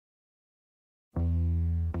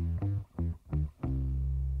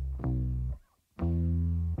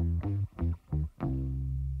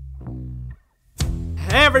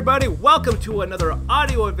Hey everybody, welcome to another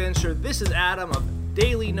audio adventure. This is Adam of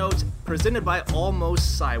Daily Notes, presented by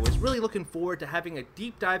Almost Sideways. Really looking forward to having a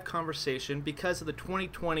deep dive conversation because of the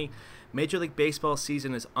 2020 Major League Baseball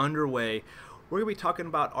season is underway. We're going to be talking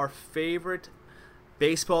about our favorite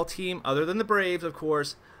baseball team, other than the Braves, of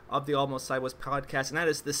course, of the Almost Sideways podcast, and that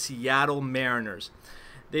is the Seattle Mariners.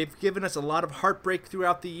 They've given us a lot of heartbreak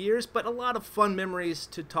throughout the years, but a lot of fun memories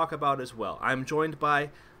to talk about as well. I'm joined by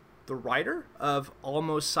the writer of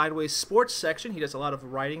Almost Sideways Sports section. He does a lot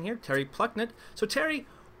of writing here, Terry Plucknett. So Terry,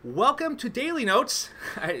 welcome to Daily Notes.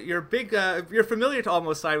 You're familiar to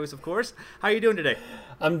Almost Sideways, of course. How are you doing today?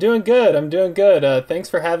 I'm doing good. Thanks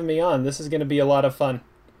for having me on. This is going to be a lot of fun.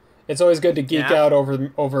 It's always good to geek out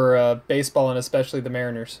over baseball, and especially the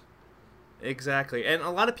Mariners. Exactly. And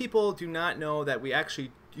a lot of people do not know that you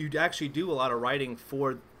actually do a lot of writing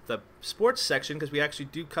for the sports section, because we actually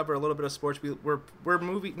do cover a little bit of sports. We're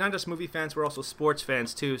not just movie fans, we're also sports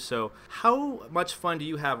fans too. So how much fun do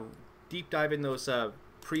you have deep diving those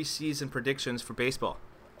preseason predictions for baseball?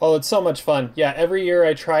 Oh, it's so much fun. Yeah, every year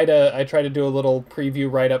I try to do a little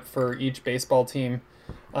preview write-up for each baseball team.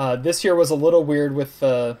 This year was a little weird with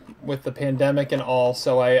the pandemic and all,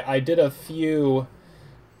 so I did a few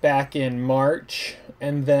back in March,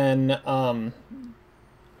 and then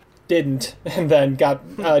didn't, and then got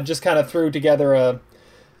just kind of threw together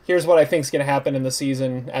here's what I think is going to happen in the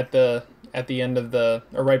season at the end of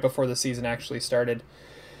or right before the season actually started.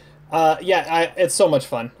 It's so much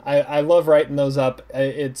fun. I love writing those up.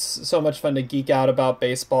 It's so much fun to geek out about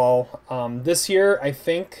baseball. This year, I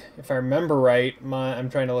think, if I remember right, I'm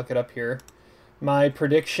trying to look it up here. My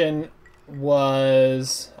prediction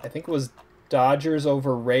was, I think it was Dodgers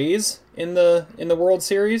over Rays in the World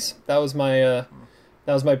Series. That was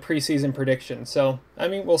my preseason prediction. So, I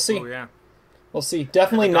mean, we'll see. Oh, yeah. We'll see.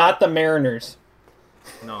 Definitely not the Mariners.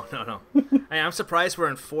 No. Hey, I'm surprised we're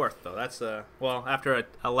in fourth, though. That's after a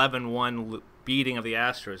 11-1 beating of the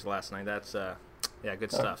Astros last night. That's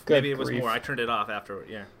good stuff. Good Maybe it was grief. more. I turned it off after.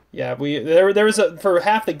 Yeah. Yeah, there was for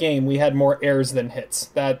half the game we had more errors than hits.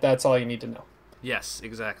 That's all you need to know. Yes,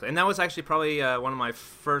 exactly. And that was actually probably one of my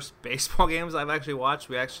first baseball games I've actually watched.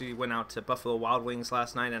 We actually went out to Buffalo Wild Wings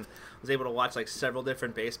last night and was able to watch like several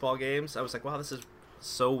different baseball games. I was like, wow, this is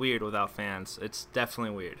so weird without fans. It's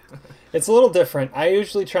definitely weird. It's a little different. I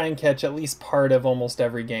usually try and catch at least part of almost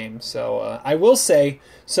every game. So I will say,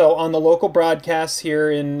 on the local broadcasts here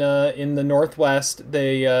in the Northwest,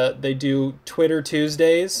 they do Twitter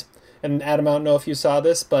Tuesdays. And Adam, I don't know if you saw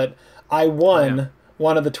this, but I won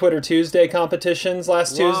one of the Twitter Tuesday competitions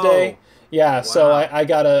last Tuesday. Yeah, wow. So I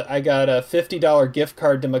got a $50 gift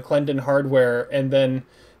card to McClendon Hardware, and then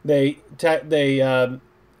they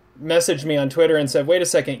messaged me on Twitter and said, wait a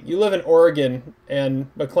second, you live in Oregon,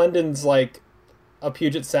 and McClendon's like a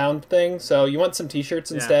Puget Sound thing, so you want some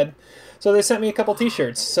t-shirts instead? So they sent me a couple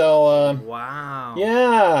t-shirts. So wow.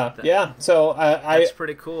 Yeah. So that's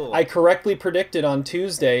pretty cool. I correctly predicted on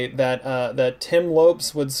Tuesday that Tim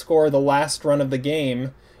Lopes would score the last run of the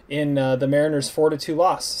game in the Mariners' 4-2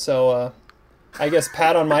 loss. So I guess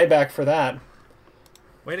pat on my back for that.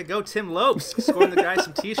 Way to go, Tim Lopes, scoring the guy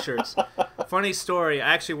some t-shirts. Funny story.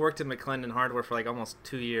 I actually worked at McClendon Hardware for like almost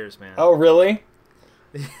 2 years, man. Oh, really?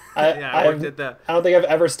 I worked at the. I don't think I've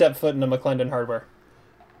ever stepped foot in a McClendon Hardware.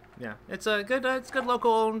 Yeah, it's a good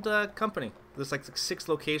local-owned company. There's like 6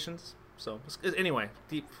 locations. So anyway,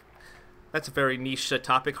 that's a very niche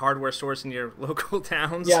topic. Hardware stores in your local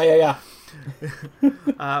towns. Yeah.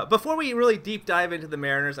 Before we really deep dive into the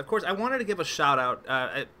Mariners, of course, I wanted to give a shout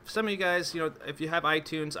out. Some of you guys, if you have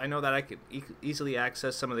iTunes, I know that I could easily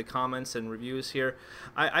access some of the comments and reviews here.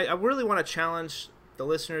 I really want to challenge the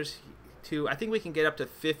listeners to. I think we can get up to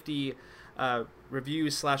 50.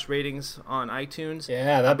 Reviews / ratings on iTunes.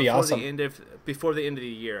 Yeah, that'd be awesome. Before the end of the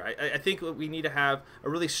year, I think we need to have a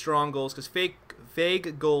really strong goals, because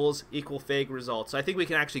vague goals equal vague results. So I think we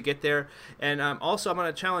can actually get there. And also, I'm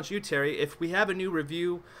going to challenge you, Terry. If we have a new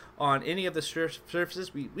review on any of the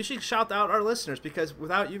surfaces, we should shout out our listeners, because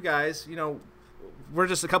without you guys, we're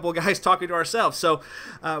just a couple of guys talking to ourselves. So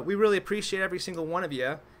we really appreciate every single one of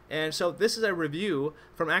you. And so this is a review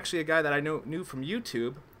from actually a guy that I knew from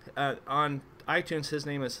YouTube. On iTunes, his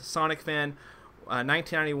name is SonicFan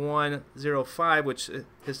 1991-05, which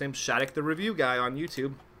his name's Shattuck the Review Guy on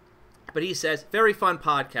YouTube. But he says, very fun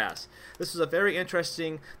podcast. This was a very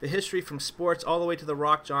interesting, the history from sports all the way to the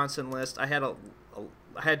Rock Johnson list. I had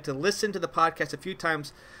to listen to the podcast a few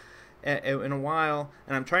times in a while,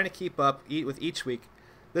 and I'm trying to keep up with each week.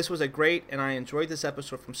 This was a great, and I enjoyed this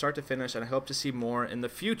episode from start to finish, and I hope to see more in the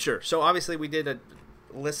future. So obviously we did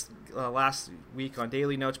last week on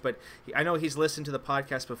Daily Notes, but I know he's listened to the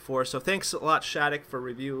podcast before. So thanks a lot, Shattuck, for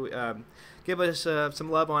review. Give us some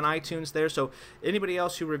love on iTunes there. So anybody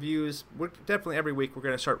else who reviews, we're definitely every week we're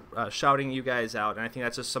going to start shouting you guys out, and I think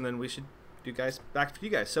that's just something we should do, guys, back for you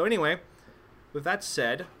guys. So anyway, with that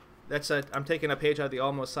said, I'm taking a page out of the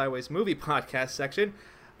Almost Sideways movie podcast section.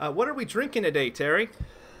 What are we drinking today, Terry?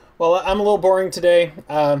 Well, I'm a little boring today.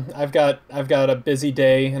 I've got a busy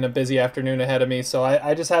day and a busy afternoon ahead of me, so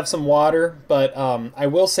I just have some water. But I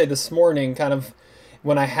will say this morning, kind of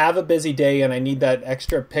when I have a busy day and I need that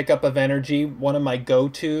extra pickup of energy, one of my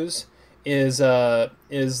go-tos is the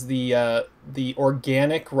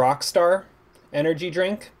organic Rockstar energy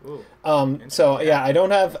drink. Ooh, so yeah, I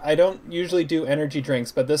don't usually do energy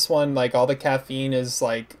drinks, but this one, like, all the caffeine is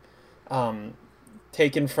like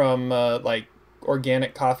taken from like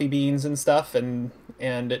organic coffee beans and stuff, and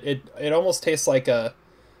it almost tastes like a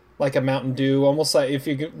Mountain Dew, almost like, if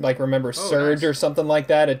you like remember Surge, nice, or something like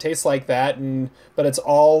that. It tastes like that, but it's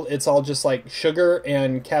all just like sugar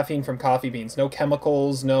and caffeine from coffee beans, no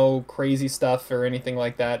chemicals, no crazy stuff or anything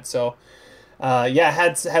like that. So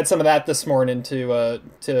had some of that this morning to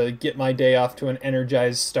get my day off to an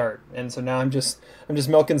energized start, and so now I'm just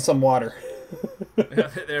milking some water.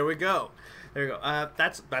 There we go.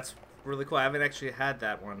 That's really cool. I haven't actually had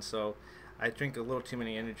that one, so I drink a little too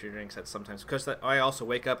many energy drinks at sometimes, because I also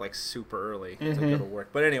wake up like super early to go to work.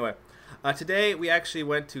 But anyway, today we actually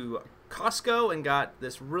went to Costco and got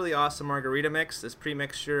this really awesome margarita mix, this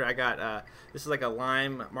pre-mixture. I got this is like a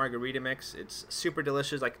lime margarita mix. It's super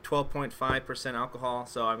delicious, like 12.5% alcohol.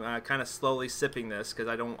 So I'm kind of slowly sipping this because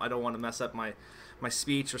I don't want to mess up my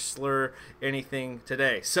speech or slur anything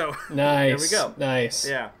today. So nice. There we go. Nice.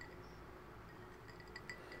 Yeah.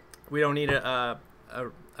 We don't need a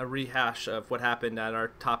rehash of what happened at our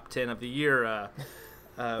top 10 of the year of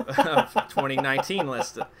 2019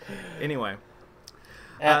 list. Anyway,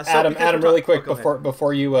 Adam, really quick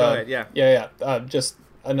before you. Go ahead, yeah. Just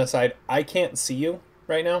an aside. I can't see you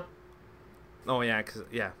right now. Oh yeah,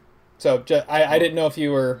 yeah. So I didn't know if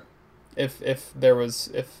you were, if that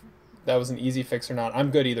was an easy fix or not. I'm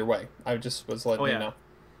good either way. I just was letting you know.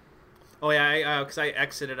 Oh yeah, because I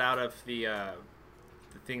exited out of the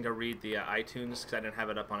thing to read the iTunes because I didn't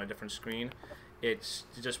have it up on a different screen. It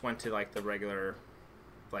just went to like the regular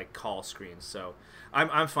like call screen. So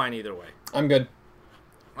I'm fine either way. I'm good.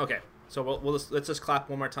 Okay. So let's just clap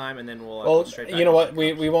one more time and then we'll go straight back. You know what?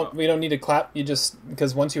 We don't need to clap. You just,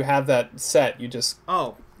 because once you have that set, you just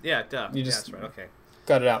yeah, duh. You just that's right. Okay.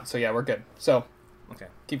 Got it out. So yeah, we're good. So okay.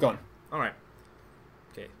 Keep going. All right.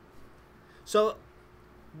 Okay. So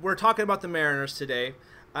we're talking about the Mariners today.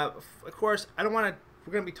 Of course,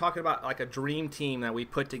 we're going to be talking about like a dream team that we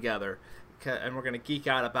put together, and we're going to geek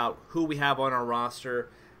out about who we have on our roster,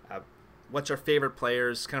 what's our favorite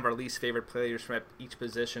players, kind of our least favorite players from each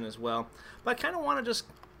position as well. But I kind of want to just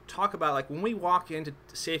talk about, like, when we walk into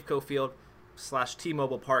Safeco Field /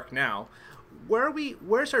 T-Mobile Park now,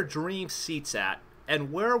 where's our dream seats at,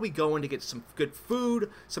 and where are we going to get some good food,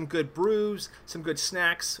 some good brews, some good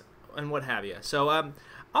snacks, and what have you. So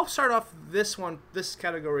I'll start off this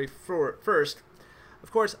category first. Of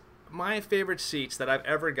course, my favorite seats that I've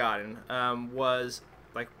ever gotten was,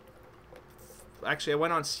 like, actually I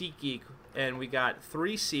went on SeatGeek and we got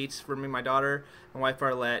 3 seats for me, my daughter, my wife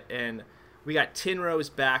Arlette, and we got 10 rows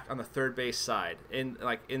back on the third base side in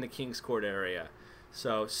the Kings Court area.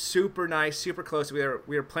 So super nice, super close. We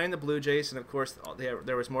were playing the Blue Jays, and of course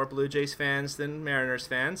there was more Blue Jays fans than Mariners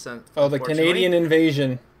fans. The Canadian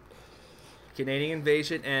invasion.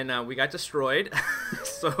 And we got destroyed.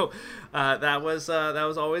 So that was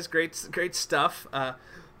always great stuff.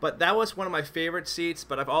 But that was one of my favorite seats.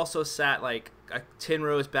 But I've also sat like 10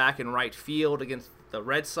 rows back in right field against the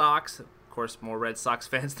Red Sox. Of course, more Red Sox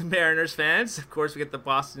fans than Mariners fans. Of course, we get the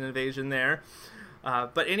Boston invasion there.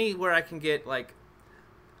 But anywhere I can get like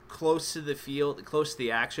close to the field, close to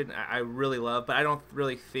the action, I really love. But I don't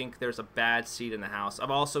really think there's a bad seat in the house.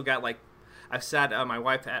 I've also got I've sat. My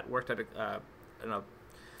wife worked at a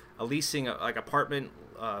leasing like apartment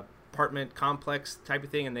complex type of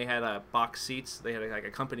thing, and they had box seats. They had like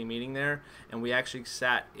a company meeting there, and we actually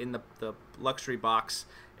sat in the luxury box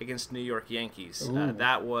against New York Yankees.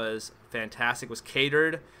 That was fantastic. It was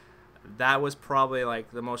catered. That was probably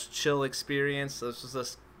like the most chill experience. This was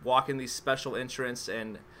just walk in these special entrance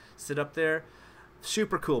and sit up there.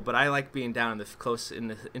 Super cool, but I like being down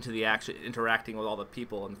into the action, interacting with all the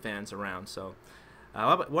people and fans around. So,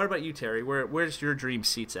 what about you, Terry? Where's your dream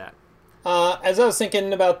seats at? As I was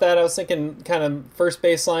thinking about that, I was thinking kind of first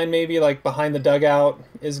baseline, maybe like behind the dugout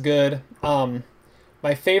is good.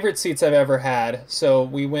 My favorite seats I've ever had. So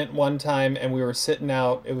we went one time and we were sitting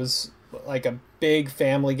out. It was like a big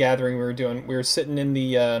family gathering we were doing. We were sitting in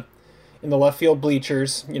the left field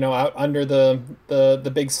bleachers, out under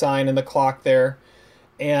the big sign and the clock there.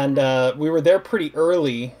 And we were there pretty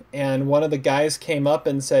early, and one of the guys came up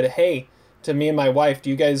and said, "Hey," to me and my wife, "do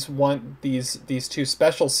you guys want these two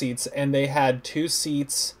special seats?" And they had two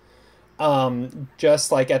seats,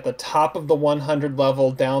 just like at the top of the 100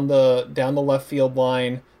 level down the left field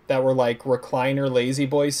line that were like recliner lazy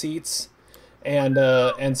boy seats,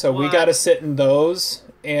 and so we got to sit in those,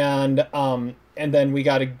 and then we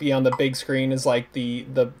got to be on the big screen as like the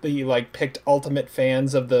like picked ultimate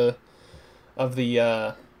fans of the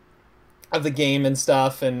game and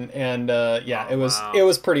stuff, and yeah, it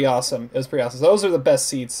was pretty awesome. It was pretty awesome. Those are the best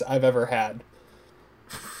seats I've ever had.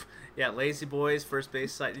 Yeah, Lazy Boys, first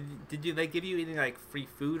base side. Did they give you any like free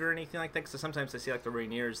food or anything like that? Because sometimes I see like the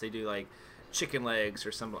Rainiers, they do like chicken legs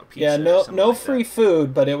or some pizza. Yeah, no like free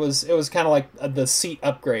food, but it was kind of like the seat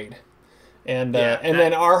upgrade. And Yeah,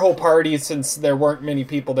 then our whole party, since there weren't many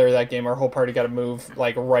people there that game, our whole party got to move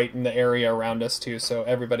like right in the area around us too, so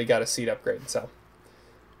everybody got a seat upgrade. So,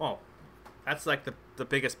 oh, that's like the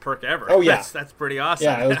biggest perk ever. Oh yeah, that's pretty awesome.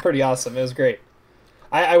 Yeah, it was pretty awesome. It was great.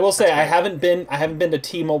 I will say I haven't been to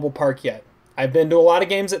T-Mobile Park yet. I've been to a lot of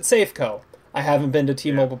games at Safeco. I haven't been to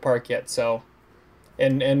T-Mobile Park yet. So,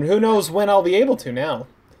 and who knows when I'll be able to now.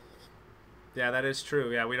 Yeah, that is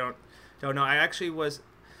true. Yeah, we don't know. I actually was,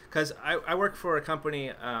 because I work for a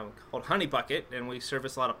company called Honey Bucket, and we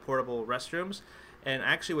service a lot of portable restrooms, and I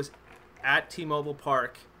actually was at T-Mobile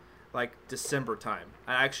Park like December time.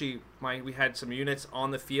 We had some units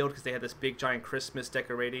on the field because they had this big giant Christmas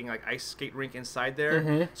decorating like ice skate rink inside there.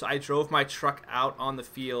 Mm-hmm. So I drove my truck out on the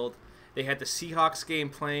field. They had the Seahawks game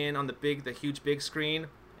playing on the huge big screen,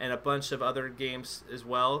 and a bunch of other games as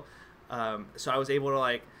well. So I was able to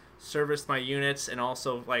like service my units and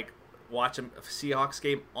also like watch a Seahawks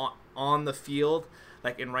game on the field,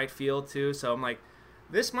 like in right field too. So I'm like,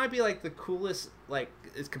 this might be like the coolest. Like,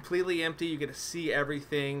 it's completely empty. You get to see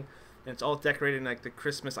everything, and it's all decorated in like the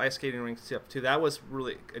Christmas ice skating rink stuff too. That was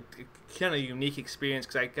really a kind of unique experience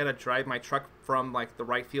because I got to drive my truck from like the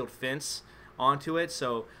right field fence onto it.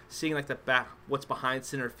 So seeing like what's behind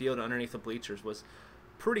center field underneath the bleachers was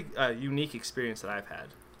pretty unique experience that I've had.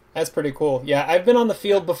 That's pretty cool. Yeah, I've been on the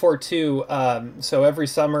field before too. So every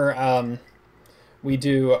summer, our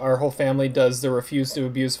whole family does the Refuse to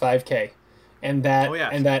Abuse 5K, and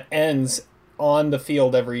that ends on the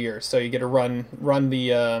field every year. So you get to run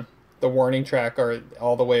the warning track or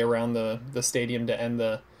all the way around the stadium to end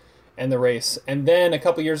the race. And then a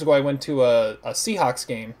couple years ago, I went to a Seahawks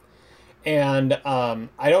game. And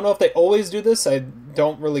I don't know if they always do this. I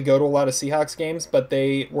don't really go to a lot of Seahawks games, but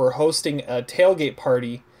they were hosting a tailgate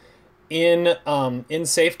party in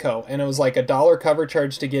Safeco, and it was like $1 cover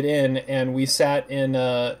charge to get in, and we sat in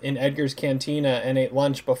Edgar's Cantina and ate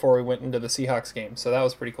lunch before we went into the Seahawks game. So that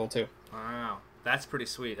was pretty cool too. Wow, that's pretty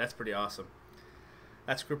sweet. That's pretty awesome.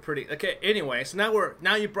 That's pretty okay. Anyway, so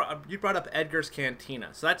now you brought up Edgar's Cantina.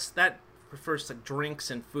 So that refers to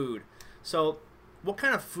drinks and food. So what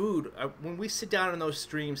kind of food when we sit down in those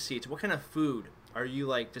stream seats? What kind of food are you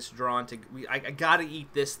like just drawn to? I gotta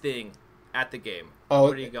eat this thing at the game. Oh,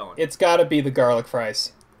 where are you going? It's got to be the garlic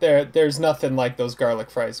fries. There's nothing like those garlic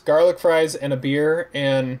fries. Garlic fries and a beer,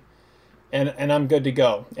 and I'm good to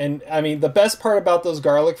go. And I mean, the best part about those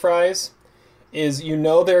garlic fries is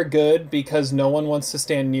they're good because no one wants to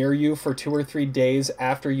stand near you for 2 or 3 days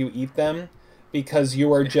after you eat them, because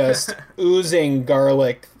you are just oozing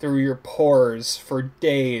garlic through your pores for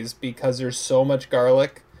days because there's so much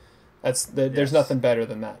garlic. There's nothing better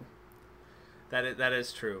than that. That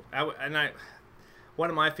is true. One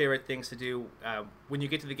of my favorite things to do when you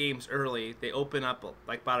get to the games early, they open up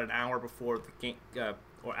like about an hour before the game,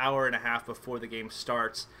 or hour and a half before the game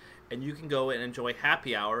starts, and you can go and enjoy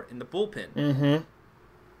happy hour in the bullpen.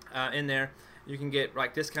 Mm-hmm. In there, you can get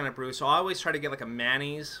like discounted brews. So I always try to get like a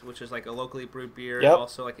Manny's, which is like a locally brewed beer. Yep.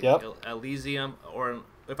 Also like Elysium, or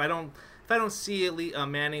if I don't see a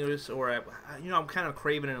Manny's, or I'm kind of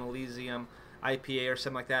craving an Elysium IPA or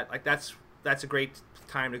something like that. Like that's a great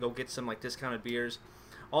time to go get some like discounted beers.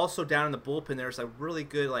 Also down in the bullpen, there's a really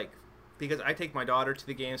good because I take my daughter to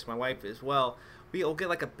the games, my wife as well. We'll get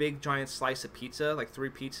like a big giant slice of pizza, like 3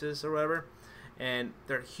 pizzas or whatever, and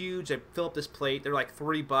they're huge. They fill up this plate. They're like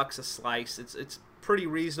 $3 a slice. It's pretty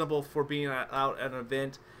reasonable for being out at an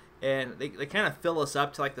event, and they kind of fill us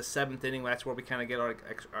up to like the 7th inning. That's where we kind of get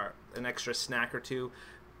an extra snack or two.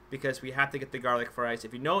 because we have to get the garlic fries.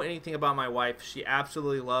 If you know anything about my wife, she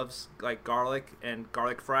absolutely loves like garlic, and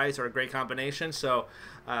garlic fries are a great combination. So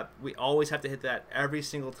we always have to hit that every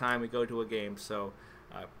single time we go to a game. So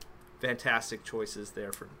fantastic choices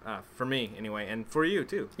there for me anyway, and for you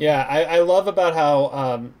too. Yeah, I love about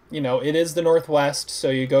how it is the Northwest, so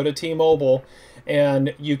you go to T-Mobile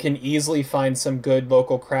and you can easily find some good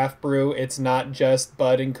local craft brew. It's not just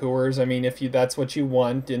Bud and Coors. I mean, if that's what you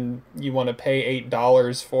want and you want to pay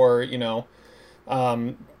 $8 for,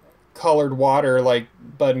 colored water like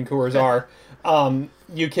Bud and Coors are,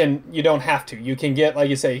 you don't have to. You can get, like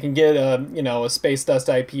you say, a Space Dust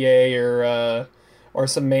IPA or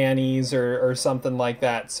some Manny's or something like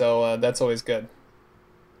that. So that's always good.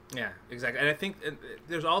 Yeah, exactly. And I think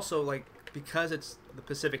there's also, like, because it's the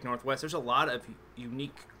Pacific Northwest, there's a lot of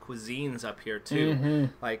unique cuisines up here too. Mm-hmm.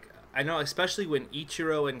 Like, I know, especially when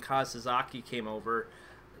Ichiro and Kazusaki came over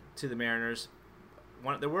to the Mariners,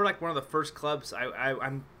 they were like one of the first clubs.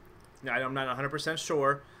 I'm not 100%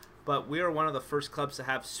 sure, but we were one of the first clubs to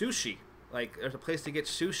have sushi. Like, there's a place to get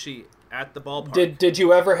sushi at the ballpark. Did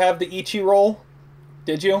you ever have the Ichi roll?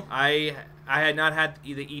 Did you? I had not had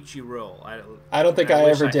the Ichi roll. I don't think I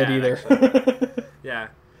ever did either. Yeah.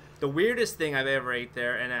 The weirdest thing I've ever ate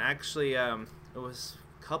there, and actually it was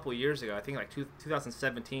a couple years ago, I think like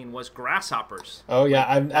 2017, was grasshoppers. Oh, yeah.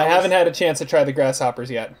 I haven't had a chance to try the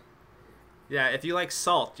grasshoppers yet. Yeah, if you like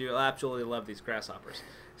salt, you'll absolutely love these grasshoppers.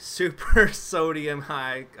 Super sodium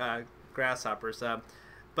high grasshoppers.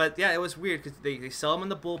 But yeah, it was weird because they sell them in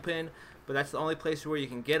the bullpen, but that's the only place where you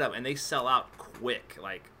can get them, and they sell out quick.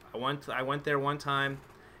 Like, I went there one time,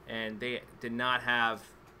 and they did not have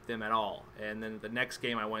them at all. And then the next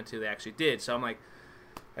game I went to, they actually did. So I'm like,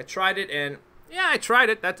 I tried it, and yeah, I tried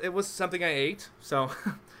it. It was something I ate, so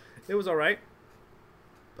it was all right.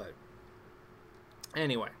 But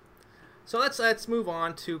anyway, so let's move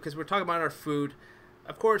on to, because we're talking about our food.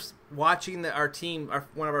 Of course, watching our team,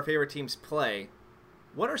 one of our favorite teams play.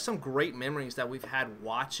 What are some great memories that we've had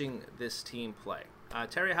watching this team play?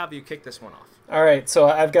 Terry, how have you kicked this one off? All right, so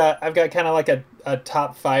I've got kind of like a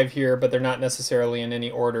top 5 here, but they're not necessarily in any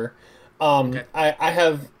order. Okay.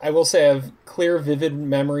 I will say I have clear, vivid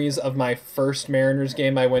memories of my first Mariners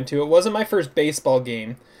game I went to. It wasn't my first baseball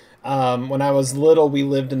game. When I was little, we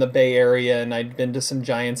lived in the Bay Area, and I'd been to some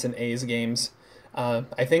Giants and A's games.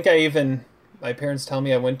 I think my parents tell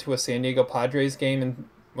me I went to a San Diego Padres game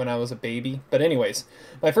when I was a baby. But anyways,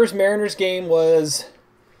 my first Mariners game was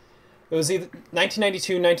either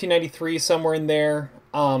 1992, 1993, somewhere in there.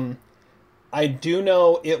 I do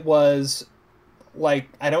know it was, like,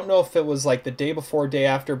 I don't know if it was like the day before, day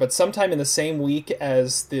after, but sometime in the same week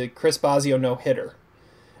as the Chris Bosio no-hitter.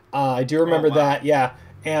 I do remember that, yeah.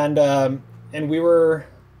 And we were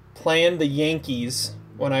playing the Yankees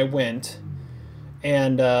when I went.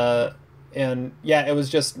 And yeah, it was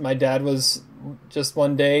just, my dad was just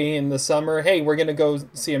one day in the summer, hey, we're going to go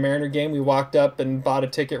see a Mariner game. We walked up and bought a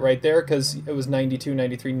ticket right there because it was 92,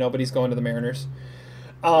 93. Nobody's going to the Mariners.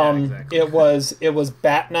 Yeah, exactly. It was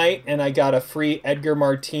bat night, and I got a free Edgar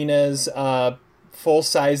Martinez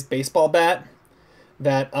full-sized baseball bat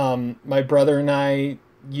that my brother and I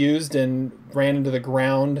used and ran into the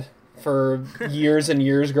ground for years and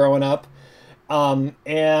years growing up.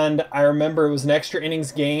 And I remember it was an extra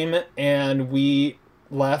innings game, and we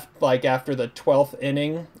left like after the 12th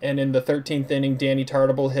inning, and in the 13th inning, Danny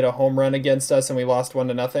Tartable hit a home run against us, and we lost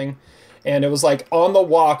 1-0. And it was like on the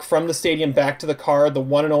walk from the stadium back to the car, the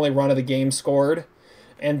one and only run of the game scored.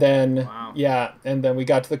 And then, yeah, and then we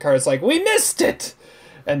got to the car. It's like, we missed it!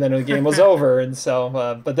 And then the game was over. And so,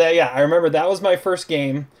 I remember that was my first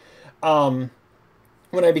game.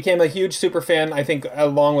 When I became a huge super fan, I think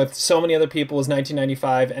along with so many other people, was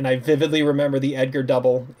 1995, and I vividly remember the Edgar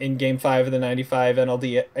double in Game 5 of the 95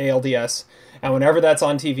 ALDS. And whenever that's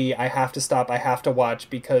on TV, I have to stop, I have to watch,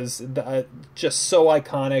 because just so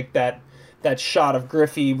iconic. That shot of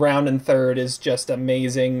Griffey rounding third is just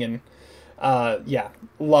amazing, and yeah,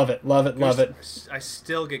 love it. I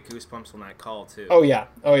still get goosebumps when I call too. Oh yeah,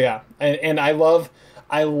 and I love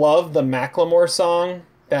the Macklemore song.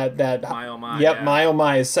 That My Oh My. Yep, yeah. My Oh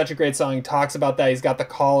My is such a great song. He talks about that. He's got the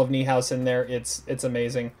call of Niehaus in there. It's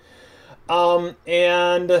amazing.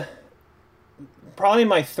 And probably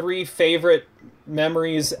my 3 favorite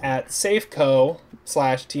memories at Safeco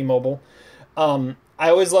 / T-Mobile. I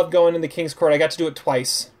always loved going in the Kings Court. I got to do it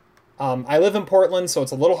twice. I live in Portland, so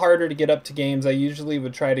it's a little harder to get up to games. I usually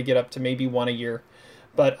would try to get up to maybe one a year.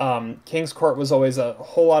 But Kings Court was always a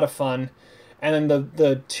whole lot of fun. And then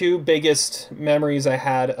the 2 biggest memories I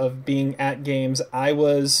had of being at games, I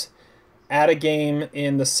was at a game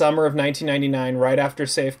in the summer of 1999, right after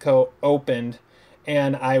Safeco opened,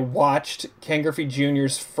 and I watched Ken Griffey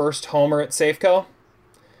Jr.'s first homer at Safeco.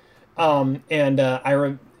 I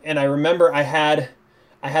remember I had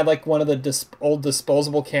like one of the old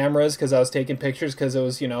disposable cameras because I was taking pictures because it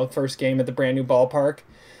was, first game at the brand new ballpark.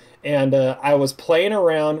 And I was playing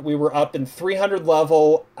around. We were up in 300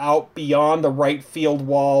 level out beyond the right field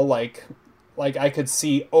wall. Like I could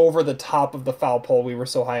see over the top of the foul pole. We were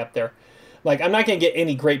so high up there. Like, I'm not going to get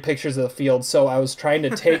any great pictures of the field. So I was trying to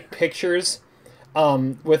take pictures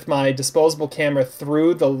with my disposable camera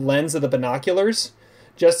through the lens of the binoculars,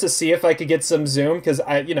 just to see if I could get some zoom, because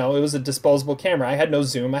it was a disposable camera. I had no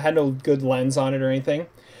zoom. I had no good lens on it or anything.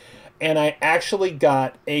 And I actually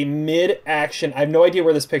got a mid-action, I have no idea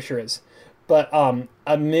where this picture is, but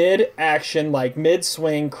a mid-action, like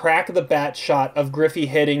mid-swing, crack of the bat shot of Griffey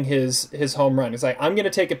hitting his home run. It's like, I'm going to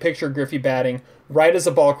take a picture of Griffey batting right as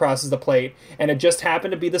the ball crosses the plate, and it just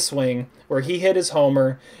happened to be the swing where he hit his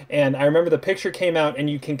homer. And I remember the picture came out, and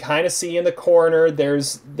you can kind of see in the corner,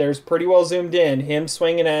 there's pretty well zoomed in, him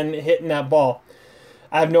swinging and hitting that ball.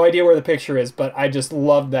 I have no idea where the picture is, but I just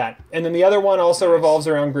loved that. And then the other one also revolves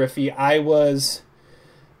around Griffey. I went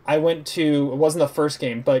to, it wasn't the first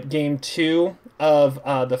game, but game 2 of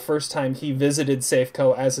the first time he visited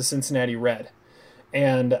Safeco as a Cincinnati Red.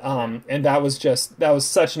 And that was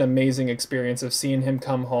such an amazing experience of seeing him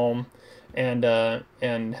come home and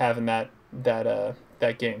having that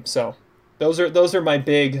game. So those are my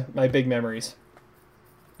big memories.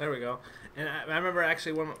 There we go. And I remember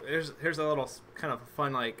actually here's a little kind of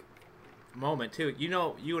fun moment too.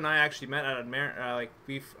 You and I actually met at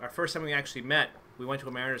our first time we actually met. We went to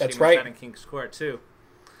a Mariners That's game right. in Kings Court too.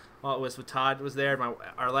 Well, it was with Todd was there.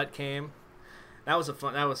 Arlette came. That was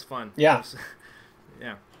fun. Yeah.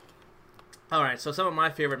 Yeah. All right. So some of my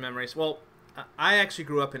favorite memories. Well, I actually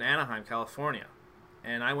grew up in Anaheim, California,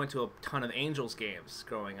 and I went to a ton of Angels games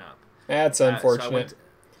growing up. That's unfortunate.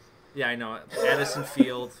 Yeah, I know. Edison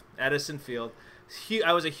Field. I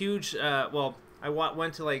was a huge. I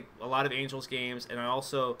went to like a lot of Angels games, and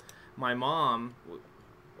my mom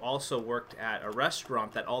also worked at a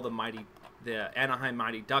restaurant that all the Anaheim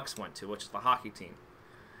Mighty Ducks went to, which is the hockey team,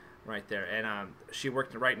 right there. And she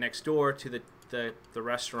worked right next door to the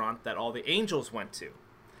restaurant that all the Angels went to.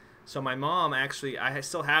 So my mom actually, I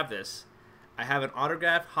still have this. I have an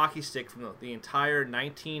autographed hockey stick from the entire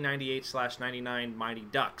 1998/99 Mighty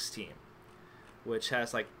Ducks team, which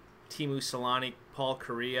has like Teemu Selanne, Paul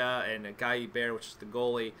Kariya, and Guy Bear, which is the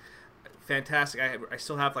goalie. Fantastic. I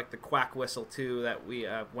still have like the quack whistle too that we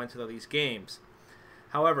went to these games.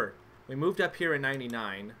 However, we moved up here in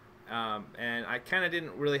 '99, and I kind of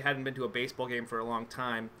hadn't been to a baseball game for a long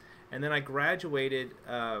time. And then I graduated.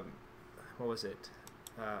 What was it?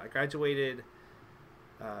 I graduated.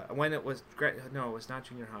 When it was it was not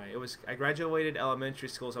junior high. I graduated elementary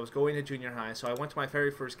school, so I was going to junior high. So I went to my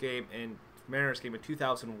very first game Mariners game in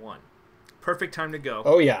 2001. Perfect time to go.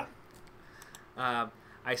 Oh yeah.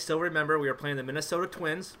 I still remember we were playing the Minnesota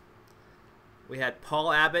Twins. We had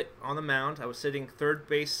Paul Abbott on the mound. I was sitting third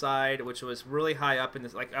base side, which was really high up in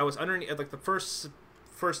this. Like I was underneath, like the first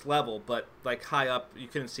level, but like high up. You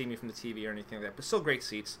couldn't see me from the TV or anything like that. But still great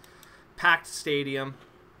seats. Packed stadium.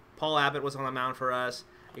 Paul Abbott was on the mound for us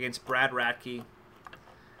against Brad Radke.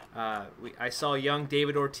 I saw young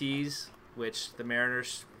David Ortiz, which the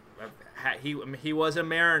Mariners. He was a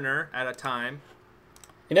Mariner at a time.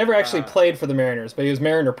 He never actually played for the Mariners, but he was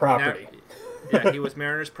Mariner property. Yeah, he was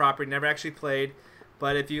Mariners property. Never actually played,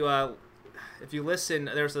 but if you listen,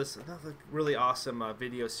 there's this another really awesome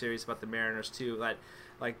video series about the Mariners too. That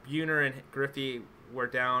like Buhner and Griffey were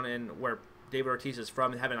down in where David Ortiz is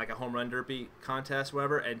from, having like a home run derby contest,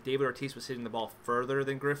 whatever. And David Ortiz was hitting the ball further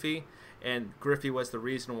than Griffey, and Griffey was the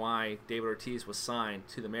reason why David Ortiz was signed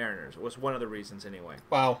to the Mariners. It was one of the reasons anyway.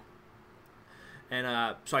 Wow.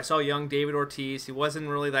 And so I saw young David Ortiz. He wasn't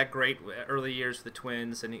really that great early years with the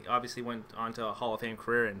Twins, and he obviously went on to a Hall of Fame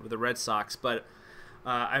career with the Red Sox. But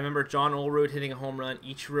I remember John Olerud hitting a home run.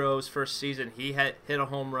 Ichiro's first season, he hit a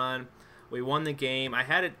home run. We won the game. I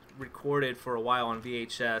had it recorded for a while on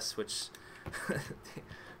VHS, which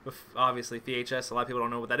obviously VHS, a lot of people don't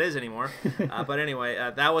know what that is anymore. But anyway,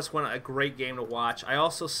 that was a great game to watch. I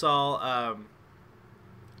also saw, I'm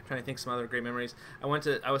trying to think of some other great memories. I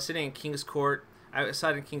was sitting in Kings Court. I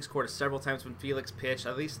sat in Kings Court several times when Felix pitched,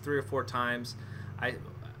 at least 3 or 4 times.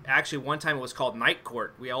 One time it was called Night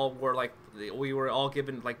Court. We were all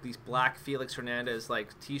given like these black Felix Hernandez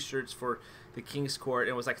like T-shirts for the Kings Court.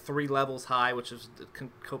 It was like 3 levels high, which was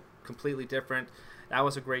completely different. That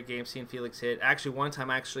was a great game, seeing Felix hit. Actually, one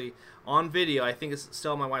time, on video, I think it's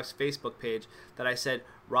still on my wife's Facebook page, that I said,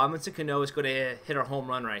 Robinson Cano is going to hit a home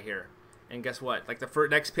run right here. And guess what? Like the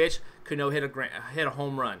next pitch, Cano hit a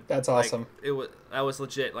home run. That's awesome. Like, that was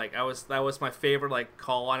legit. Like that was my favorite like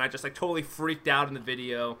call, and I just like totally freaked out in the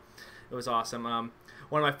video. It was awesome.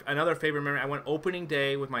 Another favorite memory. I went opening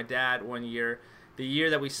day with my dad one year, the year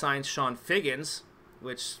that we signed Sean Figgins,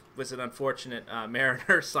 which was an unfortunate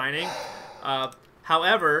Mariner signing.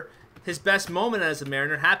 However, his best moment as a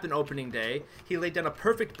Mariner happened opening day. He laid down a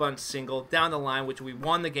perfect bunt single down the line, which we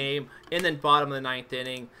won the game, and then bottom of the ninth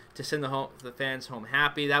inning to send the fans home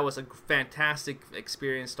happy. That was a fantastic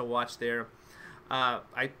experience to watch there.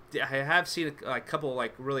 I have seen a couple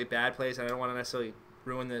like really bad plays, and I don't want to necessarily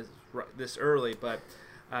ruin this early, but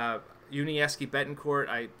Yuniesky Betancourt,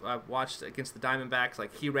 I watched against the Diamondbacks.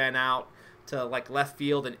 Like he ran out to like left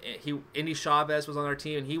field, and Indy Chavez was on our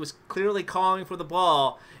team, and he was clearly calling for the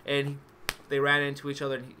ball, and they ran into each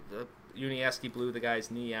other, and Yuniesky blew the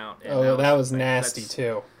guy's knee out. And that was nasty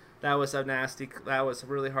too. That was nasty. That was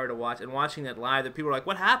really hard to watch. And watching that live, that people were like,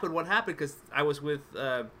 "What happened? What happened?" Because I was with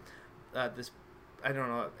this, I don't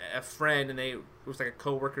know, a friend, and it was like a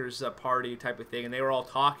coworkers party type of thing, and they were all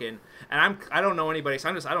talking. And I don't know anybody, so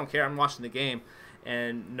I don't care. I'm watching the game,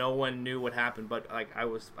 and no one knew what happened. But like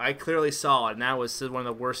I clearly saw it, and that was one of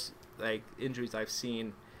the worst like injuries I've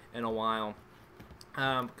seen in a while.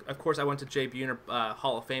 Of course, I went to Jay Buhner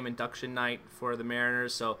Hall of Fame induction night for the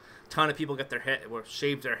Mariners, so a ton of people got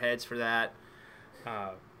shaved their heads for that.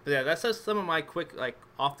 But yeah, that's just some of my quick, like,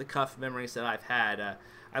 off-the-cuff memories that I've had.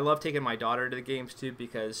 I love taking my daughter to the games, too,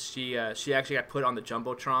 because she actually got put on the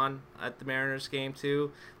Jumbotron at the Mariners game,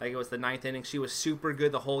 too. Like, it was the ninth inning. She was super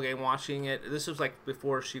good the whole game watching it. This was, like,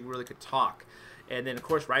 before she really could talk. And then, of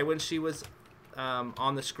course, right when she was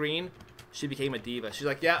on the screen, she became a diva. She's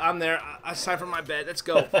like, "Yeah, I'm there. It's time for my bed. Let's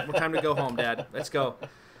go. We're time to go home, Dad. Let's go."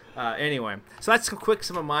 Anyway, so that's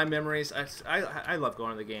some of my memories. I love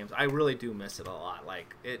going to the games. I really do miss it a lot.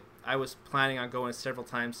 Like I was planning on going several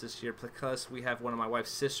times this year because we have one of my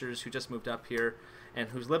wife's sisters who just moved up here and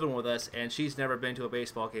who's living with us, and she's never been to a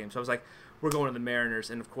baseball game. So I was like, we're going to the Mariners,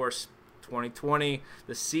 and of course, 2020,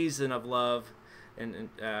 the season of love and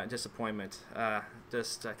disappointment,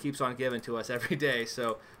 just keeps on giving to us every day.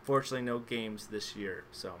 So fortunately, no games this year.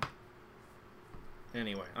 So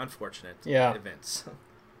anyway, unfortunate events.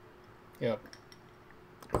 Yep.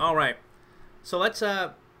 All right, so let's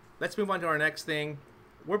move on to our next thing.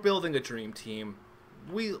 We're building a dream team.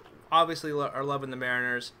 We obviously are loving the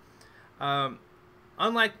Mariners.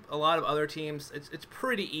 Unlike a lot of other teams, it's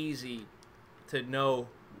pretty easy to know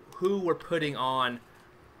who we're putting on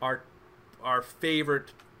our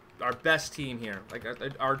best team here, like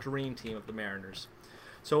our dream team of the Mariners.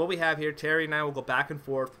 So what we have here, Terry and I will go back and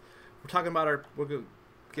forth. We're talking about we're going to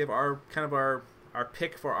give our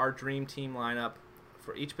pick for our dream team lineup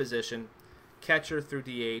for each position, catcher through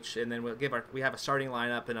DH, and then we have a starting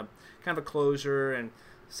lineup and a kind of a closer and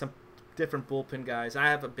some different bullpen guys. I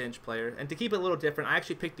have a bench player, and to keep it a little different, I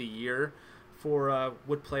actually picked a year for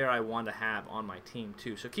what player I want to have on my team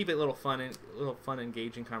too. So keep it a little fun,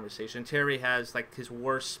 engaging conversation. Terry has like his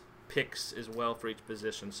worst picks as well for each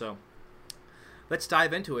position. So let's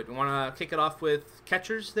dive into it. You want to kick it off with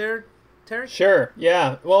catchers there, Terry? Sure.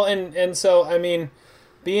 Yeah. Well, and so I mean,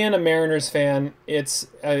 being a Mariners fan, it's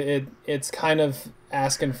kind of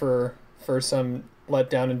asking for some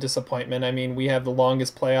letdown and disappointment. I mean, we have the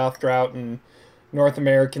longest playoff drought in North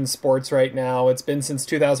American sports right now. It's been since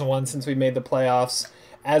 2001 since we made the playoffs.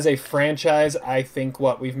 As a franchise, I think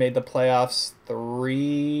we've made the playoffs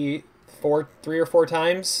three or four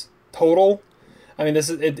times total. I mean,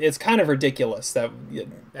 it's kind of ridiculous that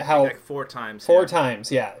how like four times. Four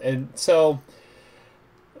times, yeah. And so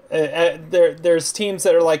there's teams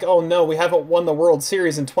that are like, "Oh no, we haven't won the World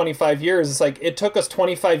Series in 25 years." It's like it took us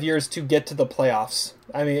 25 years to get to the playoffs.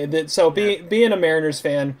 I mean, being a Mariners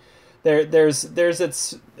fan, there's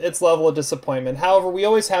its level of disappointment. However, we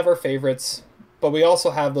always have our favorites, but we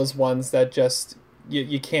also have those ones that just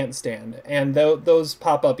you can't stand, and those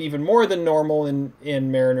pop up even more than normal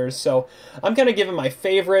in Mariners. So I'm kind of giving my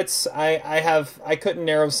favorites. I couldn't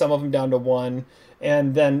narrow some of them down to one,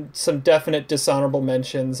 and then some definite dishonorable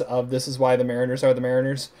mentions of this is why the Mariners are the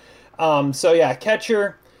Mariners. So yeah,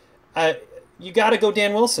 catcher, you got to go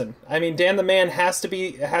Dan Wilson. I mean, Dan the man has to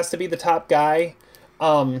be the top guy.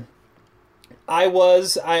 I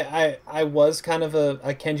was kind of a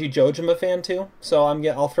Kenji Jojima fan too, so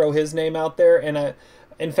I'll throw his name out there. And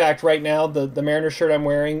in fact, right now the Mariners shirt I'm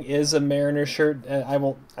wearing is a Mariners shirt.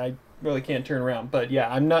 I really can't turn around, but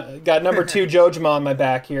yeah, got number 2 Jojima on my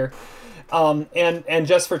back here. And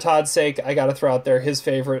just for Todd's sake, I got to throw out there his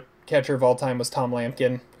favorite catcher of all time was Tom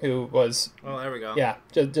Lampkin, who was there we go. Yeah,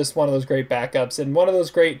 just one of those great backups and one of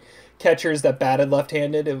those great catchers that batted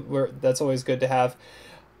left-handed. That's always good to have.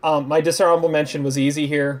 My dishonorable mention was easy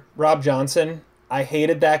here. Rob Johnson. I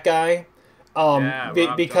hated that guy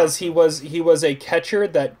because Johnson. he was a catcher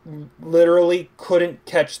that literally couldn't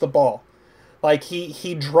catch the ball. Like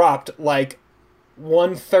he dropped like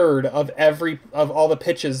 1/3 of all the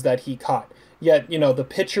pitches that he caught. Yet the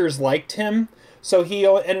pitchers liked him, so he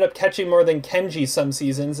ended up catching more than Kenji some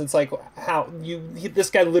seasons. It's like this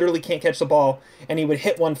guy literally can't catch the ball, and he would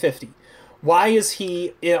hit 150. Why is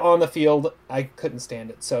he on the field? I couldn't stand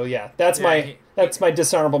it. So yeah, that's my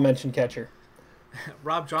dishonorable mention catcher.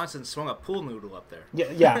 Rob Johnson swung a pool noodle up there.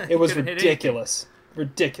 Yeah, it was ridiculous.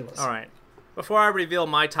 Ridiculous. All right. Before I reveal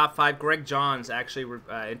my top 5, Greg Johns actually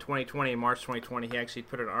in 2020, in March 2020, he actually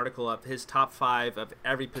put an article up, his top 5 of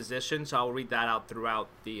every position. So I'll read that out throughout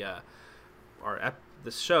the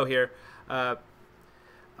show here.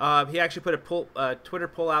 He actually put a Twitter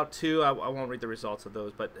poll out too. I won't read the results of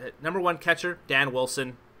those, but number 1 catcher, Dan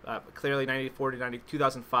Wilson, clearly 94 to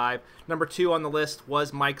 2005. Number 2 on the list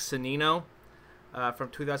was Mike Zunino from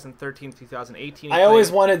 2013 to 2018. I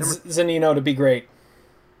always wanted Zunino to be great.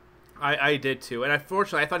 I did too, and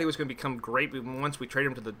unfortunately, I thought he was going to become great once we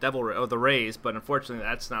traded him to the Rays. But unfortunately,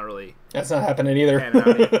 that's not happening either.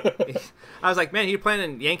 I was like, man, you're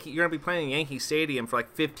going to be playing in Yankee Stadium for like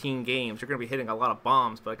 15 games. You're going to be hitting a lot of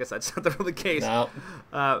bombs, but I guess that's not the case. No.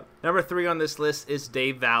 Number 3 on this list is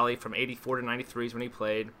Dave Valley from 84 to 93 is when he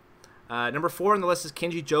played. Number 4 on the list is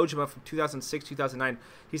Kenji Jojima from 2006-2009.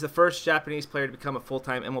 He's the first Japanese player to become a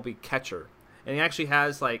full-time MLB catcher, and he actually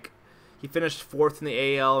has he finished 4th in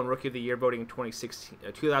the AL and Rookie of the Year voting in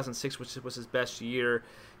 2006, which was his best year.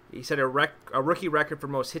 He set a rookie record for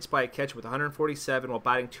most hits by a catcher with 147 while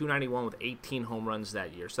batting .291 with 18 home runs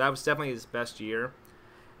that year. So that was definitely his best year.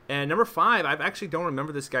 And number 5, I actually don't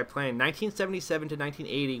remember this guy playing. 1977 to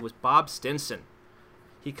 1980 was Bob Stinson.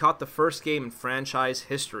 He caught the first game in franchise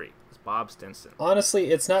history. It was Bob Stinson.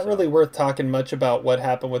 Honestly, it's not really worth talking much about what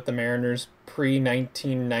happened with the Mariners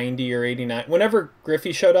pre-1990 or 89. Whenever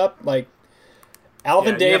Griffey showed up, like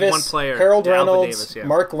Alvin Davis, Harold Reynolds,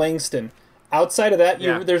 Mark Langston. Outside of that,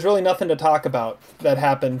 there's really nothing to talk about that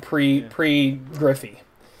happened pre-Griffey.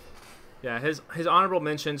 Yeah, his honorable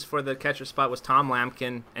mentions for the catcher spot was Tom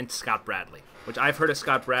Lampkin and Scott Bradley, which I've heard of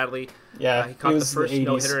Scott Bradley. Yeah, he caught the first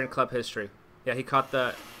no-hitter in club history. Yeah, he caught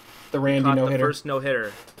the Randy no-hitter. The first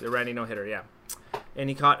no-hitter, the Randy no-hitter, yeah. And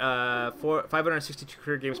he caught 562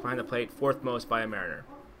 career games behind the plate, 4th most by a Mariner.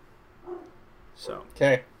 So.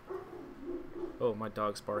 Okay. Oh, my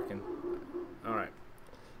dog's barking.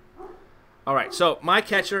 All right, so my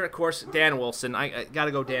catcher, of course, Dan Wilson. I got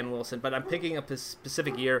to go Dan Wilson, but I'm picking up his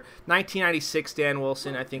specific year. 1996 Dan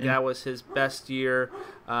Wilson, I think that was his best year.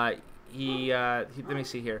 Let me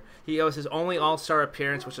see here. It was his only All-Star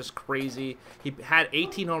appearance, which is crazy. He had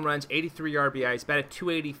 18 home runs, 83 RBIs, batted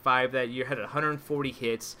 .285 that year, had 140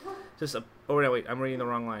 hits. I'm reading the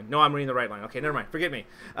wrong line. No, I'm reading the right line. Okay, never mind. Forgive me.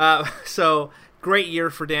 So, great year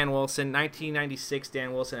for Dan Wilson. 1996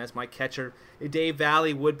 Dan Wilson as my catcher. Dave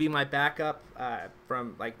Valley would be my backup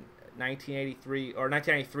from like 1983 or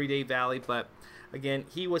 1993 Dave Valley, but again,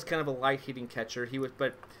 he was kind of a light-hitting catcher.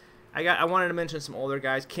 I wanted to mention some older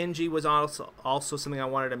guys. Kenji was also something I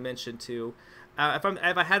wanted to mention too. If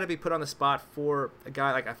I had to be put on the spot for a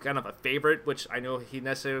guy like kind of a favorite, which I know he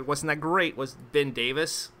necessarily wasn't that great, was Ben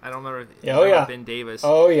Davis. I don't remember. Ben Davis.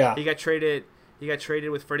 Oh yeah. He got traded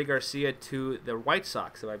with Freddie Garcia to the White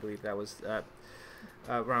Sox. So I believe that was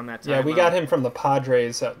around that time. Yeah, we got him from the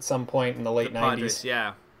Padres at some point in the late 90s. Padres,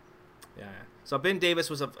 yeah. So Ben Davis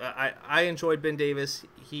was I enjoyed Ben Davis.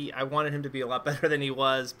 I wanted him to be a lot better than he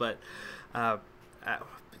was, but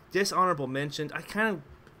dishonorable mention. I kind of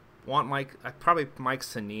want Mike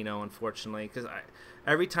Zunino, unfortunately, because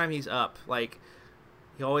every time he's up, like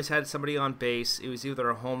he always had somebody on base. It was either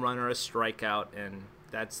a home run or a strikeout, and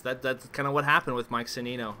that's kind of what happened with Mike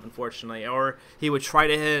Zunino, unfortunately. Or he would try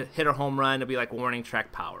to hit a home run and be like warning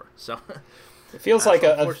track power. So it feels like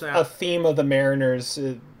a theme of the Mariners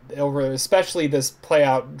over especially this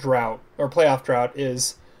playoff drought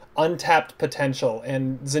is untapped potential,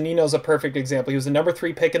 and Zunino's a perfect example. He was the number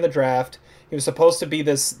 3 pick in the draft. He was supposed to be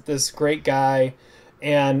this great guy,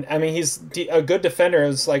 and I mean he's a good defender.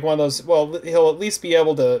 It's like one of those. Well, he'll at least be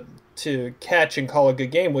able to catch and call a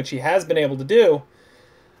good game, which he has been able to do.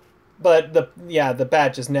 But the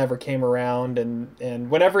bat just never came around,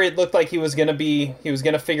 and whenever it looked like he was gonna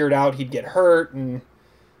figure it out, he'd get hurt, and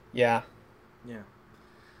yeah.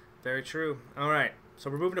 Very true. All right,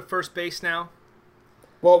 so we're moving to first base now.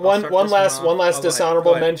 Well, one last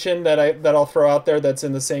dishonorable mention that I'll throw out there that's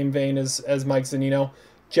in the same vein as Mike Zunino.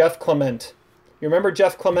 Jeff Clement. You remember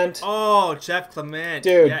Jeff Clement? Oh, Jeff Clement.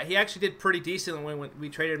 Dude. Yeah, he actually did pretty decent when we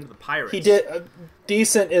traded him to the Pirates. He did.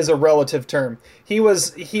 Decent is a relative term. He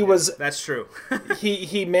was. That's true.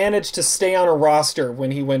 he managed to stay on a roster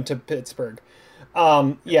when he went to Pittsburgh. Yeah.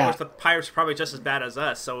 Of course, the Pirates are probably just as bad as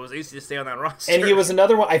us, so it was easy to stay on that roster. And he was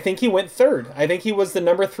another one. I think he went third. I think he was the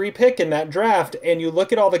number 3 pick in that draft. And you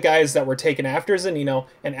look at all the guys that were taken after Zunino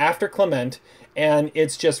and after Clement, and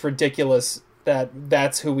it's just ridiculous that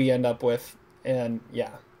that's who we end up with. And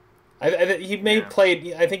yeah, I think he may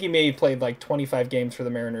have played like 25 games for the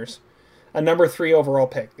Mariners. A number 3 overall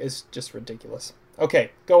pick is just ridiculous.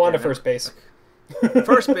 Okay, go on to first base.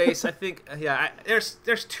 First base, I think,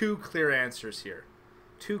 there's 2 clear answers here.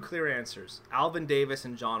 2 clear answers. Alvin Davis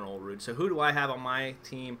and John Olerud. So who do I have on my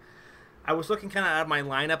team? I was looking kind of out of my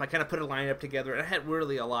lineup. I kind of put a lineup together, and I had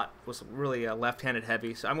was really left-handed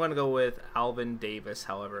heavy. So I'm going to go with Alvin Davis,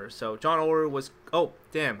 however. So John Olerud was,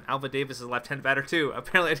 Alvin Davis is a left-handed batter too.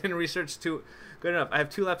 Apparently I didn't research too good enough. I have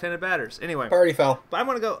 2 left-handed batters. Anyway. Party foul. But I'm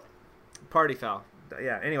going to go party foul.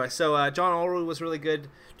 Yeah, anyway, so John Olerud was really good.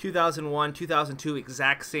 2001, 2002,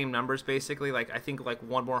 exact same numbers basically. Like I think like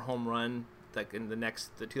one more home run like in the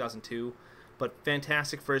 2002. But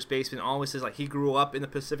fantastic first baseman. Always says like he grew up in the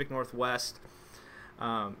Pacific Northwest.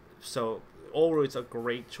 So Olerud's a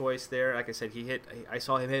great choice there. Like I said, I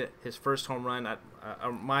saw him hit his first home run.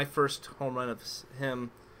 My first home run of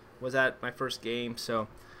him was at my first game. So,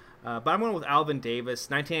 but I'm going with Alvin Davis.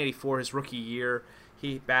 1984, his rookie year.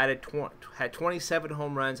 He had 27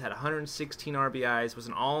 home runs, had 116 RBIs, was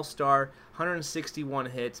an all-star, 161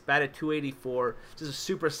 hits, batted .284. Just a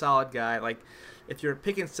super solid guy. Like, if you're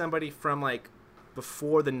picking somebody from, like,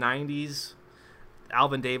 before the 90s,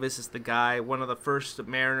 Alvin Davis is the guy. One of the first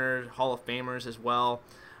Mariners, Hall of Famers as well.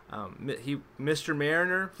 Mr.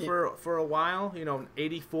 Mariner for a while,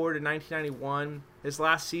 84 to 1991. His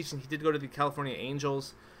last season, he did go to the California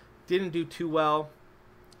Angels. Didn't do too well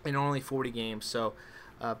in only 40 games. So,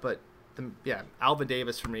 Alvin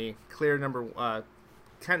Davis for me, clear number.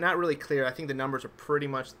 Not really clear. I think the numbers are pretty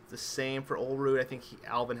much the same for Olerud. I think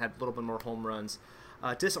Alvin had a little bit more home runs.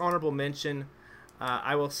 Dishonorable mention.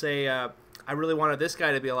 I will say I really wanted this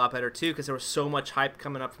guy to be a lot better too because there was so much hype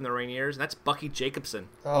coming up from the Rainiers, and that's Bucky Jacobson.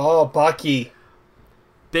 Oh, Bucky.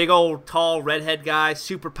 Big old, tall, redhead guy,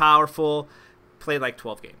 super powerful. Played like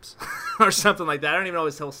 12 games or something like that. I don't even know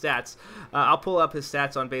his whole stats. I'll pull up his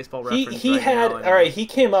stats on Baseball Reference. He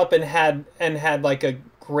came up and had like a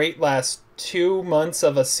great last 2 months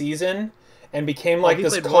of a season and became like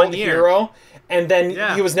this cult hero, and then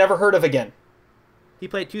he was never heard of again. He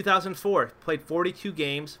played 2004, played 42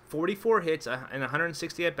 games, 44 hits, and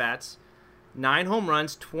 160 at-bats, 9 home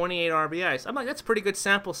runs, 28 RBIs. I'm like, that's a pretty good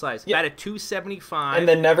sample size. Yeah. Batted .275. And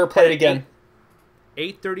then never played again.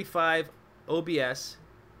 835 OBS,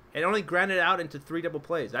 and only grounded out into 3 double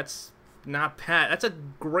plays. That's not bad. That's a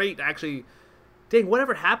great, actually. Dang,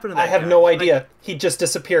 whatever happened to that guy? I have no idea. He just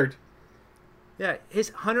disappeared. Yeah,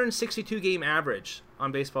 his 162 game average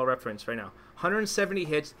on Baseball Reference right now. 170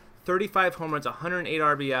 hits, 35 home runs, 108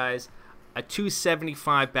 RBIs, a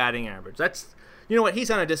 .275 batting average. That's, you know what?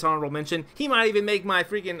 He's on a dishonorable mention. He might even make my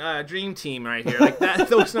freaking dream team right here. Like that,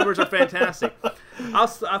 those numbers are fantastic. I'll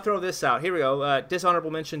throw this out. Here we go.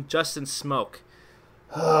 Dishonorable mention: Justin Smoak.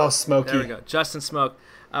 Oh, Smokey. There we go. Justin Smoak.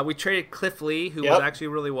 We traded Cliff Lee, who was actually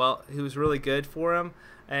who was really good for him,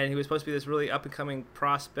 and he was supposed to be this really up and coming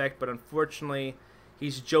prospect, but unfortunately,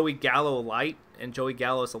 he's Joey Gallo light, and Joey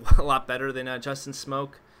Gallo is a lot better than Justin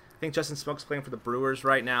Smoak. I think Justin Smoak's playing for the Brewers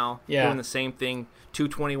right now, doing the same thing.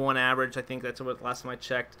 221 average. I think that's what last time I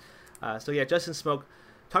checked. Justin Smoak.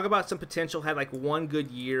 Talk about some potential. Had like one good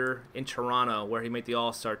year in Toronto where he made the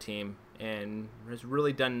All-Star team and has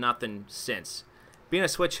really done nothing since. Being a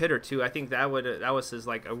switch hitter too, I think that was his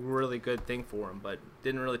like a really good thing for him, but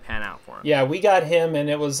didn't really pan out for him. Yeah, we got him, and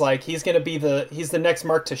it was like he's the next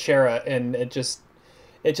Mark Teixeira, and it just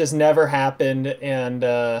never happened. And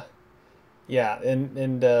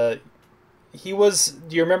he was.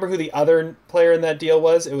 Do you remember who the other player in that deal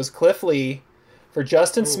was? It was Cliff Lee for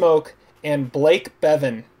Justin Smoak and Blake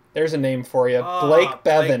Bevan. There's a name for you. Blake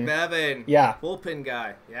Bevan. Blake Bevan. Yeah. Bullpen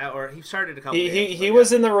guy. Yeah, or he started a couple games. He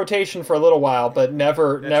was in the rotation for a little while, but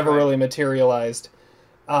never really materialized.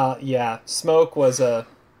 Smoak was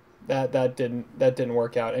that didn't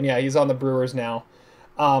work out. And he's on the Brewers now.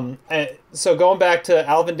 So going back to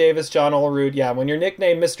Alvin Davis, John Olerud, when you're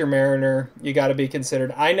nicknamed Mr. Mariner, you got to be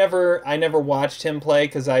considered. I never watched him play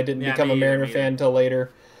because I didn't become a Mariner fan until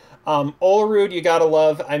later. Olerud, you gotta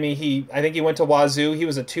love. I mean, I think he went to Wazoo. He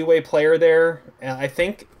was a two-way player there. I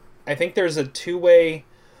think there's a two-way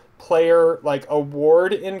player like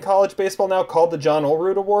award in college baseball now called the John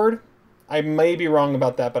Olerud Award. I may be wrong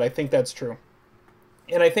about that, but I think that's true.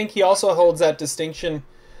 And I think he also holds that distinction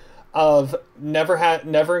of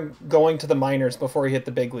never going to the minors before he hit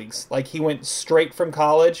the big leagues. Like, he went straight from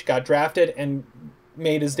college, got drafted, and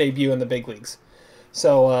made his debut in the big leagues.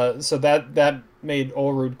 So that made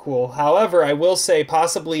Olerud cool. However, I will say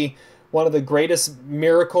possibly one of the greatest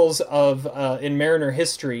miracles of in Mariner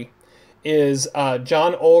history is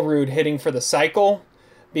John Olerud hitting for the cycle,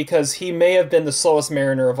 because he may have been the slowest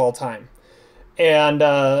Mariner of all time. And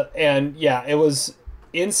yeah, it was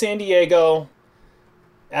in San Diego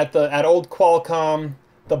at old Qualcomm.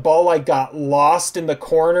 The ball like got lost in the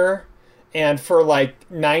corner, and for like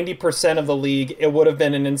 90% of the league, it would have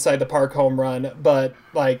been an inside the park home run, but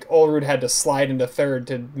like Olerud had to slide into third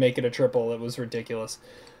to make it a triple. It was ridiculous.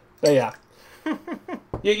 But yeah,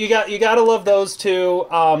 you got to love those two.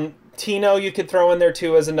 Tino you could throw in there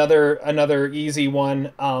too as another easy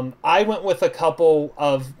one. I went with a couple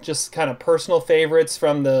of just kind of personal favorites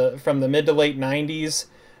from the mid to late 90s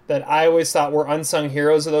that I always thought were unsung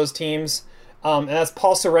heroes of those teams. And that's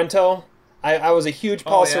Paul Sorrento. I was a huge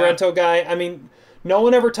Paul Sorrento guy. I mean, no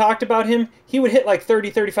one ever talked about him. He would hit like 30,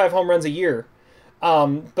 35 home runs a year.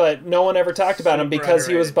 But no one ever talked about him because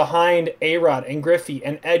he was behind A-Rod and Griffey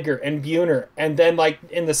and Edgar and Buhner. And then like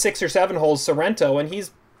in the 6 or 7 holes, Sorrento, and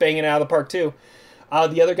he's banging it out of the park too.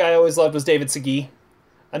 The other guy I always loved was David Segui,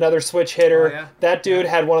 another switch hitter. Oh, yeah. That dude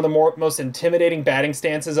had one of the most intimidating batting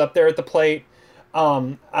stances up there at the plate.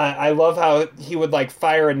 I love how he would like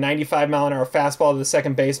fire a 95-mile-an-hour fastball to the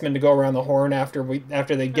second baseman to go around the horn after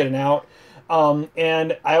they get an out.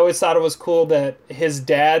 And I always thought it was cool that his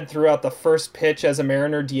dad threw out the first pitch as a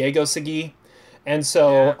Mariner, Diego Segui, and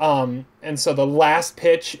so the last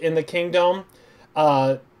pitch in the Kingdome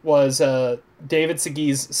was David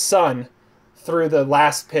Segui's son threw the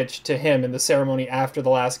last pitch to him in the ceremony after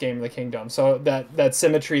the last game of the Kingdome. So that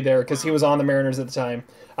symmetry there, because he was on the Mariners at the time,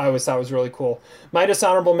 I always thought was really cool. My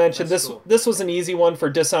dishonorable mention, this was an easy one for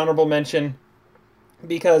dishonorable mention,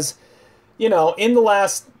 because, you know, in the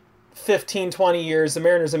last 15, 20 years, the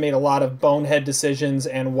Mariners have made a lot of bonehead decisions,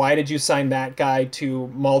 and why did you sign that guy to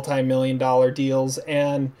multi-million-dollar deals?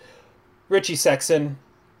 And Richie Sexson,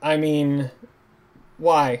 I mean,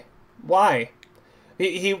 why? Todd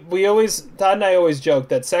and I always joked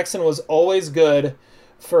that Sexson was always good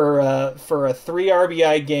for a 3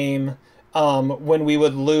 RBI game when we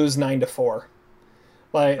would lose 9-4.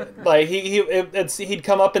 He'd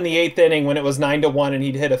come up in the 8th inning when it was 9-1 and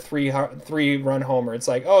he'd hit a 3-run homer. It's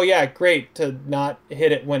like, oh yeah, great to not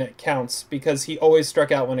hit it when it counts, because he always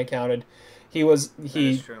struck out when it counted. He was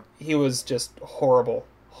just horrible,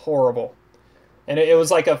 and it was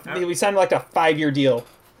like we signed like a 5-year deal.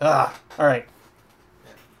 All right.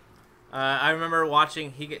 I remember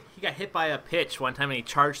watching. He got hit by a pitch one time, and he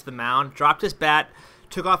charged the mound, dropped his bat,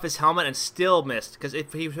 took off his helmet, and still missed. Because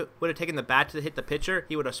if he would have taken the bat to hit the pitcher,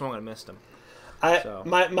 he would have swung and missed him.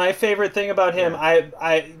 My favorite thing about him,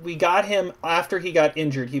 we got him after he got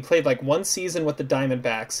injured. He played like 1 season with the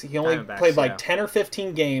Diamondbacks. He only played like 10 or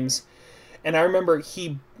 15 games, and I remember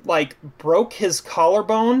he like broke his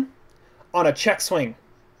collarbone on a check swing.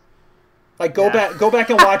 Like go back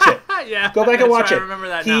and watch it. Yeah, go back and watch it. I remember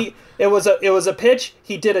that. Now. It was a pitch.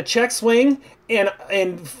 He did a check swing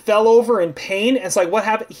and fell over in pain. It's like, what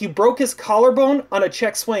happened? He broke his collarbone on a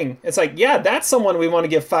check swing. It's like, yeah, that's someone we want to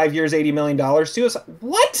give 5 years, $80 million to. It's like,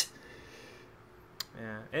 what?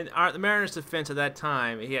 Yeah, and the Mariners' defense at that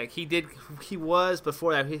time, he was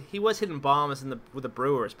before that. He was hitting bombs with the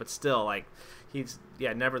Brewers, but still, like, he's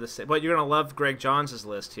never the same. But you're gonna love Greg Johns'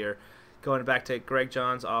 list here. Going back to Greg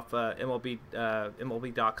Johns off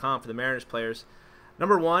MLB.com for the Mariners players.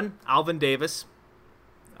 Number 1, Alvin Davis.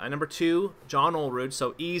 Number 2, John Olerud.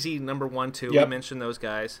 So easy number 1, 2. Yep. We mentioned those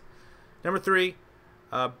guys. Number 3,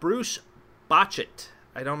 Bruce Bochet.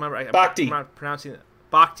 I don't remember. Bhakti. I'm not pronouncing it.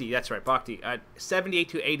 Bhakti. That's right, Bhakti. 78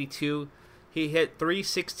 to 82. He hit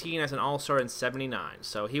 316 as an All-Star in 79.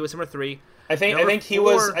 So he was number 3. I think he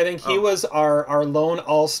was our lone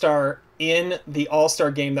All-Star in the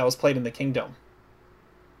All-Star game that was played in the Kingdome.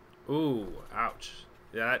 Ooh, ouch.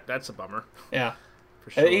 Yeah, that's a bummer. Yeah.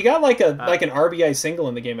 For sure. He got like an RBI single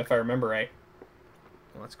in the game, if I remember right.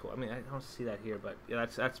 Well, that's cool. I mean, I don't see that here, but yeah,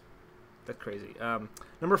 that's crazy.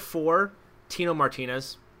 Number 4, Tino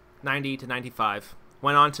Martinez, 90 to 95.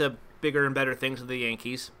 Went on to bigger and better things with the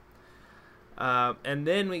Yankees. And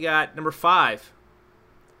then we got number 5,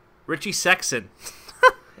 Richie Sexson.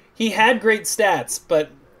 He had great stats, but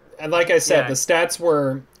like I said, the stats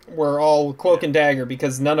were all cloak and dagger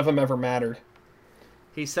because none of them ever mattered.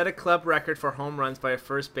 He set a club record for home runs by a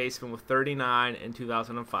first baseman with 39 in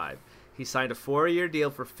 2005. He signed a 4-year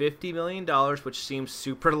deal for $50 million, which seems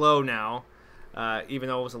super low now, even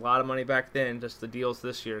though it was a lot of money back then. Just the deals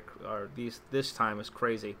this year, or this time, is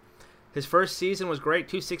crazy. His first season was great,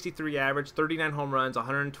 263 average, 39 home runs,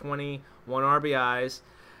 121 RBIs.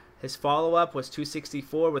 His follow-up was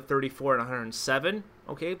 264 with 34 and 107.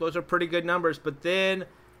 Okay, those are pretty good numbers. But then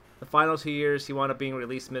the final 2 years, he wound up being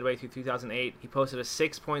released midway through 2008. He posted a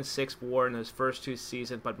 6.6 WAR in his first 2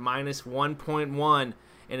 seasons, but minus 1.1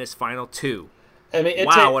 in his final 2. I mean,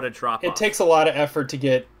 what a drop-off. It takes a lot of effort to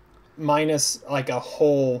get minus like a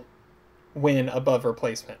whole win above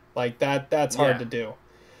replacement. Like that's hard to do.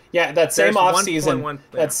 Yeah, that same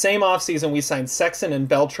offseason, we signed Sexton and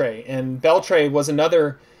Beltre, and Beltre was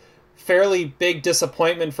another fairly big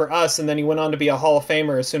disappointment for us, and then he went on to be a Hall of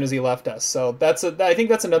Famer as soon as he left us. So I think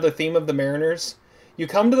that's another theme of the Mariners. You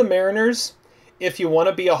come to the Mariners if you want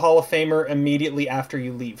to be a Hall of Famer immediately after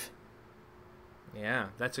you leave. Yeah,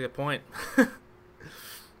 that's a good point.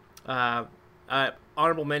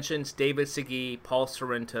 Honorable mentions, David Segui, Paul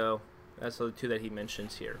Sorrento. That's the 2 that he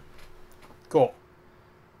mentions here. Cool.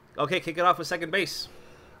 Okay, kick it off with second base.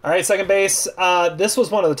 All right, second base. This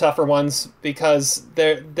was one of the tougher ones because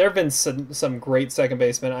there have been some great second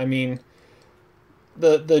basemen. I mean,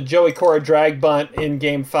 the Joey Cora drag bunt in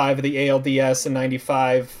Game 5 of the ALDS in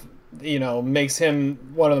 '95, makes him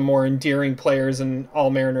one of the more endearing players in all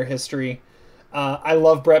Mariner history. I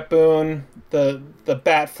love Brett Boone, the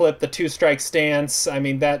bat flip, the 2-strike stance. I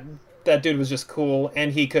mean, that dude was just cool,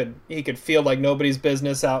 and he could feel like nobody's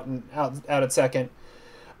business out at second.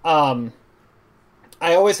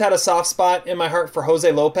 I always had a soft spot in my heart for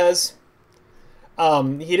Jose Lopez.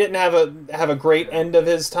 He didn't have a great end of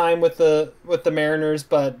his time with the Mariners,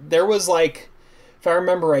 but there was like, if I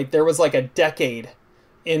remember right, there was like a decade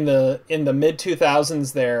in the mid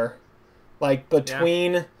 2000s there, like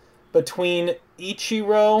between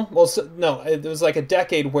Ichiro. It was like a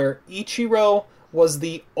decade where Ichiro was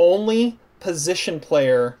the only position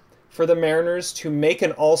player for the Mariners to make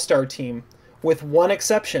an All-Star team, with one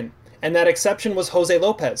exception, and that exception was Jose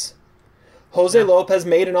Lopez. Lopez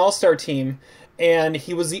made an All-Star team, and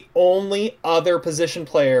he was the only other position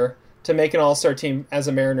player to make an All-Star team as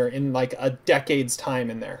a Mariner in like a decade's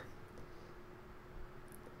time in there.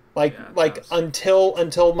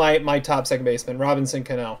 Until my top second baseman, Robinson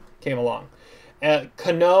Cano, came along.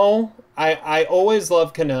 Cano, I always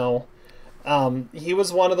loved Cano. He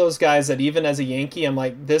was one of those guys that even as a Yankee, I'm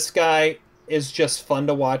like, this guy is just fun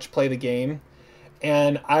to watch play the game.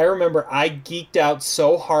 And I remember I geeked out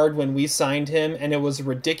so hard when we signed him, and it was a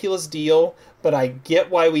ridiculous deal, but I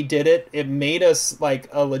get why we did it. It made us like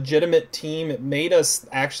a legitimate team. It made us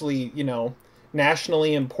actually,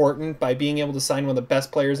 nationally important by being able to sign one of the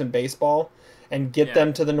best players in baseball and get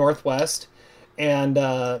them to the Northwest. And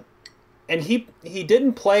he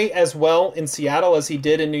didn't play as well in Seattle as he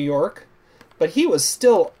did in New York, but he was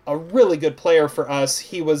still a really good player for us.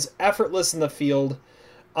 He was effortless in the field.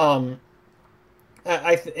 He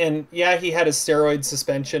had his steroid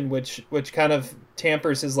suspension, which kind of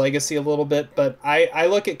tampers his legacy a little bit. But I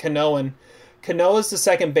look at Cano, and Cano is to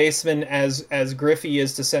second baseman as Griffey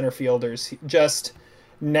is to center fielders. Just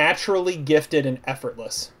naturally gifted and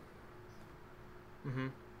effortless. Mm-hmm.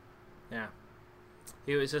 Yeah.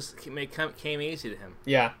 He was just came easy to him.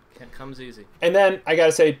 Yeah. Comes easy. And then I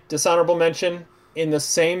gotta say, dishonorable mention, in the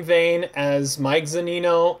same vein as Mike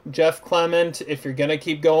Zunino, Jeff Clement, if you're going to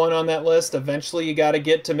keep going on that list, eventually you got to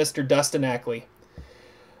get to Mr. Dustin Ackley.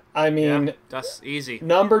 I mean, that's easy.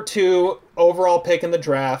 Number 2 overall pick in the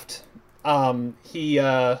draft.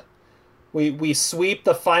 We sweep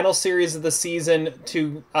the final series of the season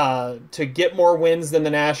to get more wins than the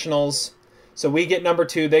Nationals. So we get number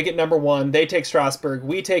 2, they get number 1, they take Strasburg,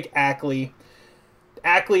 we take Ackley.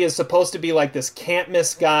 Ackley is supposed to be like this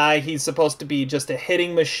can't-miss guy. He's supposed to be just a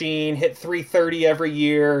hitting machine, hit 330 every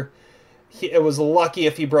year. It was lucky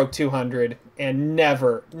if he broke 200, and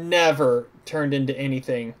never turned into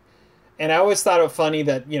anything. And I always thought it funny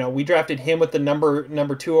that, we drafted him with the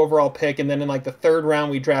number 2 overall pick, and then in like the 3rd round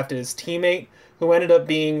we drafted his teammate, who ends up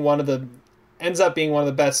being one of the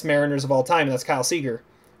best Mariners of all time, and that's Kyle Seager.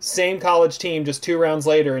 Same college team, just 2 rounds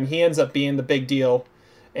later, and he ends up being the big deal.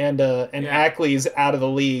 And Ackley's out of the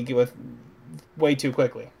league with way too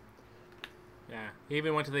quickly. Yeah, he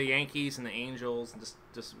even went to the Yankees and the Angels, and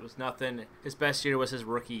just was nothing. His best year was his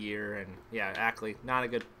rookie year, and Ackley, not a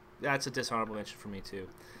good. That's a dishonorable mention for me too.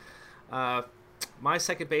 My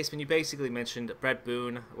second baseman, you basically mentioned Brett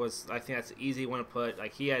Boone. I think that's an easy one to put.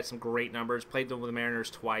 Like, he had some great numbers. Played with the Mariners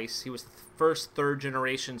twice. He was the first third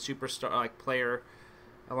generation superstar player,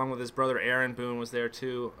 along with his brother Aaron Boone was there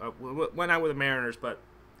too. Went out with the Mariners, but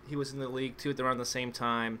he was in the league too around the same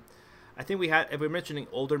time. I think we had, if we're mentioning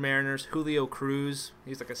older Mariners, Julio Cruz.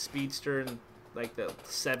 He's like a speedster in like the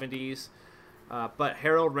 70s. But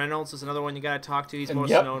Harold Reynolds is another one you got to talk to. He's most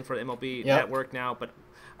known for the MLB Network now, but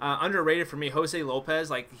underrated for me. Jose Lopez,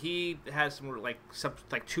 like he had some like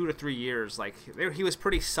 2 to 3 years. Like he was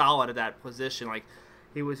pretty solid at that position. Like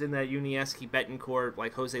he was in that Yuniesky Betancourt,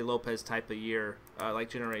 like Jose Lopez type of year, like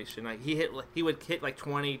generation. Like he would hit like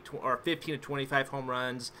 20 or 15 to 25 home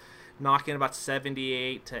runs, knocking about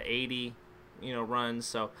 78 to 80. Runs.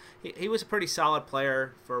 So he was a pretty solid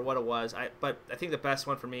player for what it was. But I think the best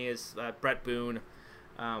one for me is Brett Boone.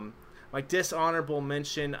 My dishonorable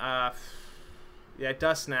mention,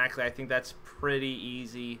 Dustin Ackley. I think that's pretty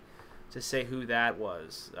easy to say who that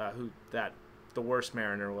was, the worst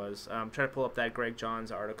Mariner was. I'm trying to pull up that Greg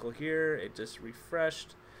Johns article here. It just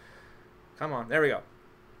refreshed. Come on, there we go.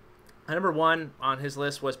 Number 1 on his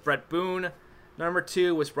list was Brett Boone. Number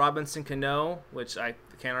 2 was Robinson Cano, which I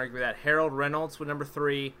can't argue with that. Harold Reynolds with number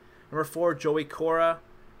 3. Number 4, Joey Cora.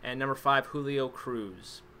 And number 5, Julio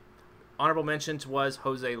Cruz. Honorable mentions was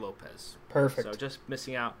Jose Lopez. Perfect. So just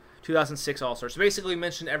missing out. 2006 All-Star. So basically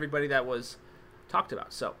mentioned everybody that was talked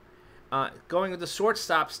about. So going with the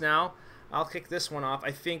shortstops now, I'll kick this one off.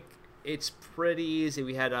 I think it's pretty easy.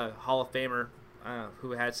 We had a Hall of Famer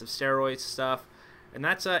who had some steroids stuff. And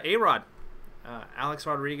that's A-Rod. Alex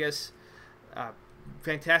Rodriguez.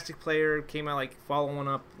 Fantastic player, came out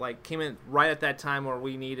came in right at that time where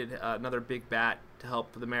we needed another big bat to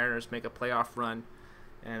help the Mariners make a playoff run.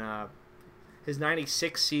 And his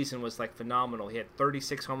 96 season was like phenomenal. He had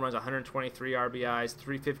 36 home runs, 123 RBIs,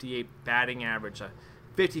 358 batting average,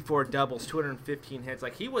 54 doubles, 215 hits.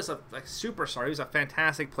 Like he was a superstar. He was a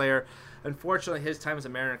fantastic player. Unfortunately, his time as a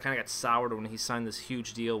Mariner kind of got soured when he signed this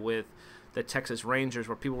huge deal with the Texas Rangers,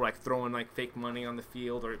 where people were like throwing like fake money on the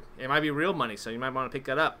field, or it might be real money, so you might want to pick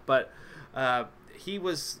that up. But he's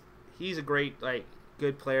a great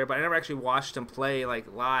good player, but I never actually watched him play like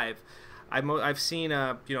live. I've seen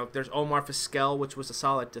there's Omar Vizquel, which was a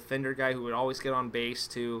solid defender guy who would always get on base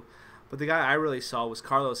too. But the guy I really saw was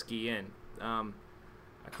Carlos Guillen.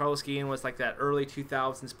 Carlos Guillen was like that early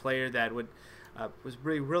 2000s player that was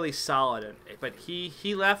really solid, but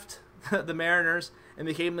he left the Mariners and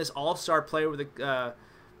became this all-star player with the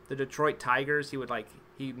Detroit Tigers.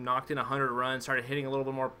 He knocked in 100 runs, started hitting a little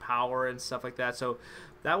bit more power and stuff like that. So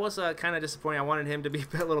that was kind of disappointing. I wanted him to be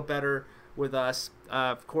a little better with us.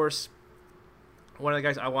 Of course, one of the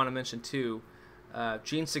guys I want to mention too,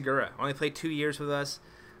 Gene Segura. Only played 2 years with us.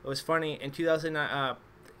 It was funny, in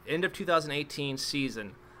end of 2018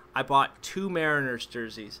 season, I bought 2 Mariners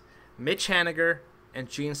jerseys, Mitch Haniger and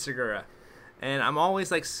Gene Segura. And I'm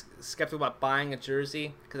always skeptical about buying a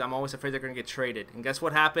jersey because I'm always afraid they're going to get traded. And guess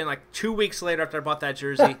what happened? 2 weeks later after I bought that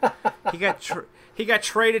jersey, he got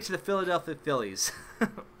traded to the Philadelphia Phillies.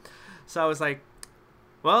 So I was like,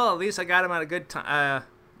 well, at least I got him at a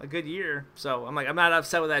good year. So I'm not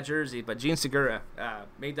upset with that jersey. But Gene Segura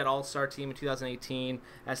made that All-Star team in 2018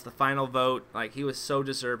 as the final vote. He was so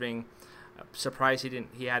deserving. Surprised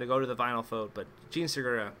he had to go to the final vote. But Gene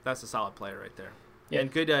Segura, that's a solid player right there. Yeah. And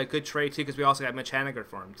good trade, too, because we also got Mitch Haniger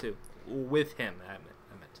for him, too. With him, I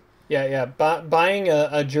meant. Yeah. Buying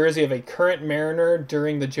a jersey of a current Mariner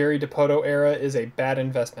during the Jerry Dipoto era is a bad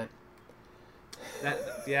investment.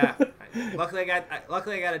 Luckily, I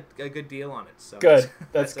got a good deal on it. So good.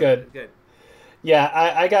 That's good. Good. Yeah,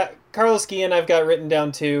 I got Carlos Guillen. I've got written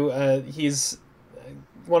down, too. He's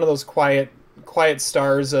one of those quiet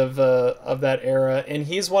stars of that era. And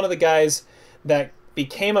he's one of the guys that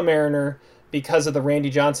became a Mariner because of the Randy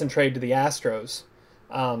Johnson trade to the Astros.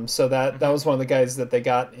 So that was one of the guys that they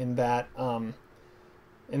got in that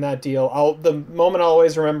deal. The moment I'll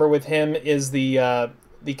always remember with him is the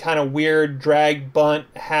kind of weird drag bunt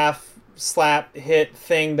half slap hit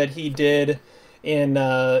thing that he did in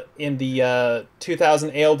the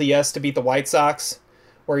 2000 ALDS to beat the White Sox,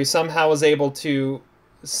 where he somehow was able to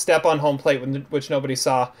step on home plate, which nobody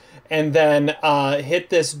saw, and then hit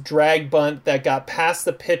this drag bunt that got past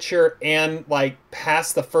the pitcher and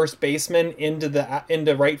past the first baseman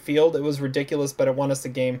into right field. It was ridiculous, but it won us the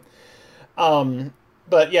game.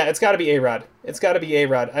 But yeah, it's got to be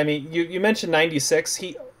A-Rod. I mean, you mentioned 96.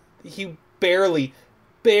 He barely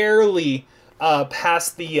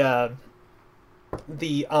passed the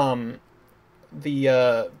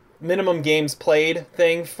minimum games played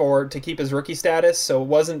thing to keep his rookie status, so it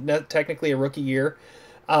wasn't technically a rookie year,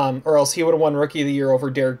 or else he would have won Rookie of the Year over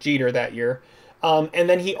Derek Jeter that year. And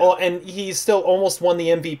then he still almost won the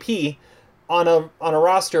MVP on a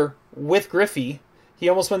roster with Griffey. He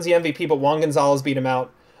almost wins the MVP, but Juan Gonzalez beat him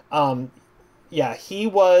out. yeah, he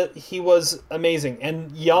was amazing.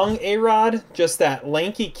 And young A-Rod, just that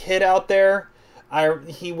lanky kid out there.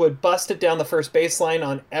 He would bust it down the first baseline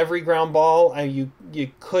on every ground ball. You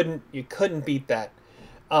couldn't beat that.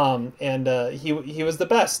 He was the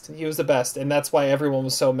best. He was the best, and that's why everyone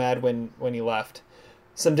was so mad when he left.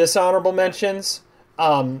 Some dishonorable mentions.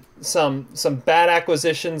 Some bad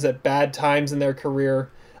acquisitions at bad times in their career.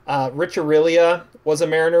 Rich Aurelia was a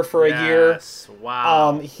Mariner for a year.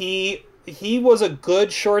 Wow. He was a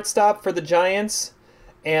good shortstop for the Giants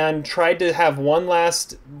and tried to have one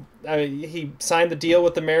last... he signed the deal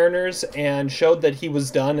with the Mariners and showed that he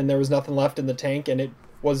was done and there was nothing left in the tank, and it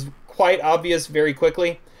was quite obvious very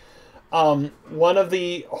quickly. One of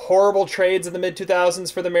the horrible trades in the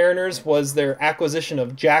mid-2000s for the Mariners was their acquisition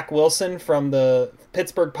of Jack Wilson from the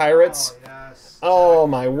Pittsburgh Pirates. Oh, yes. Oh,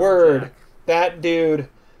 my word. Jack. That dude...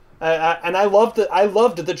 and I loved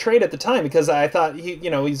the trade at the time because I thought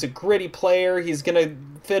he's a gritty player. He's gonna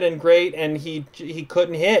fit in great, and he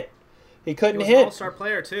couldn't hit. He couldn't hit. An all-star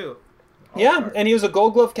player too. Yeah, and he was a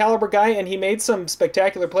Gold Glove caliber guy, and he made some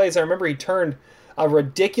spectacular plays. I remember he turned a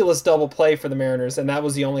ridiculous double play for the Mariners, and that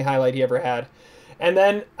was the only highlight he ever had. And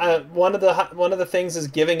then one of the things is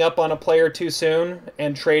giving up on a player too soon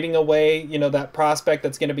and trading away that prospect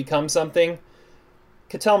that's going to become something.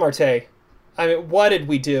 Ketel Marte. I mean, what did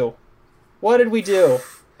we do? I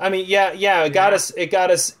mean, it got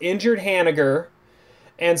us injured Haniger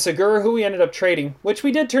and Segura, who we ended up trading, which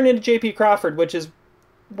we did turn into J.P. Crawford, which is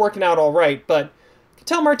working out all right. But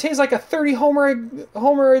Ketel Marte's like a 30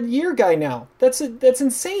 homer a year guy now. That's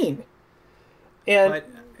insane. And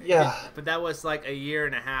but that was like a year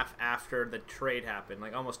and a half after the trade happened,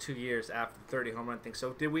 like almost 2 years after the 30 home run thing. So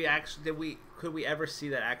could we ever see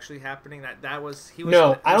that actually happening? I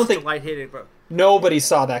don't think light hitting, bro. Nobody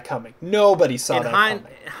saw that coming. Coming.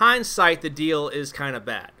 Hindsight, the deal is kind of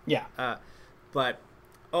bad. Yeah. But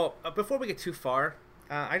before we get too far,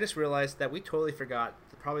 I just realized that we totally forgot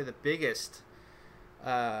probably the biggest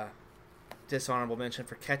dishonorable mention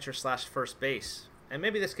for catcher / first base, and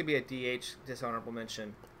maybe this could be a DH dishonorable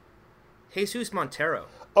mention. Jesus Montero.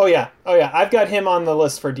 Oh yeah. I've got him on the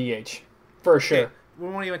list for DH, for sure. Okay. We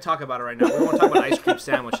won't even talk about it right now. We won't talk about ice cream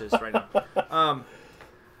sandwiches right now.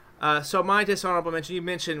 So my dishonorable mention, you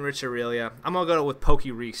mentioned Rich Aurelia. I'm going to go with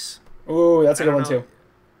Pokey Reese. Ooh, that's a good one too.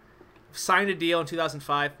 Signed a deal in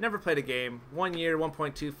 2005. Never played a game. 1 year,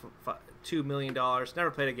 $1.2 million.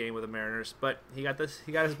 Never played a game with the Mariners, but he got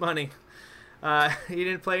his money. He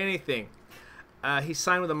didn't play anything. He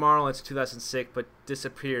signed with the Marlins in 2006, but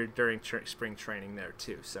disappeared during spring training there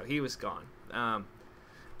too. So he was gone.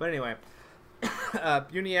 But anyway,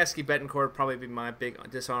 Yuniesky Betancourt would probably be my big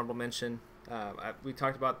dishonorable mention. We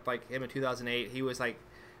talked about like him in 2008. He was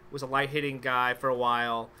a light hitting guy for a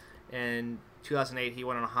while, and 2008 he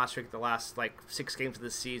went on a hot streak the last like 6 games of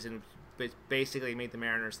the season. Basically made the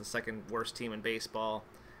Mariners the second worst team in baseball.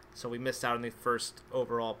 So we missed out on the first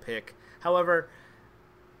overall pick. However,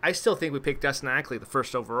 I still think we picked Dustin Ackley the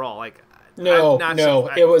first overall. It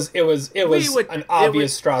was an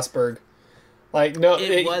obvious Strasburg.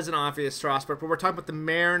 It was an obvious Strasburg, but we're talking about the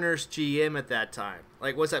Mariners GM at that time.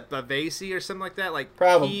 Like, was that Bavasi or something like that? Like,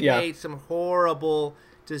 he made some horrible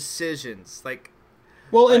decisions. Like,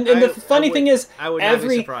 well, and the funny thing is, I would not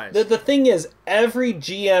be surprised. The thing is, every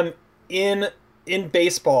GM in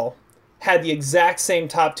baseball had the exact same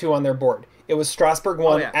top 2 on their board. It was Strasburg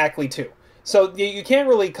 1, Ackley 2. So you can't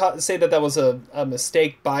really say that was a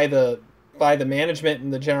mistake by the management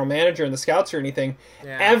and the general manager and the scouts or anything.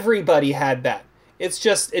 Yeah. Everybody had that. It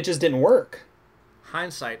just didn't work.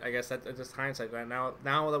 Hindsight, I guess that's just hindsight. Right now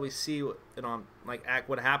that we see what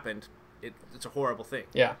happened, it's a horrible thing.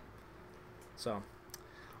 Yeah. So,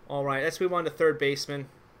 all right, let's move on to third baseman.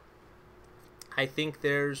 I think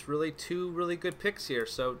there's really 2 really good picks here.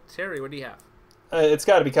 So Terry, what do you have? It's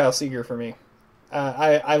got to be Kyle Seager for me.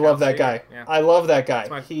 I love that guy. Yeah. I love that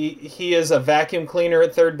guy. He is a vacuum cleaner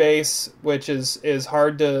at third base, which is a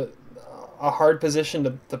hard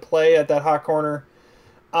position to play at that hot corner.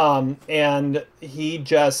 And he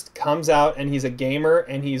just comes out and he's a gamer,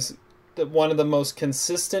 and he's one of the most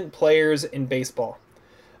consistent players in baseball.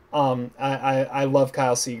 I love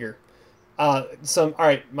Kyle Seager. All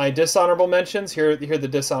right, my dishonorable mentions. Here are the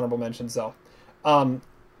dishonorable mentions though.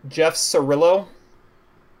 Jeff Cirillo.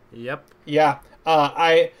 Yep. Yeah.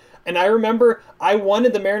 I remember I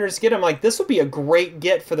wanted the Mariners to get him. Like, this would be a great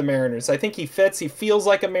get for the Mariners. I think he fits. He feels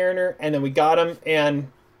like a Mariner, and then we got him.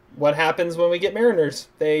 And what happens when we get Mariners?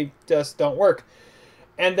 They just don't work.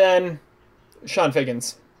 And then Sean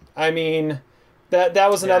Figgins. I mean, that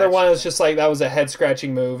was another one. It's just like that was a head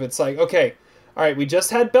scratching move. It's like, okay, all right, we just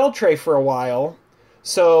had Beltre for a while,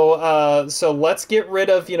 So let's get rid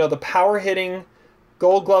of the power hitting,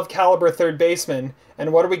 Gold Glove caliber third baseman.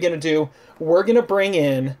 And what are we going to do? We're going to bring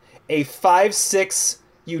in a 5'6"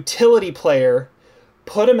 utility player,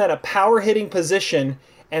 put him at a power hitting position,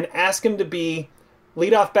 and ask him to be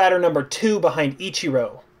leadoff batter number 2 behind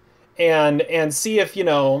Ichiro, and see if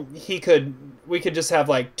we could just have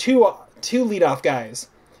like two leadoff guys.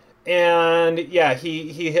 And yeah,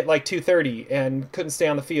 he hit like 230 and couldn't stay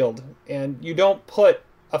on the field. And you don't put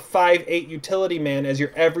a 5'8" utility man as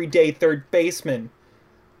your everyday third baseman.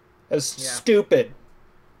 That's stupid.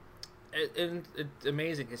 And it's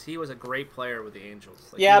amazing because he was a great player with the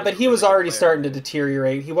Angels. Like, but he was already starting to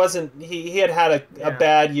deteriorate. He wasn't. He had a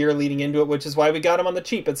bad year leading into it, which is why we got him on the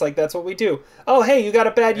cheap. It's like that's what we do. Oh, hey, you got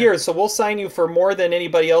a bad year, so we'll sign you for more than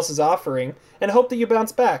anybody else is offering, and hope that you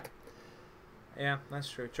bounce back. Yeah, that's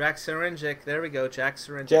true. Jack Sarinjic, there we go. Jack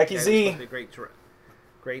Sarinjic. Jackie Z.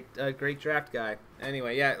 Great draft guy.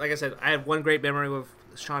 Anyway, yeah, like I said, I have one great memory with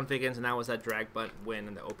Sean Figgins, and that was that drag bunt win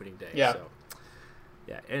in the opening day. Yeah. So.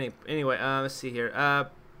 Yeah. Anyway, let's see here. I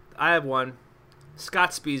have one. Scott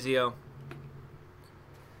Spezio.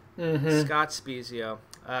 Mm-hmm. Scott Spezio.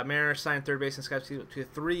 Mariners signed third baseman Scott Spezio to a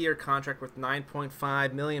 3-year contract worth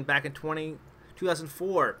 $9.5 million back in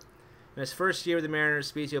 2004. In his first year with the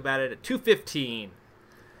Mariners, Spezio batted at .215,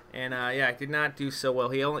 and did not do so well.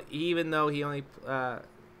 He only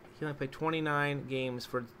played 29 games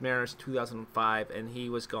for Mariners in 2005, and he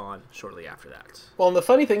was gone shortly after that. Well, and the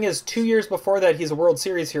funny thing is, 2 years before that, he's a World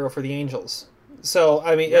Series hero for the Angels. So,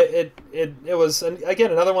 I mean, it was,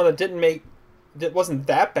 again, another one that wasn't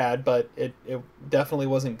that bad, but it definitely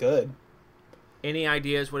wasn't good. Any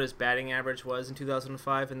ideas what his batting average was in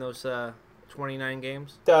 2005 in those 29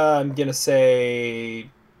 games? I'm going to say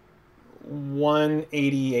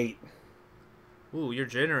 188. Ooh, you're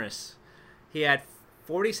generous. He had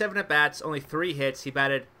 47 at-bats, only 3 hits. He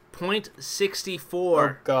batted .64.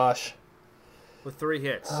 Oh, gosh. With 3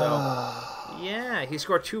 hits. So, yeah, he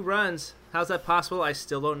scored 2 runs. How's that possible? I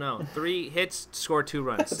still don't know. 3 hits, scored 2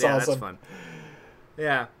 runs. That's awesome. That's fun.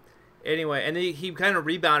 Yeah. Anyway, and then he kind of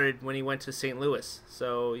rebounded when he went to St. Louis.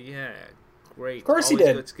 So, yeah, great. Of course Always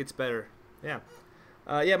he did. Gets better. Yeah.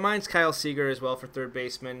 Mine's Kyle Seager as well for third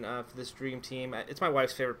baseman for this dream team. It's my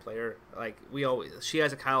wife's favorite player. Like she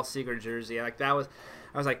has a Kyle Seager jersey. I was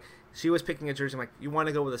like, she was picking a jersey. I'm like, you want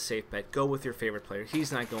to go with a safe bet? Go with your favorite player.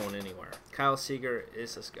 He's not going anywhere. Kyle Seager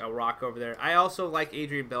is a rock over there. I also like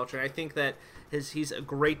Adrian Beltre. I think that he's a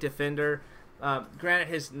great defender. Granted,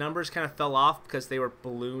 his numbers kind of fell off because they were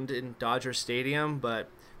ballooned in Dodger Stadium, but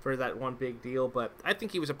for that one big deal. But I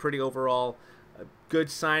think he was a pretty overall good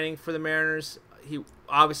signing for the Mariners. We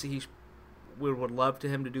would love to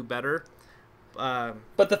him to do better.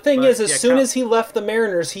 But the thing is, as soon as he left the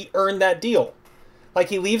Mariners, he earned that deal. Like,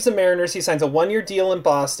 he leaves the Mariners, he signs a 1-year deal in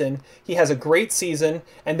Boston, he has a great season,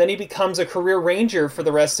 and then he becomes a career Ranger for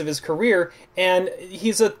the rest of his career, and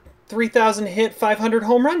he's a 3,000 hit, 500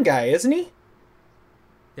 home run guy, isn't he?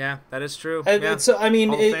 Yeah, that is true. So I mean,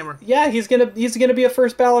 Hall of Famer. Yeah, he's gonna be a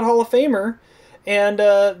first ballot Hall of Famer, and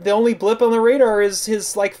the only blip on the radar is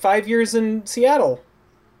his 5 years in Seattle.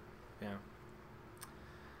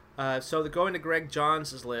 Yeah. So going to Greg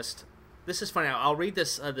Johns' list. This is funny. I'll read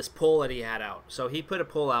this poll that he had out. So he put a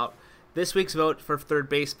poll out. This week's vote for third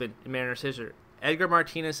baseman in Mariners history. Edgar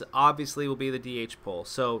Martinez obviously will be the DH poll,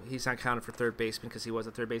 so he's not counted for third baseman because he was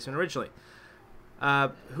a third baseman originally.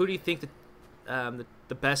 Who do you think the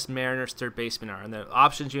best Mariners third baseman are? And the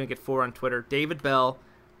options you're going to get 4 on Twitter: David Bell,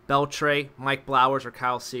 Beltre, Mike Blowers, or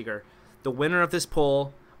Kyle Seager. The winner of this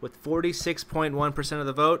poll, with 46.1% of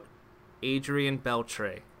the vote, Adrian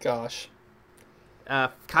Beltre. Gosh.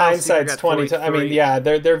 Hindsight's 20. I mean, yeah,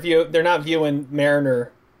 they're not viewing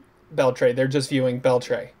Mariner Beltre. They're just viewing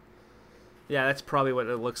Beltre. Yeah, that's probably what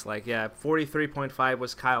it looks like. Yeah, 43.5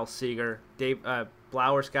 was Kyle Seager.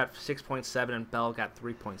 Blowers got 6.7 and Bell got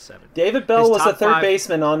 3.7. David Bell was a third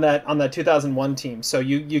baseman on that 2001 team, so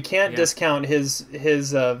you can't discount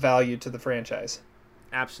his value to the franchise.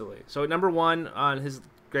 Absolutely. So number 1 on his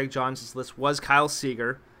Greg Johns' list was Kyle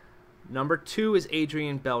Seager. Number 2 is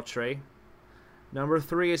Adrian Beltre. Number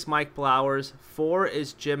 3 is Mike Blowers. 4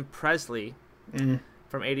 is Jim Presley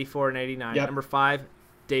from 84 and 89. Yep. Number 5,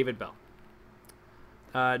 David Bell.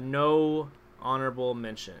 No honorable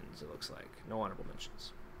mentions, it looks like. No honorable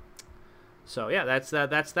mentions. So, yeah, that's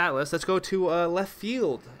that list. Let's go to left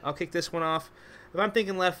field. I'll kick this one off. If I'm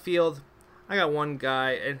thinking left field, I got one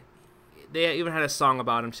guy, and they even had a song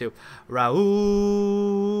about him, too.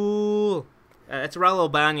 Raul. It's Raul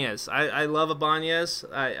Ibanez. I love Ibanez.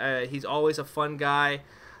 He's always a fun guy.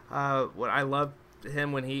 I loved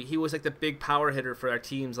him when he was like the big power hitter for our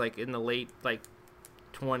teams, like in the late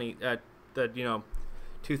the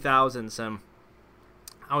 2000s.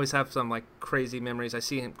 I always have some like crazy memories. I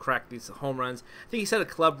see him crack these home runs. I think he set a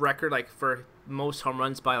club record like for most home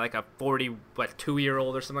runs by like a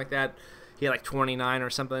 2-year-old or something like that. He had like 29 or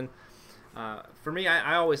something. For me,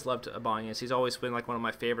 I always loved Ibanez. He's always been like one of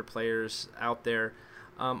my favorite players out there.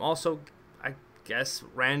 Also, I guess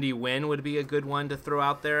Randy Wynn would be a good one to throw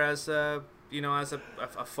out there as a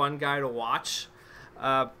fun guy to watch.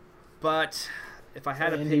 But if I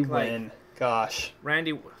had Randy to pick Wynn, like gosh,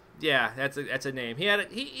 Randy, yeah, that's a name.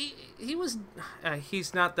 He's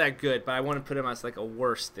not that good, but I want to put him as like a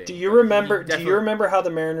worse thing. Do you remember how the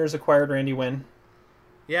Mariners acquired Randy Wynn?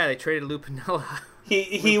 Yeah, they traded Lou Piniella.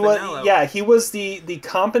 He was the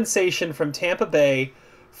compensation from Tampa Bay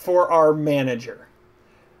for our manager.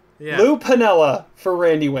 Yeah. Lou Piniella for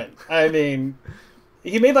Randy Wynn. I mean,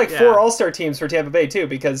 he made like 4 All-Star teams for Tampa Bay too,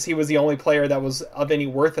 because he was the only player that was of any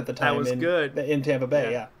worth at the time. That was good in Tampa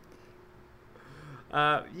Bay.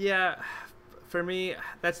 Yeah. For me,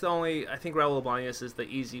 that's the only. I think Raul Ibanez is the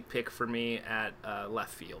easy pick for me at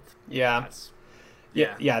left field. Yeah.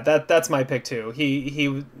 That's my pick too. He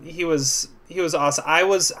was awesome. I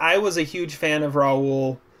was a huge fan of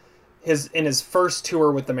Raul. In his first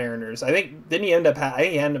tour with the Mariners, I think he ended up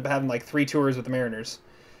having like 3 tours with the Mariners.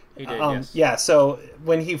 He did, yes. Yeah. So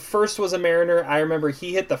when he first was a Mariner, I remember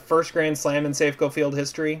he hit the first Grand Slam in Safeco Field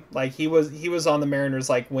history. Like he was on the Mariners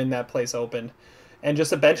like when that place opened, and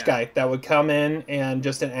just a bench guy that would come in and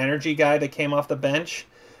just an energy guy that came off the bench.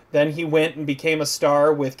 Then he went and became a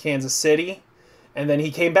star with Kansas City. And then he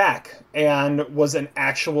came back and was an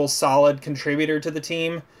actual solid contributor to the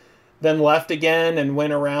team. Then left again and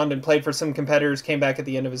went around and played for some competitors, came back at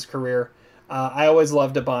the end of his career. I always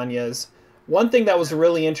loved Ibanez. One thing that was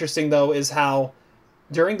really interesting, though, is how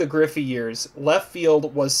during the Griffey years, left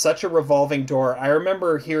field was such a revolving door. I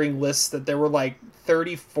remember hearing lists that there were like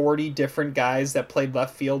 30, 40 different guys that played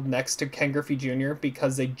left field next to Ken Griffey Jr.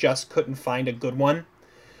 because they just couldn't find a good one.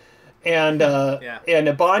 And and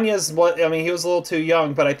Ibanez, he was a little too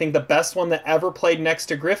young, but I think the best one that ever played next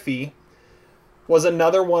to Griffey was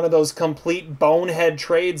another one of those complete bonehead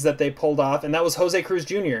trades that they pulled off, and that was Jose Cruz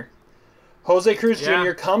Jr. Jose Cruz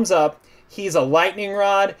Jr. comes up. He's a lightning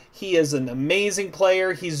rod. He is an amazing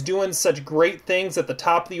player. He's doing such great things at the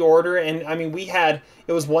top of the order. And, I mean, it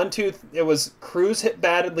was Cruz hit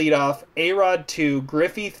batted leadoff, A-Rod 2,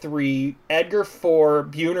 Griffey 3, Edgar 4,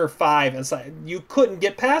 Buhner 5. And it's like, you couldn't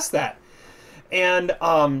get past that. And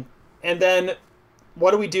then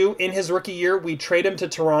what do we do? In his rookie year, we trade him to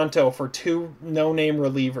Toronto for 2 no-name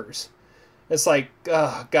relievers. It's like,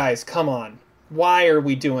 guys, come on. Why are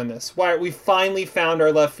we doing this? We finally found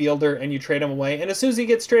our left fielder, and you trade him away. And as soon as he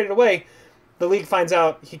gets traded away, the league finds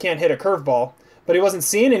out he can't hit a curveball. But he wasn't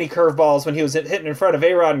seeing any curveballs when he was hitting in front of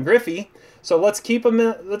A-Rod and Griffey. So let's keep him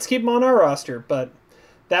on our roster. But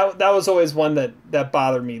that was always one that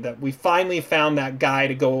bothered me, that we finally found that guy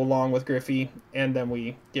to go along with Griffey, and then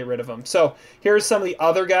we get rid of him. So here's some of the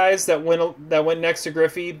other guys that went next to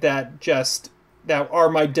Griffey that are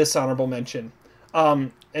my dishonorable mention.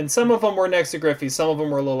 And some of them were next to Griffey, some of them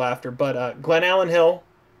were a little after. But Glenn Allen Hill,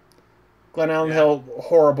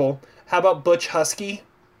 horrible. How about Butch Husky?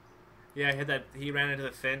 Yeah, he ran into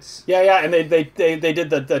the fence. Yeah, and they did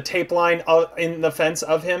the tape line in the fence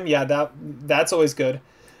of him. Yeah, that's always good.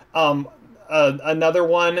 Another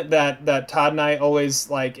one that Todd and I always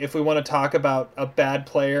like, if we want to talk about a bad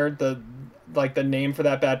player, the name for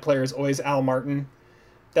that bad player is always Al Martin.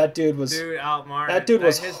 That dude was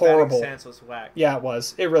his horrible. Batting sense was whack. Yeah, it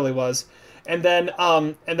was. It really was. And then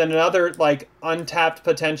another like untapped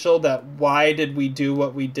potential that why did we do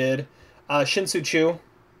what we did? Shin-Soo Choo.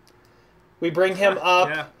 We bring him up.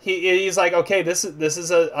 Yeah. He's like, okay, this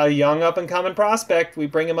is a young up and coming prospect. We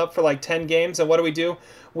bring him up for like 10 games, and what do?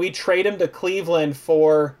 We trade him to Cleveland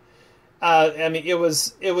for. It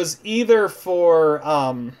was either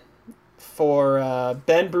for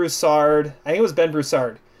Ben Broussard. I think it was Ben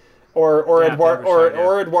Broussard, or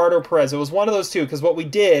Eduardo Perez. It was one of those two, because what we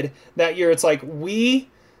did that year, it's like we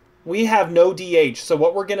have no DH, so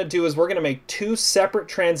what we're going to do is we're going to make 2 separate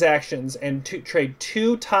transactions and trade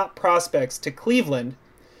 2 top prospects to Cleveland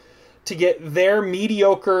to get their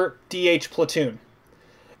mediocre DH platoon.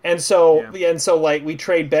 And so we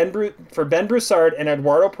trade for Ben Broussard and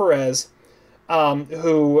Eduardo Perez,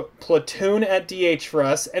 who platoon at DH for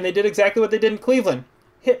us, and they did exactly what they did in Cleveland.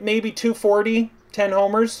 Hit maybe 240, 10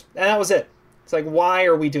 homers, and that was it. It's like, why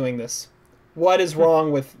are we doing this? What is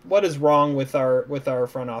wrong with our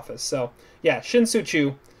front office? So yeah, Shin-Soo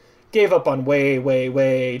Choo gave up on way, way,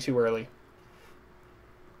 way too early.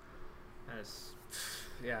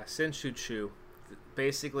 Shin-Soo Choo,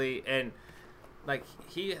 basically, and like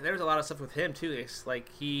there's a lot of stuff with him too. It's like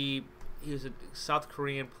he was a South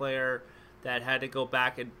Korean player that had to go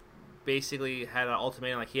back and basically had an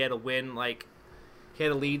ultimatum. Like he had to win. Like he had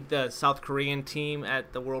to lead the South Korean team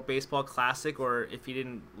at the World Baseball Classic, or if he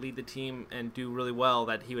didn't lead the team and do really well,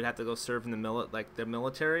 that he would have to go serve in the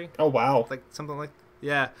military. Oh wow! Like something like.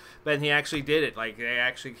 Yeah, but he actually did it. Like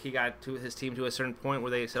he got to his team to a certain point where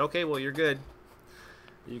they said, "Okay, well, you're good.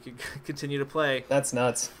 You can continue to play." That's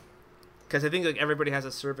nuts. Because I think like everybody has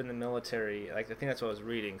to serve in the military. Like I think that's what I was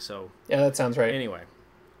reading. So yeah, that sounds right. Anyway,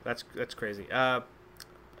 that's crazy. I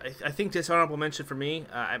think dishonorable mention for me.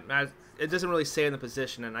 It doesn't really say in the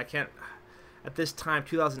position, and I can't. At this time,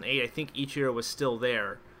 2008, I think Ichiro was still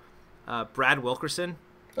there. Brad Wilkerson.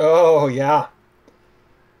 Oh yeah.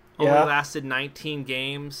 Only lasted 19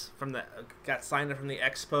 games got signed up from the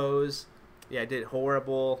Expos. Yeah, did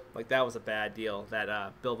horrible. Like that was a bad deal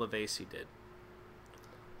that Bill Vivasi did.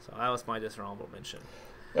 So that was my dishonorable mention.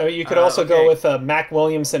 You could also go with Mac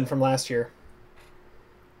Williamson from last year.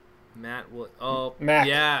 Mac Williamson.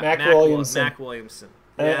 Mac Williamson.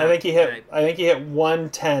 I think he hit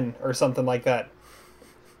 110 or something like that.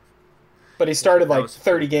 But he started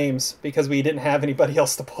 30 games because we didn't have anybody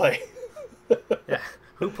else to play. Yeah.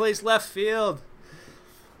 Who plays left field?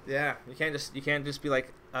 Yeah, you can't just be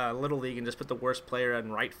like Little League and just put the worst player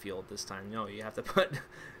in right field this time. No, you have to put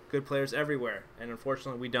good players everywhere, and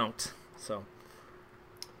unfortunately we don't. So,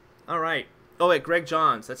 all right. Oh wait, Greg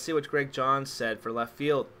Johns. Let's see what Greg Johns said for left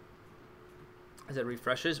field. As it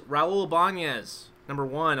refreshes, Raul Ibanez, number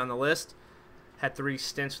 1 on the list, had 3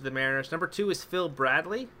 stints with the Mariners. Number 2 is Phil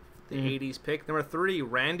Bradley, the 80s pick. Number 3,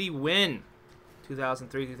 Randy Wynn,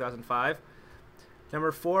 2003-2005.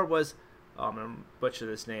 Number 4 was, I'm going to butcher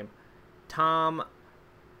this name, Tom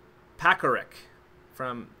Pakarek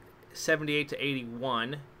from 78 to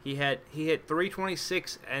 81. He hit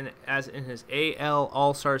 326 and as in his AL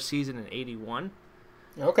All-Star season in 81.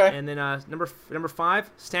 Okay. And then number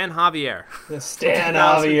 5, Stan Javier. Stan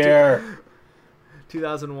Javier.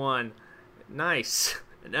 2001. Nice.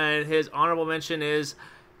 And his honorable mention is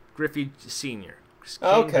Griffey Sr.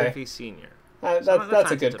 Okay. Griffey Sr.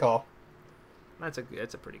 That's a good call. That's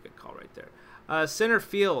a pretty good call right there. Center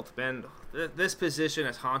field, man. This position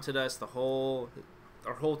has haunted us our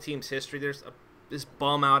whole team's history. There's this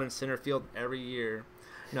bum out in center field every year.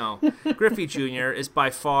 No, Griffey Jr. is by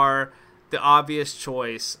far the obvious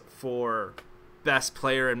choice for best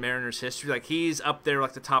player in Mariners history. Like he's up there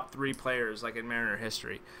like the top 3 players like in Mariner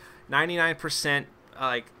history. 99%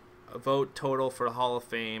 like a vote total for the Hall of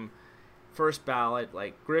Fame. First ballot,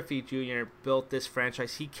 like Griffey Jr. built this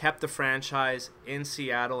franchise. He kept the franchise in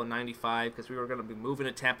Seattle in '95 because we were going to be moving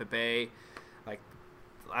to Tampa Bay. Like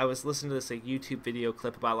I was listening to this YouTube video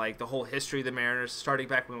clip about like the whole history of the Mariners, starting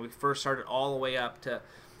back when we first started all the way up to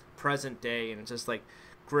present day, and just like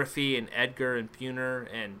Griffey and Edgar and Buhner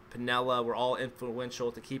and Piniella were all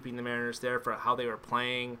influential to keeping the Mariners there for how they were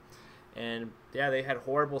playing. And yeah, they had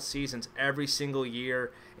horrible seasons every single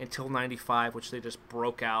year until '95, which they just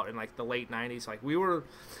broke out in like the late '90s. Like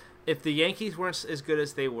if the Yankees weren't as good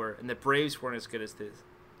as they were, and the Braves weren't as good as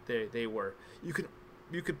they were, you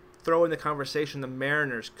could throw in the conversation the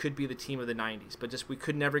Mariners could be the team of the '90s, but just we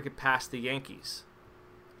could never get past the Yankees.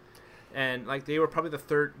 And like they were probably the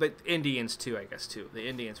third, like Indians too, I guess too. The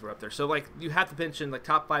Indians were up there. So like you have to mention like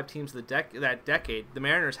top 5 teams of that decade. The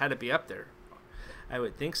Mariners had to be up there. I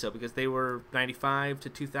would think so because they were 95 to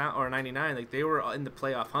 2000 or 99. Like they were in the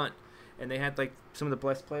playoff hunt, and they had like some of the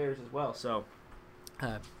best players as well. So,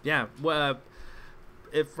 yeah.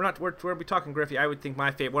 If we're talking Griffey, I would think one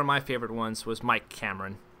of my favorite ones was Mike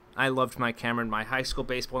Cameron. I loved Mike Cameron. My high school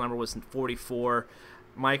baseball number was 44.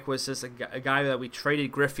 Mike was just a guy that we traded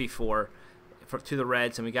Griffey for to the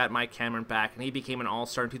Reds, and we got Mike Cameron back, and he became an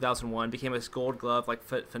All-Star in 2001. Became a Gold Glove, like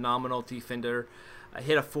phenomenal defender.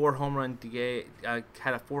 Hit a 4 home run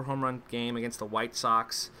had a 4 home run game against the White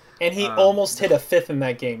Sox, and he almost hit a 5th in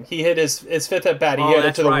that game. He hit his 5th at bat. He hit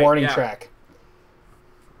it to the warning track.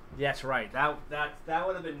 That's right. That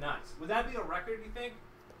would have been nuts. Would that be a record? You think?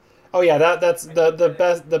 Oh yeah, that's the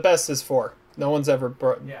best. The best is 4. No one's ever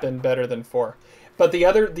been better than 4. But the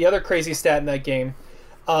other crazy stat in that game,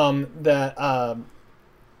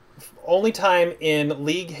 only time in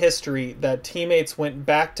league history that teammates went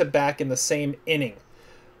back to back in the same inning.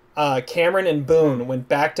 Cameron and Boone went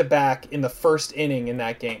back to back in the first inning in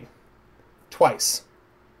that game, twice.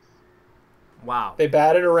 Wow! They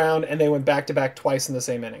batted around and they went back to back twice in the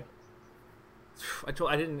same inning.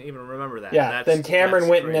 I didn't even remember that. Yeah, then Cameron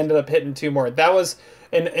went and ended up hitting 2 more. That was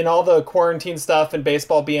in all the quarantine stuff and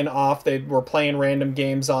baseball being off. They were playing random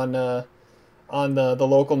games on on the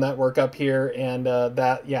local network up here, and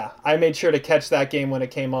I made sure to catch that game when it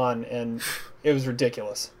came on, and it was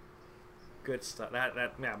ridiculous. Good stuff.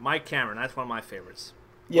 Mike Cameron, that's one of my favorites.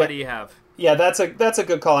 Yeah. What do you have? Yeah, that's a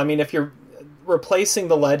good call. I mean, if you're replacing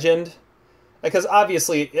the legend, because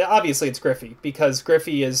obviously it's Griffey, because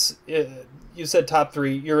Griffey is, you said top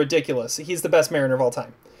 3, you're ridiculous. He's the best Mariner of all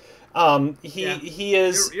time. He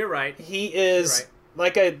is. You're right. He is,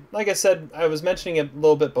 like I said, I was mentioning it a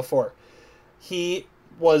little bit before. He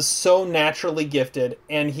was so naturally gifted,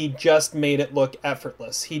 and he just made it look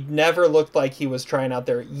effortless. He never looked like he was trying out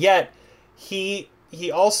there. Yet he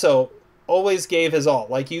also always gave his all.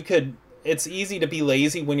 Like, it's easy to be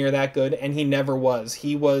lazy when you're that good, and he never was.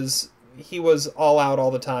 He was all out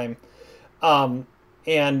all the time.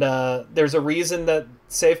 There's a reason that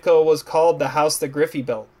Safeco was called the house that Griffey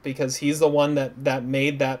built, because he's the one that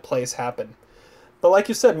made that place happen. But like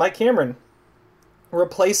you said, Mike Cameron,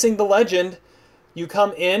 replacing the legend, you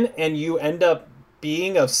come in and you end up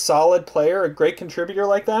being a solid player, a great contributor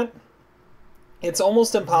like that. It's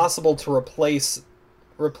almost impossible to replace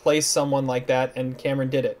someone like that, and Cameron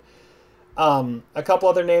did it. A couple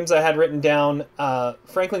other names I had written down.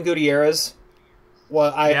 Franklin Gutierrez.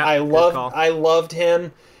 Well, I loved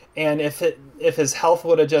him, and if his health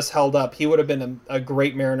would have just held up, he would have been a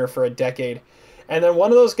great Mariner for a decade. And then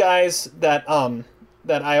one of those guys that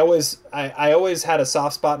I always had a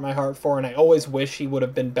soft spot in my heart for, and I always wish he would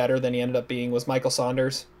have been better than he ended up being, was Michael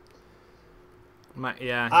Saunders.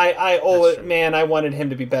 I wanted him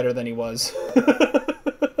to be better than he was.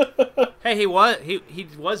 Hey, he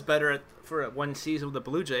was better for one season with the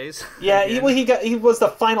Blue Jays. Yeah, he was the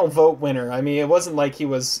final vote winner. I mean, it wasn't like he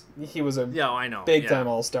was a big time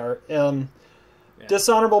all-star.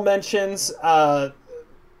 Dishonorable mentions.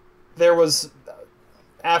 There was,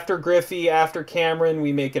 after Griffey, after Cameron,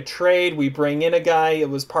 we make a trade. We bring in a guy. It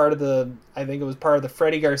was part of the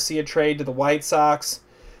Freddie Garcia trade to the White Sox.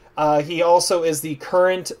 He also is the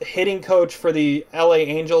current hitting coach for the LA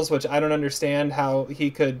Angels, which I don't understand how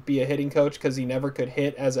he could be a hitting coach, because he never could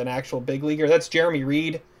hit as an actual big leaguer. That's Jeremy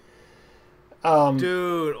Reed.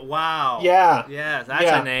 Dude, wow. Yeah. Yeah, that's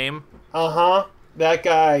a name. Uh-huh. That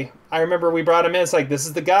guy. I remember we brought him in. It's like, this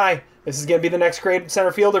is the guy. This is going to be the next great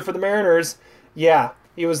center fielder for the Mariners. Yeah,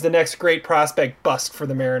 he was the next great prospect bust for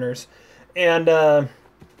the Mariners. And so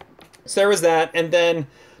there was that. And then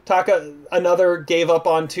another gave up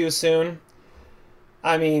on too soon.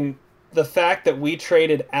 I mean, the fact that we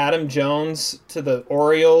traded Adam Jones to the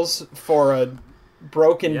Orioles for a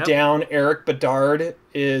broken down Eric Bedard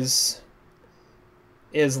is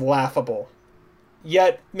laughable.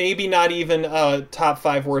 Yet maybe not even a top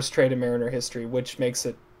 5 worst trade in Mariner history, which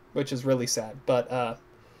is really sad. But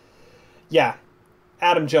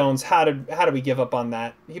Adam Jones, how did we give up on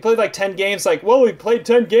that? He played like 10 games. Like, well, he played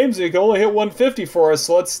 10 games and he can only hit 150 for us,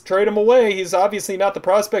 so let's trade him away. He's obviously not the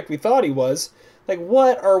prospect we thought he was. Like,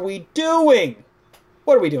 what are we doing?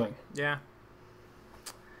 What are we doing? Yeah.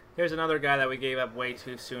 Here's another guy that we gave up way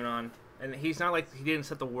too soon on. And he's not like he didn't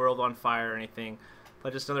set the world on fire or anything,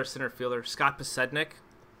 but just another center fielder. Scott Podsednik.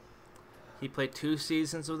 He played 2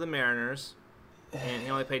 seasons with the Mariners. And he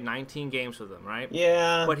only played 19 games with them, right?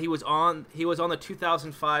 Yeah. But he was on the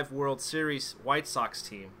 2005 World Series White Sox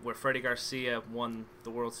team, where Freddie Garcia won the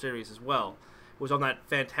World Series as well. It was on that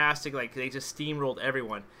fantastic, like, they just steamrolled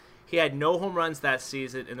everyone. He had no home runs that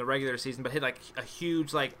season in the regular season, but hit like a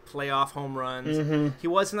huge like playoff home runs. Mm-hmm. He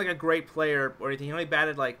wasn't like a great player or anything. He only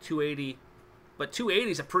batted like 280, but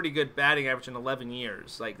 280 is a pretty good batting average in 11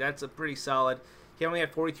 years. Like, that's a pretty solid. He only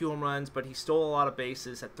had 42 home runs, but he stole a lot of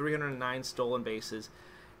bases, had 309 stolen bases.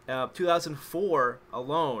 2004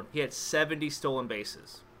 alone, he had 70 stolen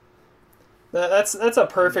bases. That's a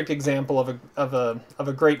perfect example of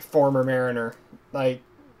a great former Mariner. Like,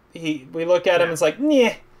 we look at him and it's like,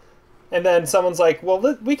 nah. And then someone's like,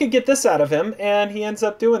 well, we could get this out of him, and he ends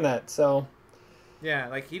up doing that. So yeah,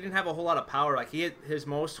 like, he didn't have a whole lot of power. Like, he hit his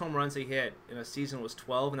most home runs he hit in a season was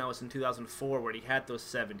 12, and that was in 2004 where he had those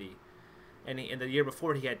 70. And the year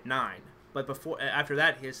before he had 9, but after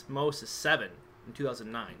that his most is 7 in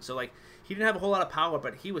 2009. So like, he didn't have a whole lot of power,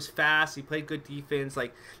 but he was fast. He played good defense.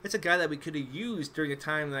 Like, it's a guy that we could have used during a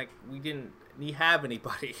time like we didn't have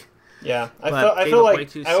anybody. Yeah, I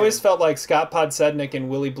always felt like Scott Podsednik and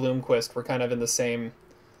Willie Bloomquist were kind of in the same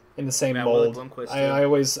mold. I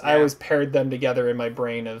always paired them together in my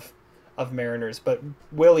brain of Mariners, but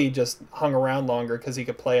Willie just hung around longer because he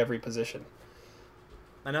could play every position.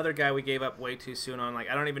 Another guy we gave up way too soon on, like,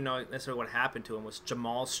 I don't even know necessarily what happened to him, was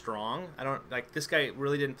Jamal Strong. This guy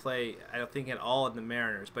really didn't play, I don't think, at all in the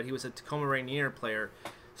Mariners, but he was a Tacoma Rainier player.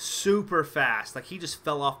 super fast. Like he just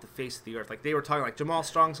fell off the face of the earth. Like they were talking like Jamal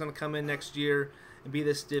Strong's going to come in next year and be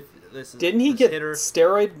this Didn't he this get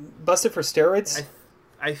hitter. busted for steroids?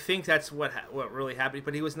 I think that's what really happened.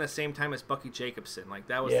 But he was in the same time as Bucky Jacobson. Like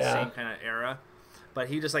that was the same kind of era. But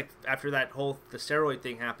he just like after the steroid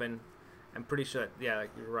thing happened, I'm pretty sure. Like,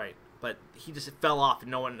 you're right. But he just fell off and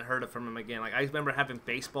no one heard from him again. Like I remember having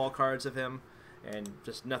baseball cards of him, and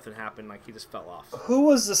just nothing happened. Like he just fell off. Who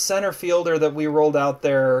was the center fielder that we rolled out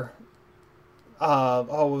there? It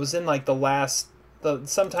was in like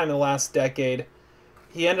sometime in the last decade.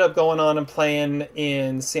 He ended up going on and playing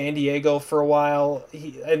in San Diego for a while.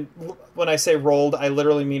 And when I say rolled, I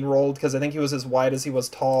literally mean rolled because I think he was as wide as he was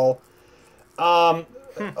tall. Who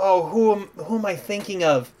am I thinking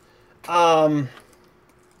of?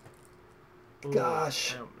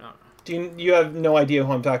 Gosh, you have no idea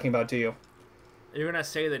who I'm talking about, do you? You're gonna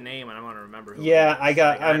say the name, and I'm gonna remember. Who Yeah, it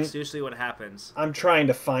is. That's usually what happens. I'm trying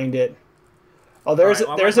to find it. Oh, there's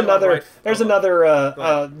another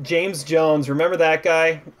James Jones. Remember that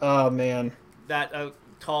guy? Oh man, that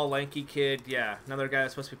tall, lanky kid. Yeah, another guy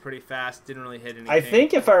that's supposed to be pretty fast. Didn't really hit anything. I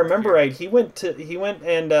think if I remember right, he went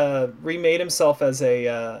and remade himself as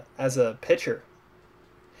a pitcher.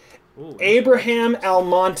 Ooh, Abraham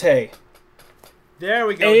Almonte. There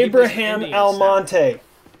we go. Abraham Almonte.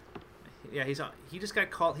 Yeah, he just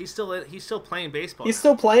got called. He's still playing baseball. He's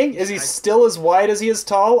still playing? Is he still as wide as he is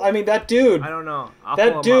tall? I mean, that dude. I don't know.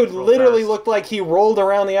 That dude literally looked like he rolled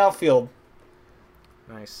around the outfield.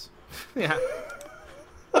 Nice. Yeah.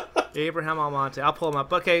 Abraham Almonte. I'll pull him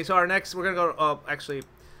up. Okay, so we're gonna go. Oh, actually,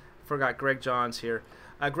 forgot Greg Johns here.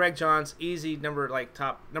 Greg Johns, easy number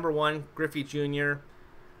 1, Griffey Jr.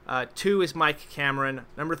 2 is Mike Cameron.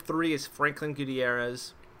 Number 3 is Franklin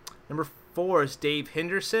Gutierrez. Number 4 is Dave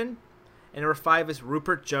Henderson. And number 5 is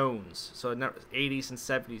Rupert Jones. So 80s and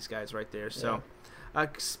 70s guys right there. So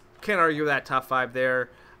can't argue with that top 5 there.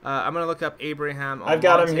 I'm going to look up Abraham Almonte. I've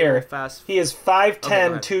got him here. Fast. He is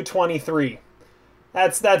 5'10", 223.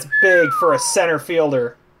 That's big for a center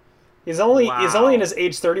fielder. He's only in his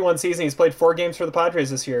age 31 season. He's played 4 games for the Padres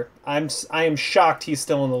this year. I am shocked he's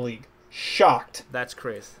still in the league. Shocked. That's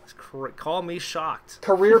crazy. Call me shocked.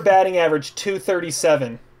 Career batting average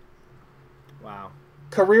 237. Wow.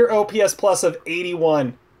 Career OPS plus of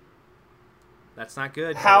 81. That's not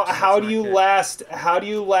good. How do you last? How do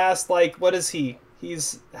you last? Like, what is he?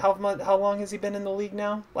 He's how long has he been in the league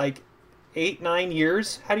now? Like 8-9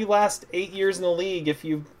 years. How do you last 8 years in the league if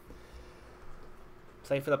you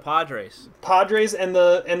play for the Padres? Padres and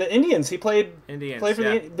the Indians. He played Indians.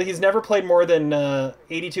 But he's never played more than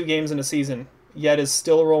 82 games in a season. Yet is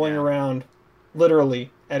still rolling around,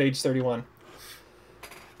 literally at age 31.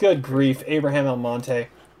 Good grief, Abraham Almonte.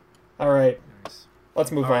 All right, nice.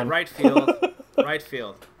 Let's move on. Right field. Right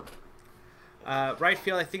field. Right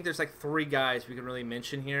field. I think there's like 3 guys we can really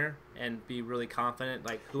mention here and be really confident.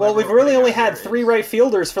 We've really only had 3 right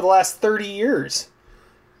fielders for the last 30 years.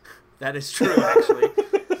 That is true, actually.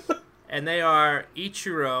 And they are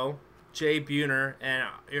Ichiro, Jay Buhner, and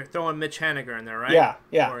you're throwing Mitch Haniger in there, right?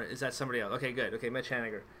 Yeah. Or is that somebody else? Okay, good. Okay, Mitch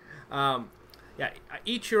Haniger.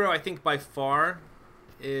 Ichiro, I think by far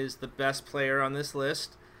is the best player on this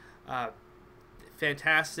list.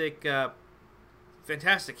 Fantastic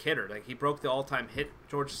hitter. Like he broke the all-time hit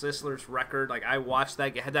George Sisler's record. Like I watched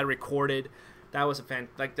that, had that recorded. That was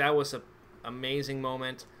a amazing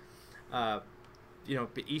moment.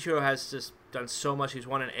 Ichiro has just done so much. He's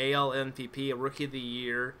won an AL MVP, a Rookie of the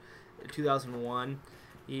Year in 2001.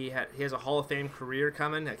 He has a Hall of Fame career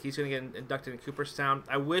coming. Like he's going to get inducted in Cooperstown.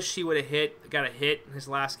 I wish he would have got a hit in his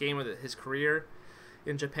last game of his career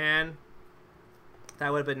in Japan.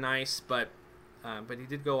 That would have been nice, but he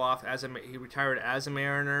did go off he retired as a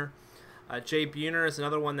Mariner. Jay Buhner is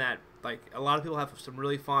another one that a lot of people have some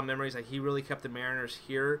really fond memories. Like he really kept the Mariners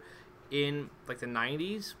here in the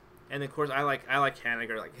 90s. And of course I like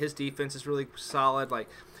Haniger. Like his defense is really solid. Like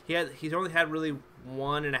he's only had really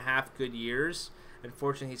 1.5 good years.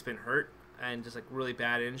 Unfortunately, he's been hurt and just really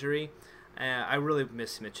bad injury. I really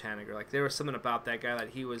miss Mitch Haniger. Like there was something about that guy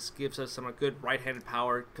that gives us some good right-handed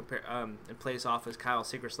power and plays off his Kyle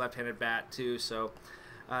Seager's left-handed bat too. So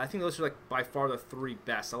I think those are by far the 3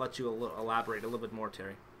 best. I'll let you elaborate a little bit more,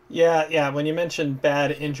 Terry. Yeah. When you mention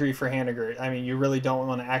bad injury for Haniger, I mean you really don't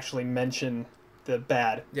want to actually mention the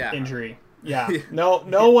bad injury. Yeah.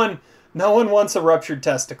 No one wants a ruptured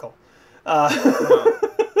testicle.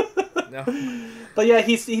 No. But yeah,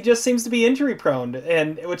 he just seems to be injury prone,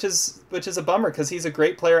 and which is a bummer because he's a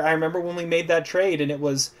great player. I remember when we made that trade, and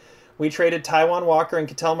we traded Taijuan Walker and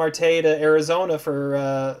Ketel Marte to Arizona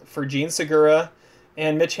for Gene Segura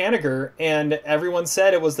and Mitch Haniger, and everyone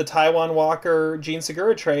said it was the Taijuan Walker Gene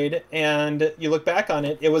Segura trade, and you look back on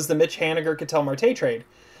it, it was the Mitch Haniger Ketel Marte trade.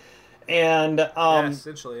 And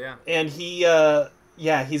essentially, yeah. And he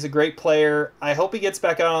he's a great player. I hope he gets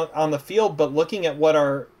back out on the field, but looking at what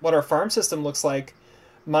our farm system looks like,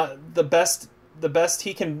 the best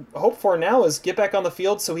he can hope for now is get back on the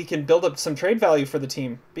field so he can build up some trade value for the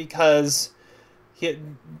team, because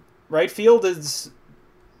right field is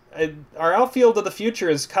our outfield of the future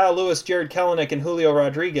is Kyle Lewis, Jared Kelenic, and Julio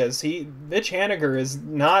Rodriguez. Mitch Haniger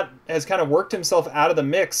has kind of worked himself out of the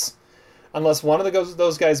mix, unless one of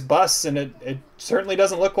those guys busts, and it certainly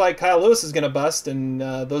doesn't look like Kyle Lewis is going to bust, and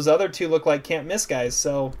those other two look like can't miss guys.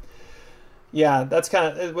 So yeah,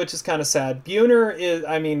 which is kind of sad.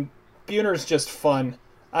 Buhner's just fun.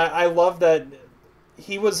 I love that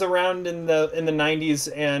he was around in the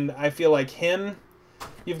 90s, and I feel like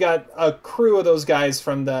you've got a crew of those guys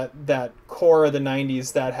from that core of the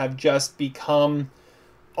 90s that have just become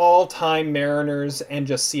all-time Mariners and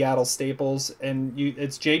just Seattle staples. And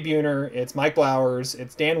it's Jay Buhner, it's Mike Blowers,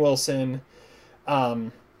 it's Dan Wilson,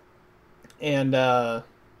 and there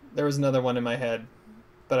was another one in my head,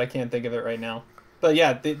 but I can't think of it right now. But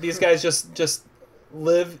yeah, these guys just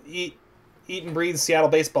live, eat and breathe Seattle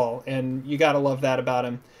baseball, and you gotta love that about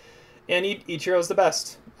him. And Ichiro's the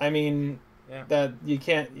best. I mean, yeah. That you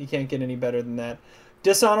can't get any better than that.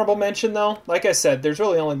 Dishonorable mention, though, like I said, there's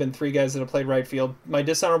really only been 3 guys that have played right field. My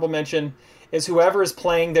dishonorable mention is whoever is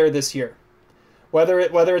playing there this year, whether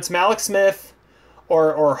it's Malik Smith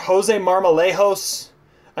or Jose Marmolejos.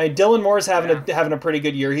 I mean, Dylan Moore's having a pretty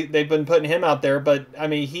good year. They've been putting him out there, but I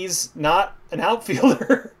mean, he's not an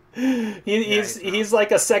outfielder. He's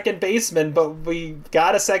like a second baseman, but we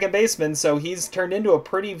got a second baseman, so he's turned into a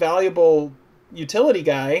pretty valuable utility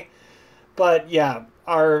guy. But yeah,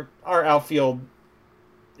 our outfield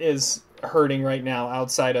is hurting right now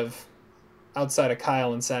outside of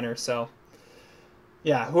Kyle in center. So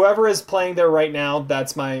yeah, whoever is playing there right now,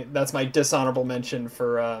 that's my dishonorable mention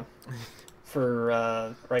for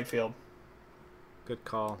right field. Good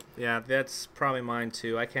call. Yeah, that's probably mine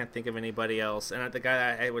too. I can't think of anybody else. And the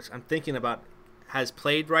guy which I'm thinking about has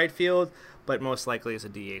played right field, but most likely is a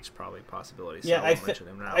DH possibility. So yeah, I won't mention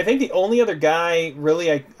him now. I think the only other guy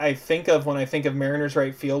really I think of when I think of Mariners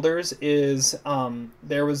right fielders is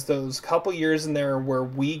there was those couple years in there where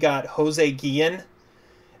we got Jose Guillen,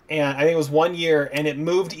 and I think it was 1 year, and it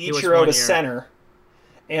moved Ichiro to center.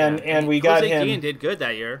 And we got him. Jose Guillen did good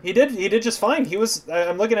that year. He did just fine. He was.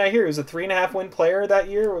 I'm looking at here. He was a 3.5 win player that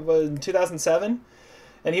year in 2007,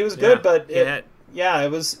 and he was good. But it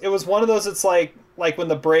was one of those. It's like when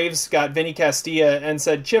the Braves got Vinny Castilla and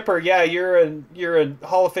said, Chipper, yeah, you're a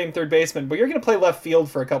Hall of Fame third baseman, but you're going to play left field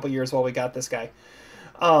for a couple years while we got this guy.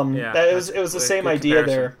 It was the same idea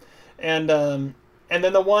there, and then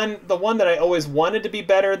the one that I always wanted to be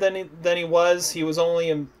better than he was. He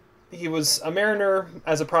was a Mariner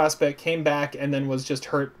as a prospect, came back, and then was just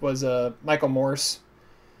hurt, was Michael Morse.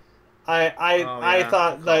 I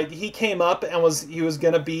thought that he came up and he was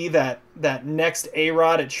going to be that next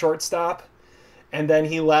A-Rod at shortstop, and then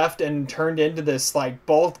he left and turned into this like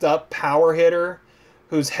bulked up power hitter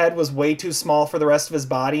whose head was way too small for the rest of his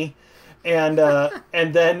body. And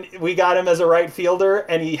then we got him as a right fielder,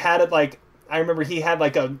 and he had it like, I remember he had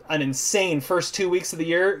like an insane first 2 weeks of the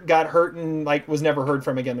year, got hurt, and like was never heard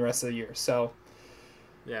from again the rest of the year. So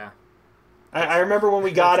yeah, I remember when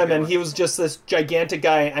we got him, and he was just this gigantic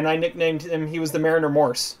guy, and I nicknamed him. He was the Mariner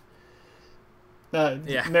Morse. Not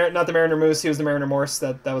the Mariner Moose. He was the Mariner Morse.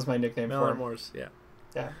 That was my nickname for him. Mariner Morse. Yeah.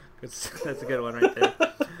 That's a good one right there.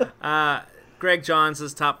 Greg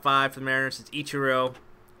Johns' top 5 for the Mariners. It's Ichiro,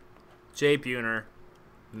 Jay Buhner,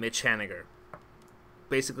 Mitch Haniger.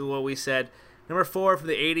 Basically what we said. Number 4 for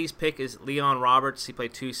the 80s pick is Leon Roberts. He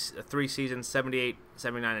played 3 seasons, 78,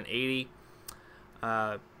 79, and 80.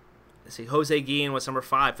 Let's see, Jose Guillen was number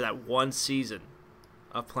 5 for that one season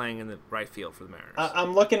of playing in the right field for the Mariners.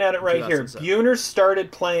 I'm looking at it right here. Buhner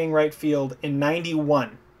started playing right field in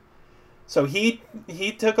 91. So he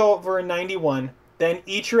took over in 91. Then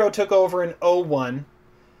Ichiro took over in 01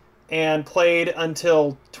 and played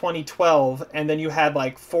until 2012. And then you had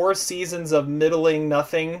like 4 seasons of middling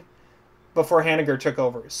nothing before Haniger took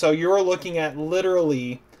over. So you're looking at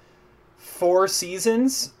literally 4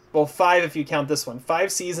 seasons. Well, 5 if you count this one.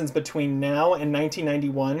 5 seasons between now and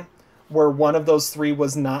 1991 where one of those 3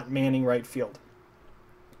 was not manning right field.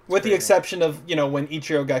 With the exception of, when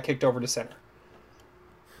Ichiro got kicked over to center.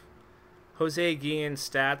 Jose Guillen's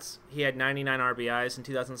stats, he had 99 RBIs in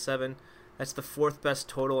 2007. That's the 4th best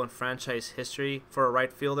total in franchise history for a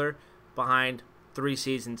right fielder, behind 3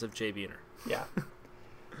 seasons of Jay Buhner. Yeah.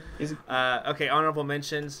 Okay, honorable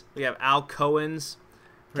mentions. We have Al Cowens.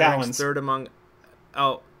 Cowens. Third among...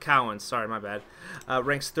 Oh, Cowens. Sorry, my bad.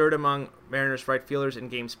 Ranks third among Mariners right fielders in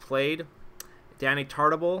games played. Danny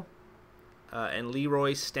Tartabull and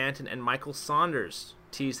Leroy Stanton and Michael Saunders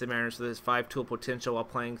teased the Mariners with his 5-tool potential while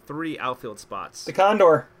playing 3 outfield spots. The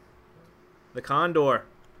Condor. The Condor.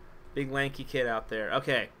 Big lanky kid out there.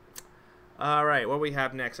 Okay. All right, what do we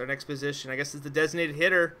have next? Our next position, I guess, is the designated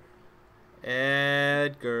hitter.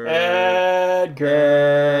 Edgar.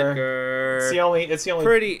 It's the only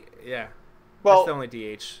pretty, yeah. Well, that's the only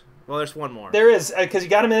DH. Well, there's one more. There is, because you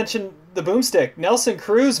got to mention the boomstick. Nelson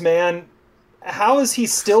Cruz, man, how is he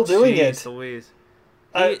still doing it? Louise.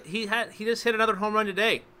 He just hit another home run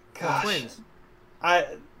today. Gosh. Twins.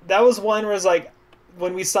 That was one where it's like,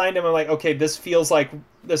 when we signed him, I'm like, okay, this feels like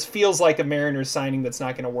a Mariners signing that's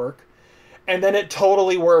not going to work, and then it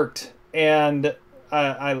totally worked, and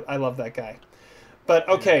I love that guy. But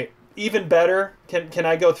okay, even better. Can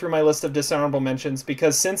I go through my list of dishonorable mentions?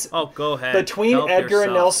 Because since go ahead. Between Help Edgar yourself.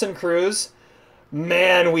 and Nelson Cruz,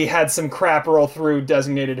 man, we had some crap roll through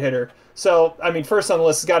designated hitter. So I mean, first on the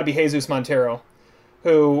list has got to be Jesus Montero,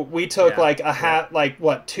 who we took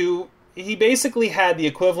two. He basically had the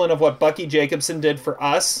equivalent of what Bucky Jacobson did for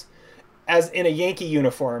us, as in a Yankee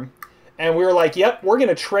uniform, and we were like, "Yep, we're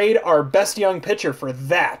gonna trade our best young pitcher for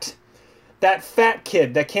that fat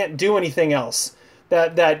kid that can't do anything else,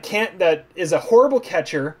 that is a horrible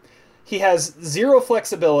catcher. He has zero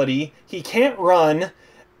flexibility. He can't run,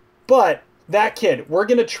 but that kid, we're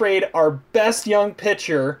gonna trade our best young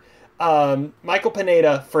pitcher, Michael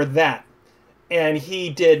Pineda, for that." And he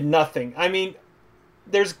did nothing. I mean,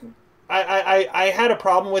 I had a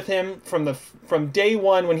problem with him from day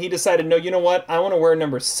one when he decided, no, you know what? I want to wear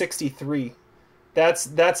number 63.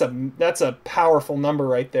 That's a powerful number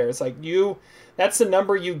right there. It's like that's the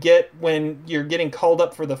number you get when you're getting called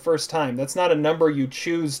up for the first time. That's not a number you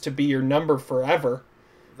choose to be your number forever.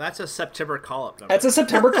 That's a September call-up number. That's a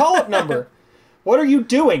September call-up number. What are you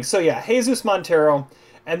doing? So yeah, Jesus Montero,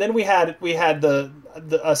 and then we had a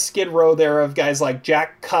skid row there of guys like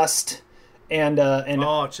Jack Cust. And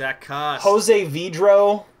Jack Cust. Jose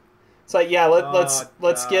Vidro. It's like, yeah,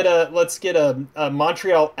 let's get a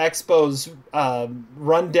Montreal Expos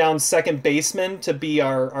rundown second baseman to be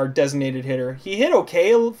our designated hitter. He hit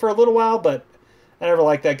okay for a little while, but I never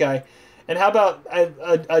liked that guy. And how about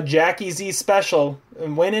a Jackie Z special?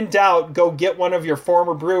 And when in doubt, go get one of your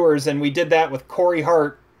former Brewers, and we did that with Corey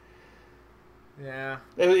Hart. Yeah.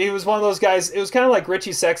 He was one of those guys. It was kind of like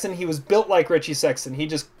Richie Sexton. He was built like Richie Sexton. He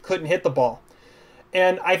just couldn't hit the ball.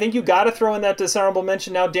 And I think you got to throw in that dishonorable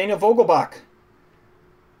mention now, Daniel Vogelbach.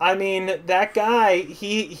 I mean, that guy,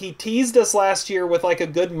 he teased us last year with like a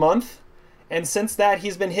good month, and since that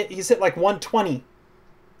he's hit like 120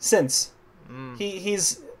 since.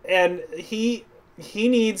 He's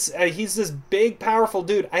this big, powerful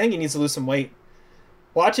dude. I think he needs to lose some weight.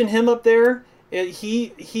 Watching him up there,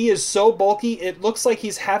 he is so bulky, it looks like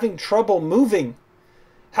he's having trouble moving.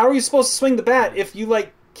 How are you supposed to swing the bat if you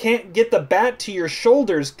can't get the bat to your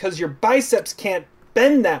shoulders because your biceps can't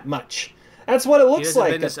bend that much? That's what it looks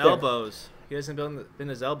like. He hasn't been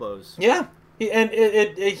his elbows. Yeah,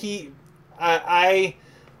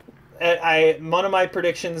 one of my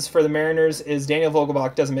predictions for the Mariners is Daniel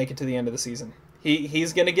Vogelbach doesn't make it to the end of the season.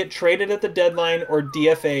 He's going to get traded at the deadline or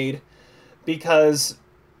DFA'd because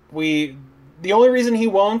the only reason he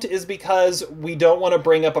won't is because we don't want to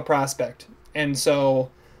bring up a prospect. And so,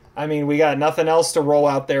 I mean, we got nothing else to roll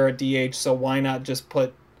out there at DH, so why not just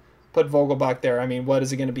put Vogelbach there? I mean, what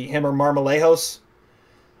is it going to be, him or Marmolejos?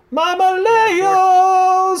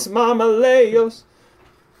 Marmolejos.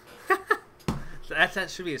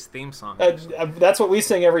 That should be his theme song. That's what we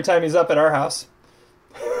sing every time he's up at our house.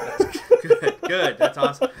 Good. That's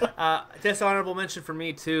awesome. Dishonorable mention for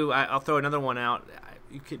me, too. I'll throw another one out.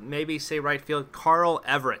 You could maybe say right field, Carl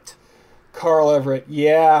Everett. Carl Everett,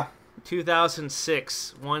 yeah.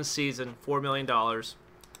 2006, one season, $4 million.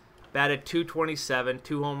 Batted .227,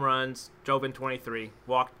 2 home runs, drove in 23,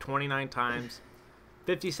 walked 29 times,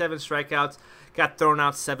 57 strikeouts, got thrown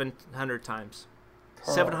out 700 times.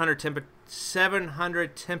 700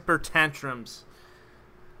 temper tantrums.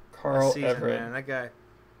 Carl Everett, man, that guy.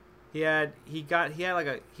 He had a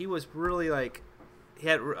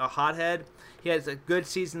hothead. He had good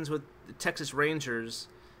seasons with the Texas Rangers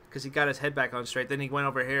because he got his head back on straight. Then he went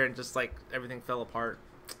over here and just everything fell apart.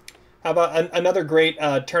 How about another great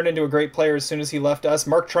turned into a great player as soon as he left us,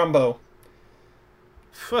 Mark Trumbo.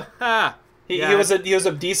 He was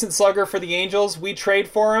a decent slugger for the Angels. We trade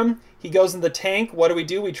for him. He goes in the tank. What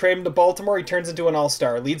do? We trade him to Baltimore. He turns into an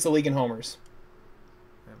all-star. Leads the league in homers.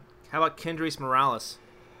 How about Kendrys Morales?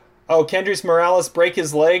 Oh, Kendrys Morales break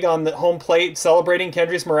his leg on the home plate celebrating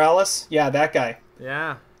Kendrys Morales? Yeah, that guy.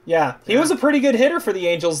 Yeah. Yeah, he was a pretty good hitter for the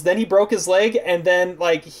Angels. Then he broke his leg, and then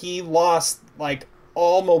like he lost like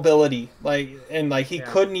all mobility, he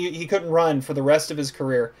couldn't run for the rest of his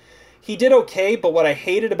career. He did okay, but what I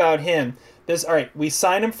hated about him, we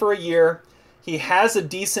sign him for a year. He has a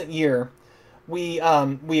decent year. We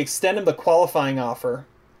extend him the qualifying offer,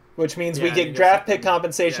 which means we get draft pick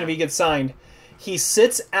compensation if he gets signed. He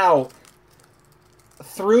sits out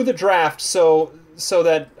through the draft, so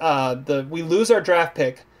that we lose our draft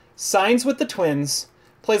pick. Signs with the Twins,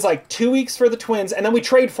 plays like 2 weeks for the Twins, and then we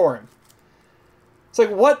trade for him. It's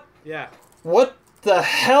like, what? Yeah. What the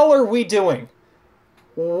hell are we doing?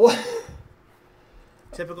 What?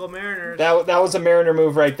 Typical Mariners. That was a Mariner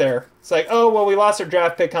move right there. It's like, oh, well, we lost our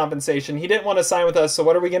draft pick compensation. He didn't want to sign with us, so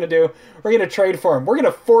what are we going to do? We're going to trade for him. We're going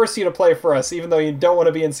to force you to play for us, even though you don't want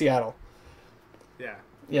to be in Seattle. Yeah.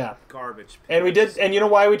 Yeah. Garbage. And we did, and you know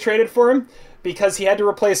why we traded for him? Because he had to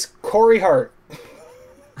replace Corey Hart.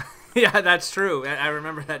 Yeah, that's true. I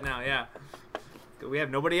remember that now. Yeah, we have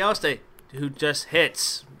nobody else who just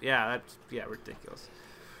hits. Yeah, that's ridiculous.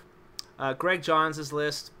 Greg Johns'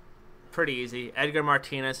 list, pretty easy. Edgar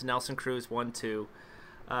Martinez, Nelson Cruz, 1, 2.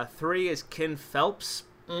 3 is Ken Phelps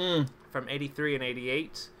from 83 and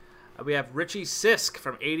 88. We have Richie Sisk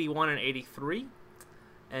from 81 and 83,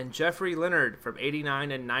 and Jeffrey Leonard from 89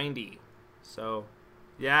 and 90. So,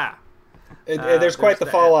 yeah. There's quite the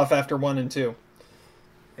fall off after 1 and 2.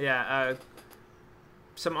 Yeah,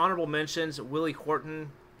 some honorable mentions. Willie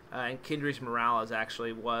Horton and Kendrys Morales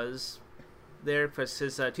actually was there because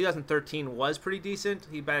his 2013 was pretty decent.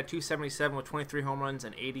 He batted .277 with 23 home runs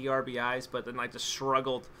and 80 RBIs, but then just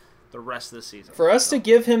struggled the rest of the season. For us to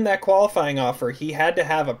give him that qualifying offer, he had to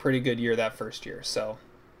have a pretty good year that first year. So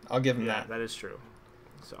I'll give him that. That is true.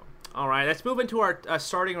 So all right, let's move into our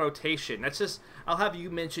starting rotation. I'll have you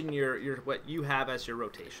mention your what you have as your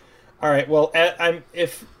rotation. All right. Well,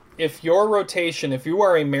 if your rotation, if you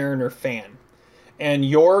are a Mariner fan, and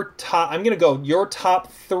your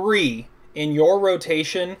top 3 in your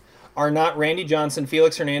rotation are not Randy Johnson,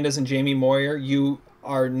 Felix Hernandez, and Jamie Moyer, you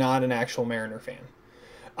are not an actual Mariner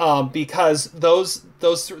fan, because those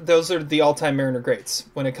are the all-time Mariner greats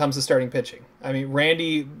when it comes to starting pitching. I mean,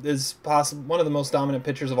 Randy is possibly one of the most dominant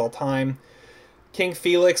pitchers of all time. King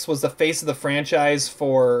Felix was the face of the franchise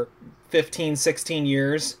for 15, 16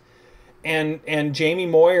 years. And Jamie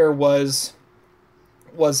Moyer was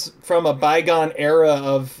from a bygone era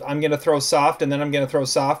of I'm going to throw soft and then I'm going to throw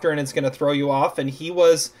softer and it's going to throw you off, and he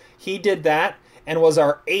did that and was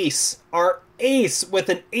our ace with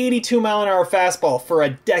an 82-mile-an-hour fastball for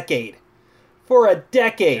a decade.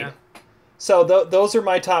 Yeah. So those are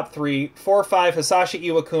my top 3. 4, 5, Hisashi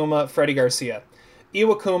Iwakuma, Freddie Garcia.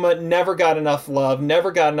 Iwakuma never got enough love,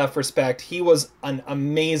 never got enough respect. He was an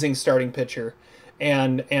amazing starting pitcher.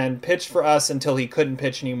 And pitched for us until he couldn't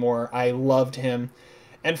pitch anymore. I loved him.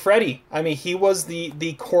 And Freddie, I mean, he was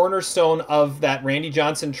the cornerstone of that Randy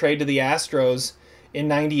Johnson trade to the Astros in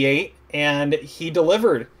 '98, and he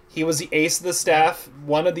delivered. He was the ace of the staff,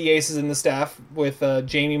 one of the aces in the staff with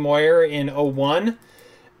Jamie Moyer in '01,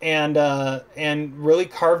 and really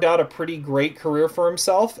carved out a pretty great career for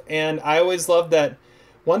himself. And I always loved that.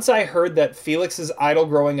 Once I heard that Felix's idol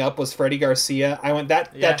growing up was Freddie Garcia, I went,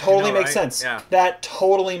 that totally makes sense. Yeah. That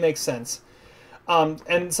totally makes sense.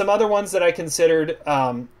 And some other ones that I considered,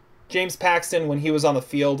 James Paxton, when he was on the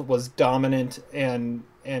field, was dominant, and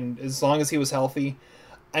as long as he was healthy.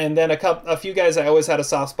 And then a few guys I always had a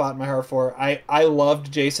soft spot in my heart for. I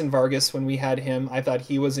loved Jason Vargas when we had him. I thought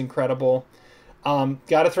he was incredible. Got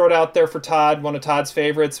to throw it out there for Todd. One of Todd's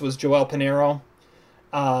favorites was Joel Pinheiro.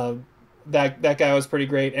 That guy was pretty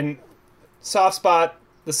great. And soft spot,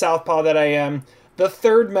 the southpaw that I am, the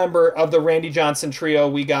third member of the Randy Johnson trio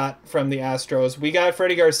we got from the Astros. We got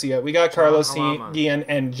Freddie Garcia, we got Carlos Guillen,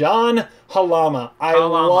 and John Halama. I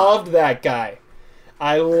loved that guy.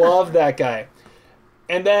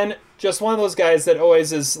 And then just one of those guys that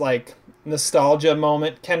always is like nostalgia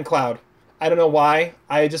moment, Ken Cloud. I don't know why.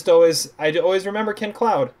 I always remember Ken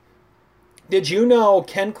Cloud. Did you know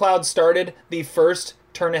Ken Cloud started the first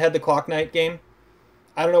turn ahead the clock night game?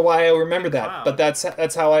 I don't know why I remember that, but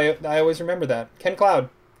that's how I always remember that. Kenny Cloud.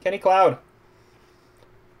 I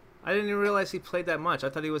didn't even realize he played that much. I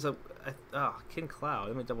thought he was Ken Cloud.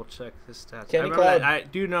 Let me double check his stats. Kenny Cloud. I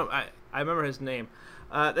do know. I remember his name.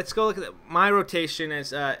 Let's go look at my rotation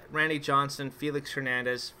as Randy Johnson, Felix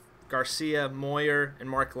Hernandez, Garcia, Moyer, and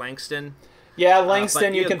Mark Langston. Yeah,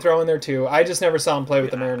 Langston you can throw in there too. I just never saw him play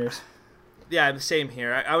with the Mariners. Yeah, the same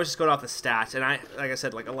here. I was just going off the stats, and like I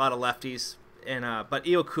said, like a lot of lefties And but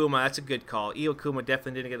Iokuma, that's a good call. Iokuma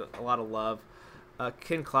definitely didn't get a lot of love.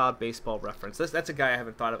 Ken Cloud baseball reference. That's a guy I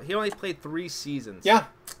haven't thought of. He only played 3 seasons. Yeah.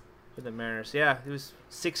 For the Mariners. Yeah, he was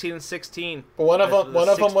 16-16. But one of them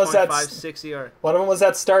was that 6 ER. One of them was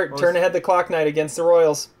that start, turn ahead the clock night against the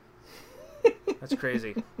Royals. That's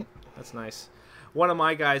crazy. That's nice. One of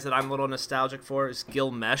my guys that I'm a little nostalgic for is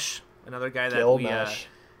Gil Mesh, another guy that Gil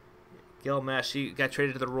Mesh. He got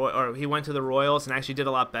traded to the he went to the Royals and actually did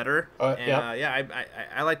a lot better.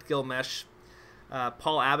 I liked Gil Mesh.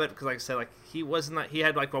 Paul Abbott, because like I said, like he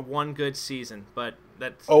had like a one good season, but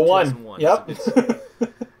that's 2001. Yep.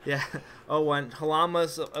 Yeah. 01.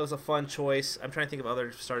 Halama was a fun choice. I'm trying to think of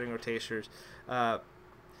other starting rotators.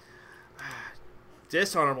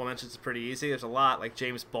 Dishonorable mentions is pretty easy. There's a lot, like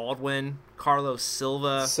James Baldwin, Carlos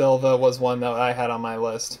Silva. Silva was one that I had on my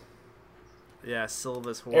list. Yeah,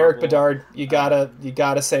 Silva's horrible. Eric Bedard. You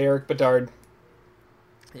gotta say Eric Bedard.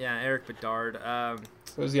 Yeah, Eric Bedard.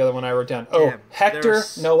 What was the other one I wrote down? Hector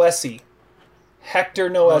Noesi. Hector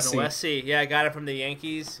Noesi. Noesi. Yeah, I got it from the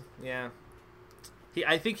Yankees. Yeah.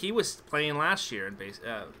 I think he was playing last year in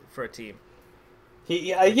for a team.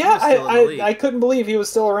 I couldn't believe he was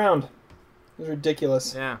still around. It was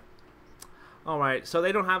ridiculous. Yeah. All right, so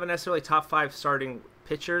they don't have a necessarily top 5 starting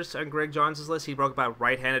pitchers on Greg Johns' list. He broke about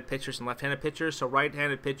right-handed pitchers and left-handed pitchers. So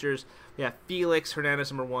right-handed pitchers, we have Felix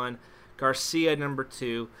Hernandez, number 1. Garcia, number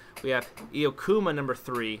 2. We have Iokuma, number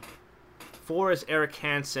 3. 4 is Eric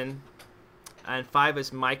Hansen. And 5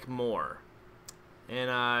 is Mike Moore.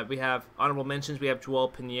 And we have honorable mentions. We have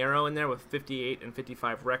Joel Pinheiro in there with 58 and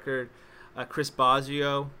 55 record. Chris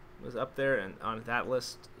Bosio was up there and on that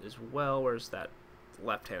list as well. Where's that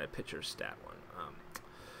left-handed pitcher stat one?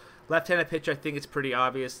 Left-handed pitcher, I think it's pretty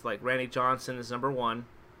obvious. Like Randy Johnson is number 1.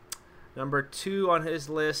 Number 2 on his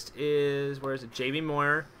list is, where is it? Jamie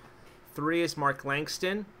Moyer. 3 is Mark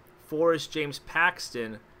Langston. 4 is James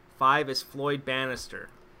Paxton. 5 is Floyd Bannister.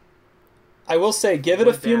 I will say, give it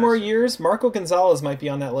a few more years, Marco Gonzalez might be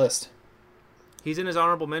on that list. He's in his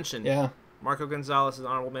honorable mention. Yeah. Marco Gonzalez is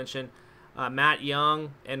honorable mention. Matt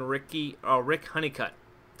Young and Rick Honeycutt,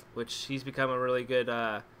 which he's become a really good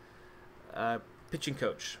pitching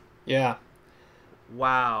coach. Yeah.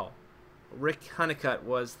 Wow. Rick Honeycutt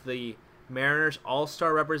was the Mariners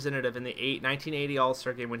All-Star representative in the 1980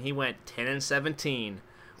 All-Star game when he went 10-17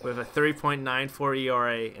 with a 3.94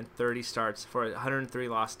 ERA and 30 starts for a 103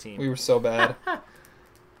 loss team. We were so bad.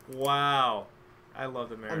 Wow. I love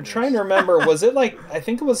the Mariners. I'm trying to remember, was it like, I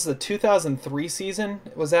think it was the 2003 season?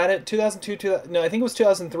 Was that it? 2002? No, I think it was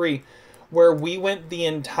 2003, where we went the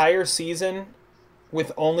entire season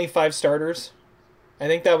with only 5 starters. I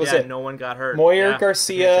think that was it. No one got hurt. Moyer,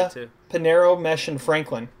 Garcia, Pinheiro, Mesh, and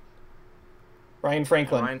Franklin. Ryan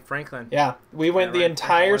Franklin. Yeah, we went the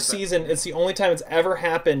entire season. It's the only time it's ever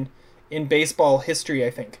happened in baseball history, I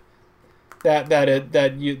think.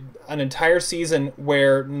 An entire season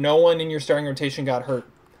where no one in your starting rotation got hurt.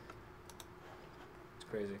 It's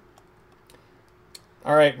crazy.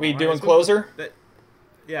 All right, doing closer?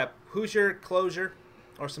 Yeah, who's your closer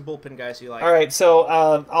or some bullpen guys you like? All right, so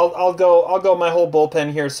I'll go my whole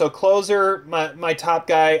bullpen here. So closer, my top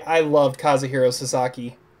guy, I loved Kazuhiro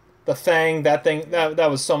Sasaki. The Fang, that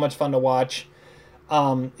was so much fun to watch.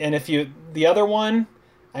 And the other one,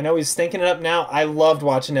 I know he's thinking it up now. I loved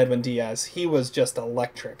watching Edwin Diaz. He was just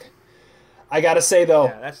electric. I gotta say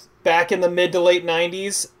though, back in the mid to late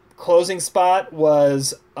 90s, closing spot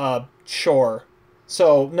was a chore.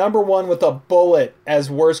 So number 1 with a bullet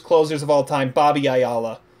as worst closers of all time, Bobby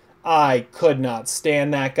Ayala. I could not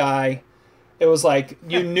stand that guy. It was like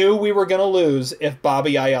you knew we were gonna lose if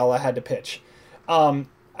Bobby Ayala had to pitch.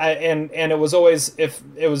 And it was always, if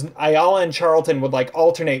it was Ayala and Charlton would like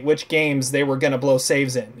alternate which games they were going to blow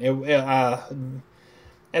saves in.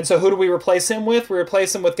 And so who do we replace him with? We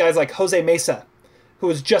replace him with guys like Jose Mesa, who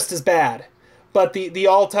was just as bad. But the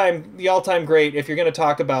all-time great, if you're going to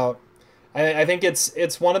talk about, I think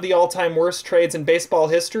it's one of the all-time worst trades in baseball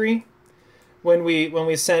history when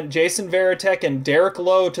we sent Jason Varitek and Derek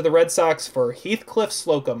Lowe to the Red Sox for Heathcliff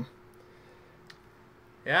Slocum.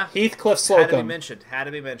 Yeah. Heathcliff Slocum. Had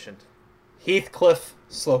to be mentioned. Heathcliff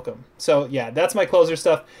Slocum. So, yeah, that's my closer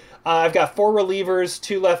stuff. I've got 4 relievers,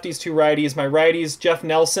 2 lefties, 2 righties. My righties, Jeff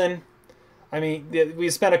Nelson. I mean, we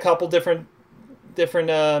spent a couple different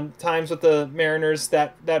times with the Mariners.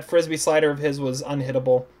 That frisbee slider of his was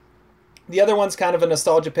unhittable. The other one's kind of a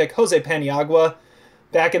nostalgia pick, Jose Paniagua.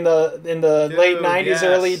 Back in the late 90s, yes.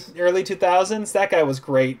 early 2000s. That guy was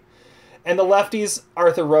great. And the lefties,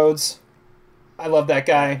 Arthur Rhodes. I love that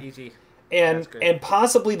guy. Easy. And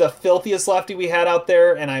possibly the filthiest lefty we had out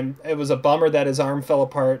there, and it was a bummer that his arm fell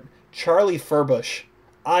apart, Charlie Furbush.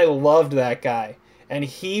 I loved that guy. And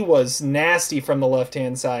he was nasty from the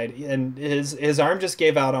left-hand side, and his arm just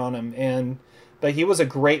gave out on him. But he was a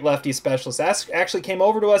great lefty specialist. Actually came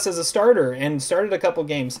over to us as a starter and started a couple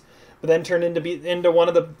games, but then turned into one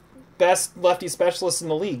of the best lefty specialists in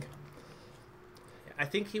the league. I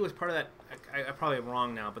think he was part of that. I probably am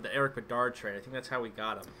wrong now, but the Eric Bedard trade. I think that's how we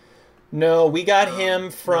got him. No, we got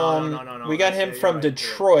him from no. we got him from right,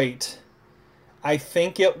 Detroit. I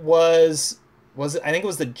think it was I think it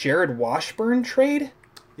was the Jared Washburn trade.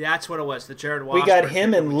 Yeah, that's what it was. The Jared Washburn. We got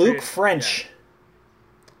him and Luke traded, French. Yeah.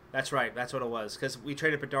 That's right. That's what it was. Because we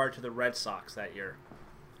traded Bedard to the Red Sox that year.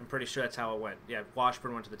 I'm pretty sure that's how it went. Yeah,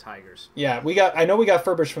 Washburn went to the Tigers. Yeah, I know we got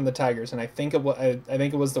Furbish from the Tigers, and I think it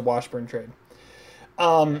was the Washburn trade.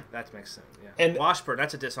 That makes sense. Yeah. And Washburn,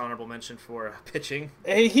 that's a dishonorable mention for pitching.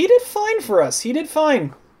 He did fine for us. He did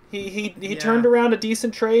fine. He turned around a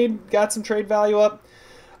decent trade, got some trade value up.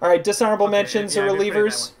 All right, dishonorable mentions or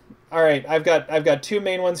relievers. All right, I've got two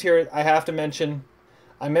main ones here I have to mention.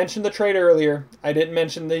 I mentioned the trade earlier. I didn't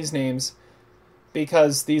mention these names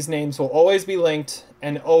because these names will always be linked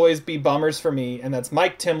and always be bummers for me, and that's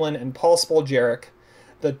Mike Timlin and Paul Spoljaric,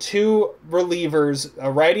 the two relievers,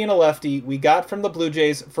 a righty and a lefty, we got from the Blue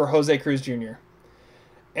Jays for Jose Cruz Jr.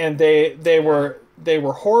 And they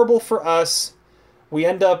were horrible for us. We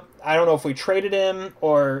end up, I don't know if we traded him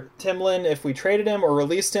or Timlin, if we traded him or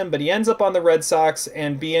released him, but he ends up on the Red Sox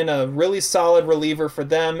and being a really solid reliever for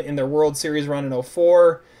them in their World Series run in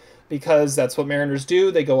 2004, because that's what Mariners do.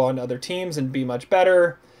 They go on to other teams and be much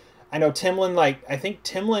better. I know Timlin, I think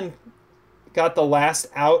Timlin got the last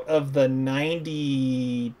out of the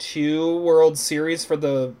 92 World Series for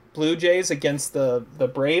the Blue Jays against the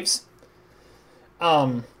Braves.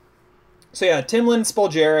 So yeah, Timlin,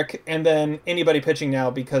 Spoljaric, and then anybody pitching now,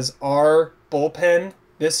 because our bullpen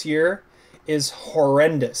this year is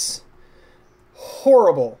horrendous.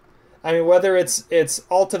 Horrible. I mean, whether it's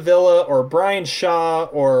Altavilla or Brian Shaw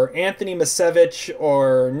or Anthony Misevich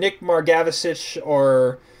or Nick Margavicic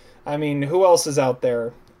or, I mean, who else is out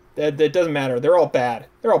there? It doesn't matter. They're all bad.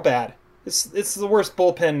 It's the worst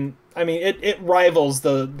bullpen. I mean, it rivals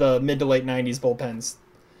the mid to late 90s bullpens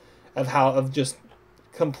of just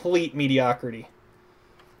complete mediocrity.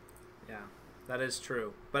 Yeah, that is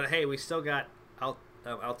true. But hey, we still got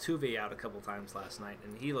Altuve out a couple times last night,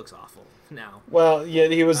 and he looks awful now. Well, yeah,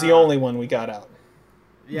 he was the only one we got out.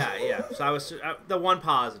 Yeah. So I was the one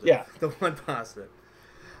positive. Yeah, the one positive.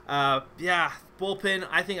 Bullpen.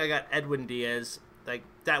 I think I got Edwin Diaz. Like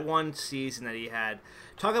that one season that he had.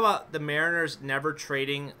 Talk about the Mariners never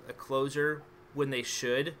trading a closer when they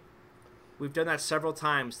should. We've done that several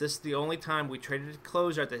times. This is the only time we traded a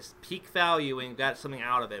closer at this peak value and got something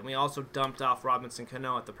out of it. And we also dumped off Robinson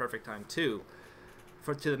Cano at the perfect time too,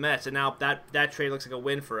 to the Mets. And now that trade looks like a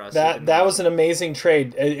win for us. That was an amazing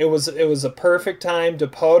trade. It was a perfect time.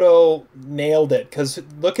 Dipoto nailed it, because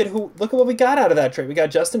look at what we got out of that trade. We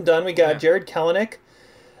got Justin Dunn. We got Jared Kelenic.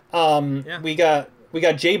 We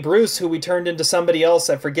got Jay Bruce, who we turned into somebody else.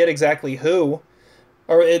 I forget exactly who.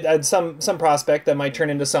 Or some prospect that might turn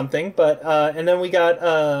into something, but and then we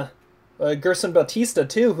got Gerson Bautista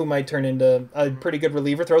too, who might turn into a pretty good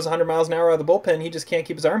reliever. Throws 100 miles an hour out of the bullpen. He just can't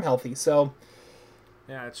keep his arm healthy. So,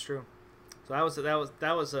 yeah, it's true. So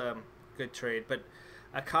that was a good trade. But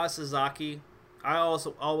Kazazaki, I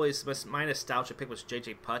also always my nostalgia pick was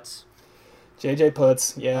JJ Putz. JJ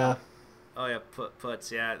Putz, yeah. Oh yeah,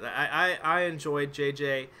 Putz, yeah. I enjoyed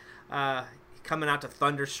JJ coming out to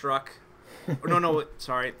Thunderstruck. No,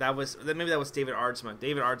 sorry. Maybe that was David Ardsma.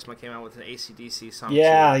 David Ardsma came out with an AC/DC song.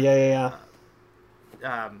 Yeah.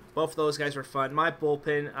 Both of those guys were fun. My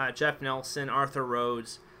bullpen, Jeff Nelson, Arthur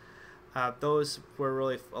Rhodes, those were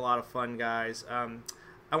really a lot of fun guys.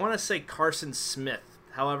 I want to say Carson Smith.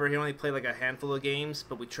 However, he only played like a handful of games,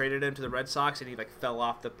 but we traded him to the Red Sox, and he fell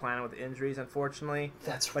off the planet with injuries, unfortunately.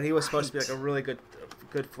 But he was supposed to be like a really good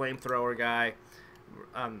flamethrower guy.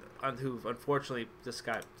 Who unfortunately just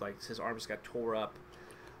got his arm just got tore up.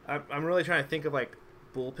 I'm really trying to think of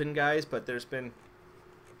bullpen guys, but there's been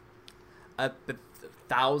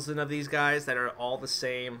 1,000 of these guys that are all the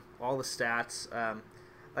same, all the stats.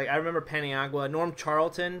 I remember Paniagua, Norm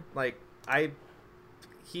Charlton.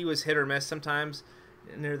 He was hit or miss sometimes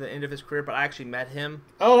near the end of his career, but I actually met him.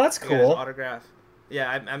 Oh, that's cool. I got his autograph.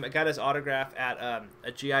 Yeah, I got his autograph at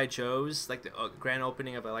a GI Joe's, the grand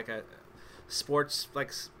opening of a sports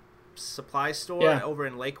supply store over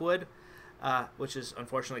in Lakewood, which is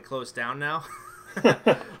unfortunately closed down now.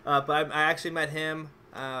 But I actually met him,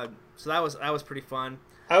 so that was pretty fun.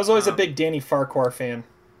 I was always a big Danny Farquhar fan.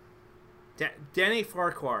 Danny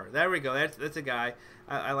Farquhar, there we go. That's a guy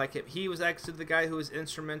I like him. He was actually the guy who was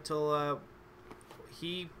instrumental.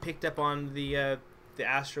 he picked up on the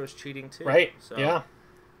Astros cheating too. Right. So, yeah.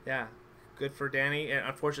 Yeah. Good for Danny. And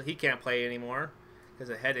unfortunately, he can't play anymore because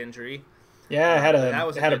of head injury. Yeah, had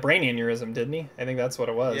a good, brain aneurysm, didn't he? I think that's what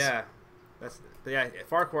it was. Yeah.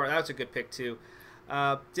 Farquhar, that was a good pick too.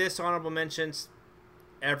 Dishonorable mentions.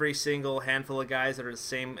 Every single handful of guys that are the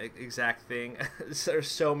same exact thing. There's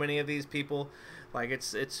so many of these people. Like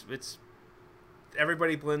it's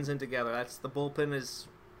everybody blends in together. That's the bullpen is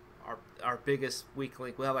our biggest weak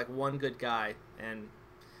link. We'll have like one good guy, and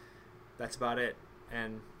that's about it.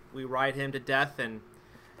 And we ride him to death, and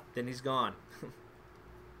then he's gone.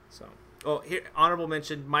 So, here honorable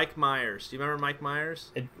mention: Mike Myers. Do you remember Mike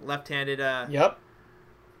Myers? Left-handed. Yep.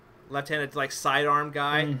 Left-handed like sidearm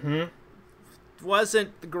guy. Mm-hmm.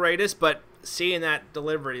 Wasn't the greatest, but seeing that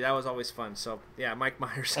delivery, that was always fun. So yeah, Mike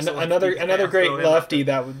Myers. Another great lefty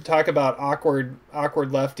that would talk about awkward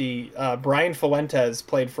lefty. Brian Fuentes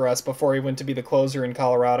played for us before he went to be the closer in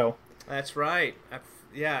Colorado. That's right.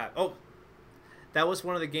 Yeah. Oh, that was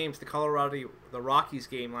one of the games. The Rockies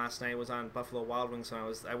game last night was on Buffalo Wild Wings.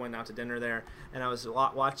 So I went out to dinner there, and I was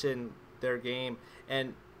watching their game,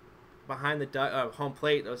 and behind the home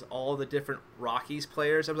plate, there was all the different Rockies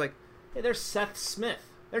players. I was like, hey, there's Seth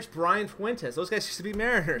Smith. There's Brian Fuentes. Those guys used to be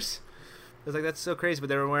Mariners. I was like, that's so crazy, but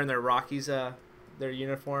they were wearing their Rockies, their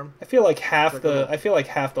uniform. I feel like half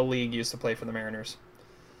the league used to play for the Mariners.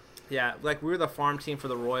 Yeah, like we were the farm team for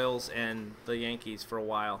the Royals and the Yankees for a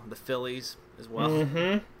while, the Phillies as well,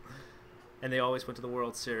 mm-hmm. and they always went to the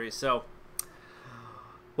World Series. So,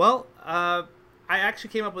 well, I actually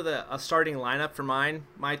came up with a starting lineup for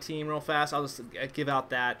my team real fast. I'll just give out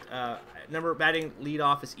that. Number batting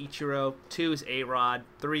leadoff is Ichiro, 2 is A-Rod,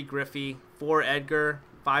 3 Griffey, 4 Edgar,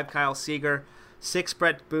 5 Kyle Seager, 6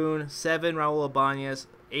 Brett Boone, 7 Raul Ibanez,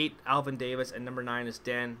 8 Alvin Davis, and number 9 is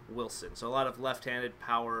Dan Wilson. So a lot of left-handed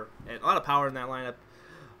power, and a lot of power in that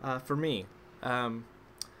lineup for me.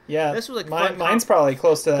 Yeah, this was like mine's probably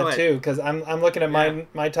close to that too, because I'm looking at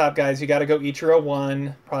my top guys. You got to go Ichiro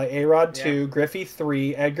 1, probably A-Rod 2, Griffey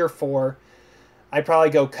 3, Edgar 4. I'd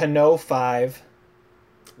probably go Cano 5.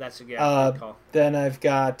 That's a good call. Then I've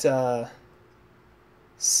got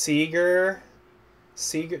Seager,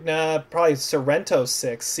 probably Sorrento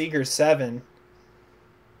 6, Seager 7,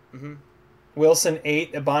 mm-hmm. Wilson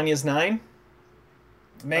 8, Ibanez 9.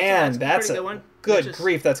 Man, that's a good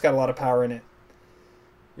grief. That's got a lot of power in it.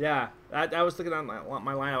 Yeah, I was looking at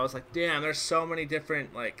my line. I was like, damn, there's so many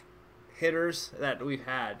different like hitters that we've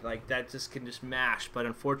had like that just can just mash. But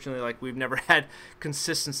unfortunately, like we've never had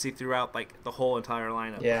consistency throughout like the whole entire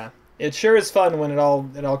lineup. Yeah, it sure is fun when it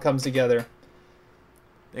all comes together.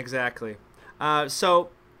 Exactly. So,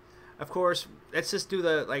 of course, let's just do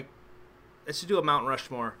a Mount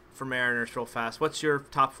Rushmore for Mariners real fast. What's your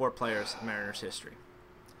top 4 players in Mariners history?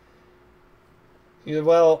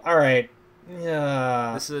 Well, all right.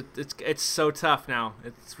 Yeah. It's so tough now.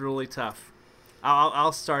 It's really tough.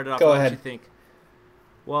 I'll start it off. Go ahead. What you think?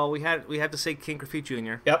 Well, we have to say King Griffey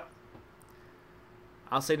Jr. Yep.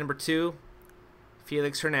 I'll say number 2,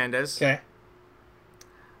 Felix Hernandez. Okay.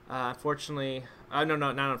 Unfortunately, no,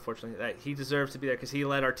 not unfortunately. He deserves to be there because he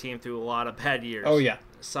led our team through a lot of bad years. Oh yeah.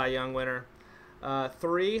 Cy Young winner.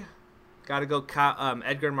 3, got to go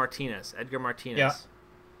Edgar Martinez. Yeah.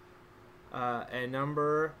 And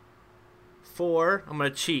number 4, I'm gonna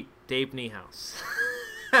cheat. Dave Niehaus.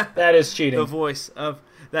 That is cheating. The voice of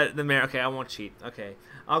the mayor. Okay, I won't cheat. Okay,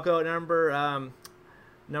 I'll go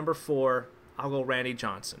number 4. I'll go Randy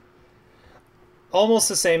Johnson. Almost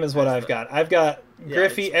the same as what I've got. I've got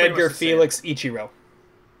Griffey, Edgar, Felix, Ichiro.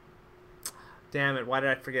 Damn it! Why did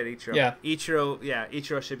I forget Ichiro? Yeah,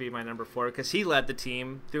 Ichiro should be my number 4 because he led the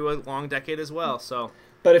team through a long decade as well. So.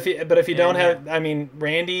 But if you don't have, I mean,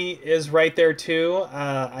 Randy is right there too.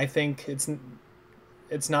 I think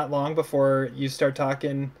it's not long before you start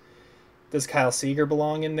talking. Does Kyle Seager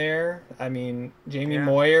belong in there? I mean, Jamie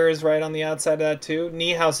Moyer is right on the outside of that too.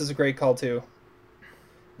 Niehaus is a great call too.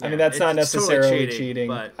 I mean, that's not necessarily totally cheating.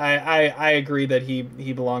 But I agree that he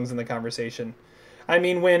belongs in the conversation. I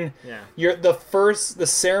mean, when you're the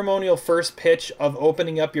ceremonial first pitch of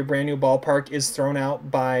opening up your brand new ballpark is thrown out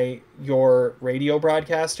by your radio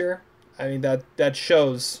broadcaster, I mean that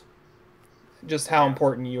shows just how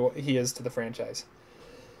important he is to the franchise.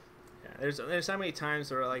 Yeah, there's so many times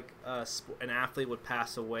where like an athlete would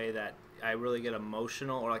pass away that I really get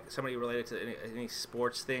emotional, or like somebody related to any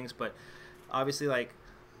sports things. But obviously, like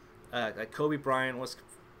Kobe Bryant was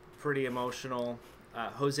pretty emotional.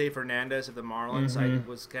 Jose Fernandez of the Marlins, I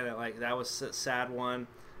was kind of like, that was a sad one.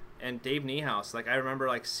 And Dave Niehaus, like I remember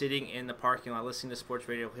like sitting in the parking lot listening to sports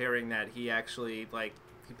radio, hearing that he actually like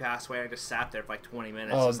he passed away. I just sat there for like 20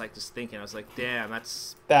 minutes, just thinking. I was like, damn,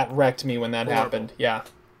 that wrecked me when that happened. Yeah.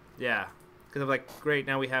 Yeah, because I'm like, great.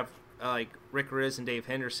 Now we have like Rick Riz and Dave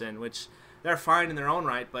Henderson, which they're fine in their own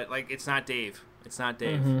right, but like it's not Dave. It's not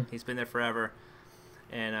Dave. Mm-hmm. He's been there forever,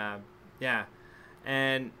 and yeah.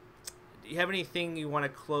 And do you have anything you want to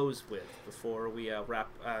close with before we wrap?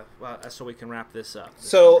 So we can wrap this up.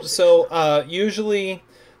 Usually,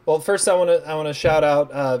 well, first I want to shout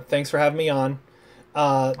out. Thanks for having me on.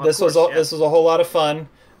 This was a whole lot of fun.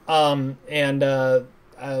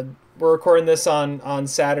 We're recording this on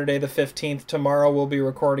Saturday the 15th. Tomorrow we'll be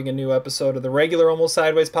recording a new episode of the regular Almost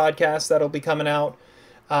Sideways podcast that'll be coming out.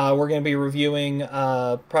 We're going to be reviewing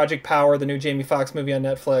Project Power, the new Jamie Foxx movie on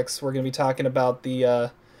Netflix. We're going to be talking about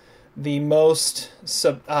the most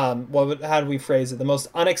how do we phrase it? The most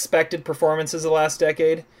unexpected performances of the last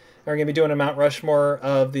decade. And we're going to be doing a Mount Rushmore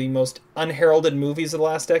of the most unheralded movies of the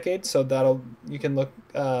last decade. So you can look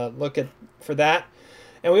at for that.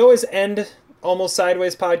 And we always end Almost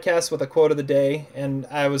Sideways podcast with a quote of the day. And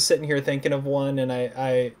I was sitting here thinking of one, and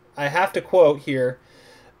I have to quote here.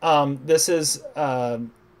 This is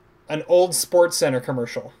an old Sports Center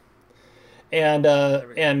commercial, and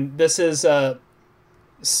this is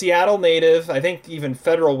Seattle native, I think even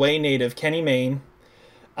Federal Way native, Kenny Mayne.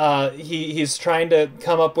 He's trying to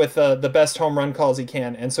come up with the best home run calls he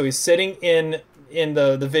can, and so he's sitting in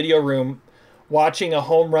the video room watching a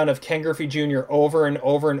home run of Ken Griffey Jr. over and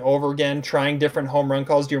over and over again, trying different home run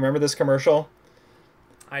calls. Do you remember this commercial?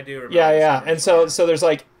 I do remember. Yeah. And so there's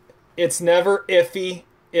like, it's never iffy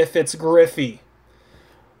if it's Griffey.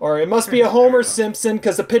 Or it must be a Homer Simpson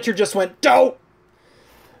because the pitcher just went, dope!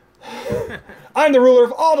 I'm the ruler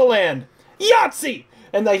of all the land! Yahtzee!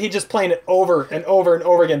 And like he just playing it over and over and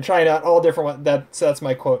over again, trying out all different ones. That's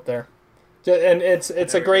my quote there. And it's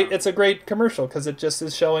a great commercial because it just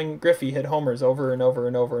is showing Griffey hit homers over and over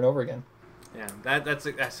and over and over again. Yeah, that's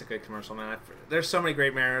a good commercial, man. There's so many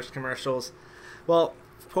great Mariners commercials. Well,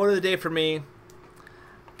 quote of the day for me,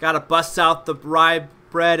 gotta bust out the rye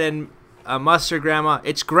bread and mustard, Grandma.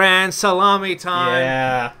 It's grand salami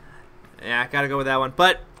time. Yeah, gotta go with that one.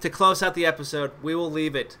 But to close out the episode, we will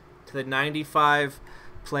leave it to the 95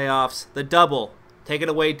 playoffs, the double. Take it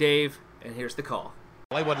away, Dave, and here's the call.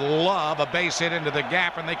 They would love a base hit into the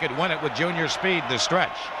gap, and they could win it with Junior Speed, the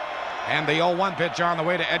stretch. And the 0-1 pitch on the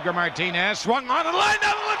way to Edgar Martinez. Swung on and lined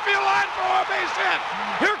down the left field line for a base hit.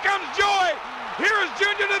 Here comes Joy. Here is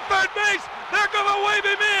Junior to third base. They're going to wave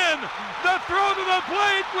him in. The throw to the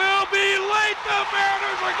plate will be late. The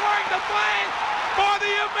Mariners are going to play for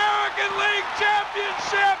the American League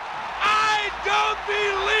Championship. I don't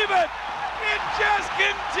believe it. It just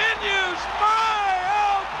continues. My,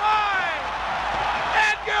 oh my.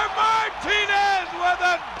 Edgar Martinez with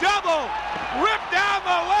a double. Ripped down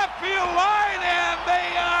the left field line, and they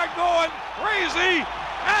are going crazy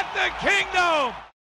at the Kingdome.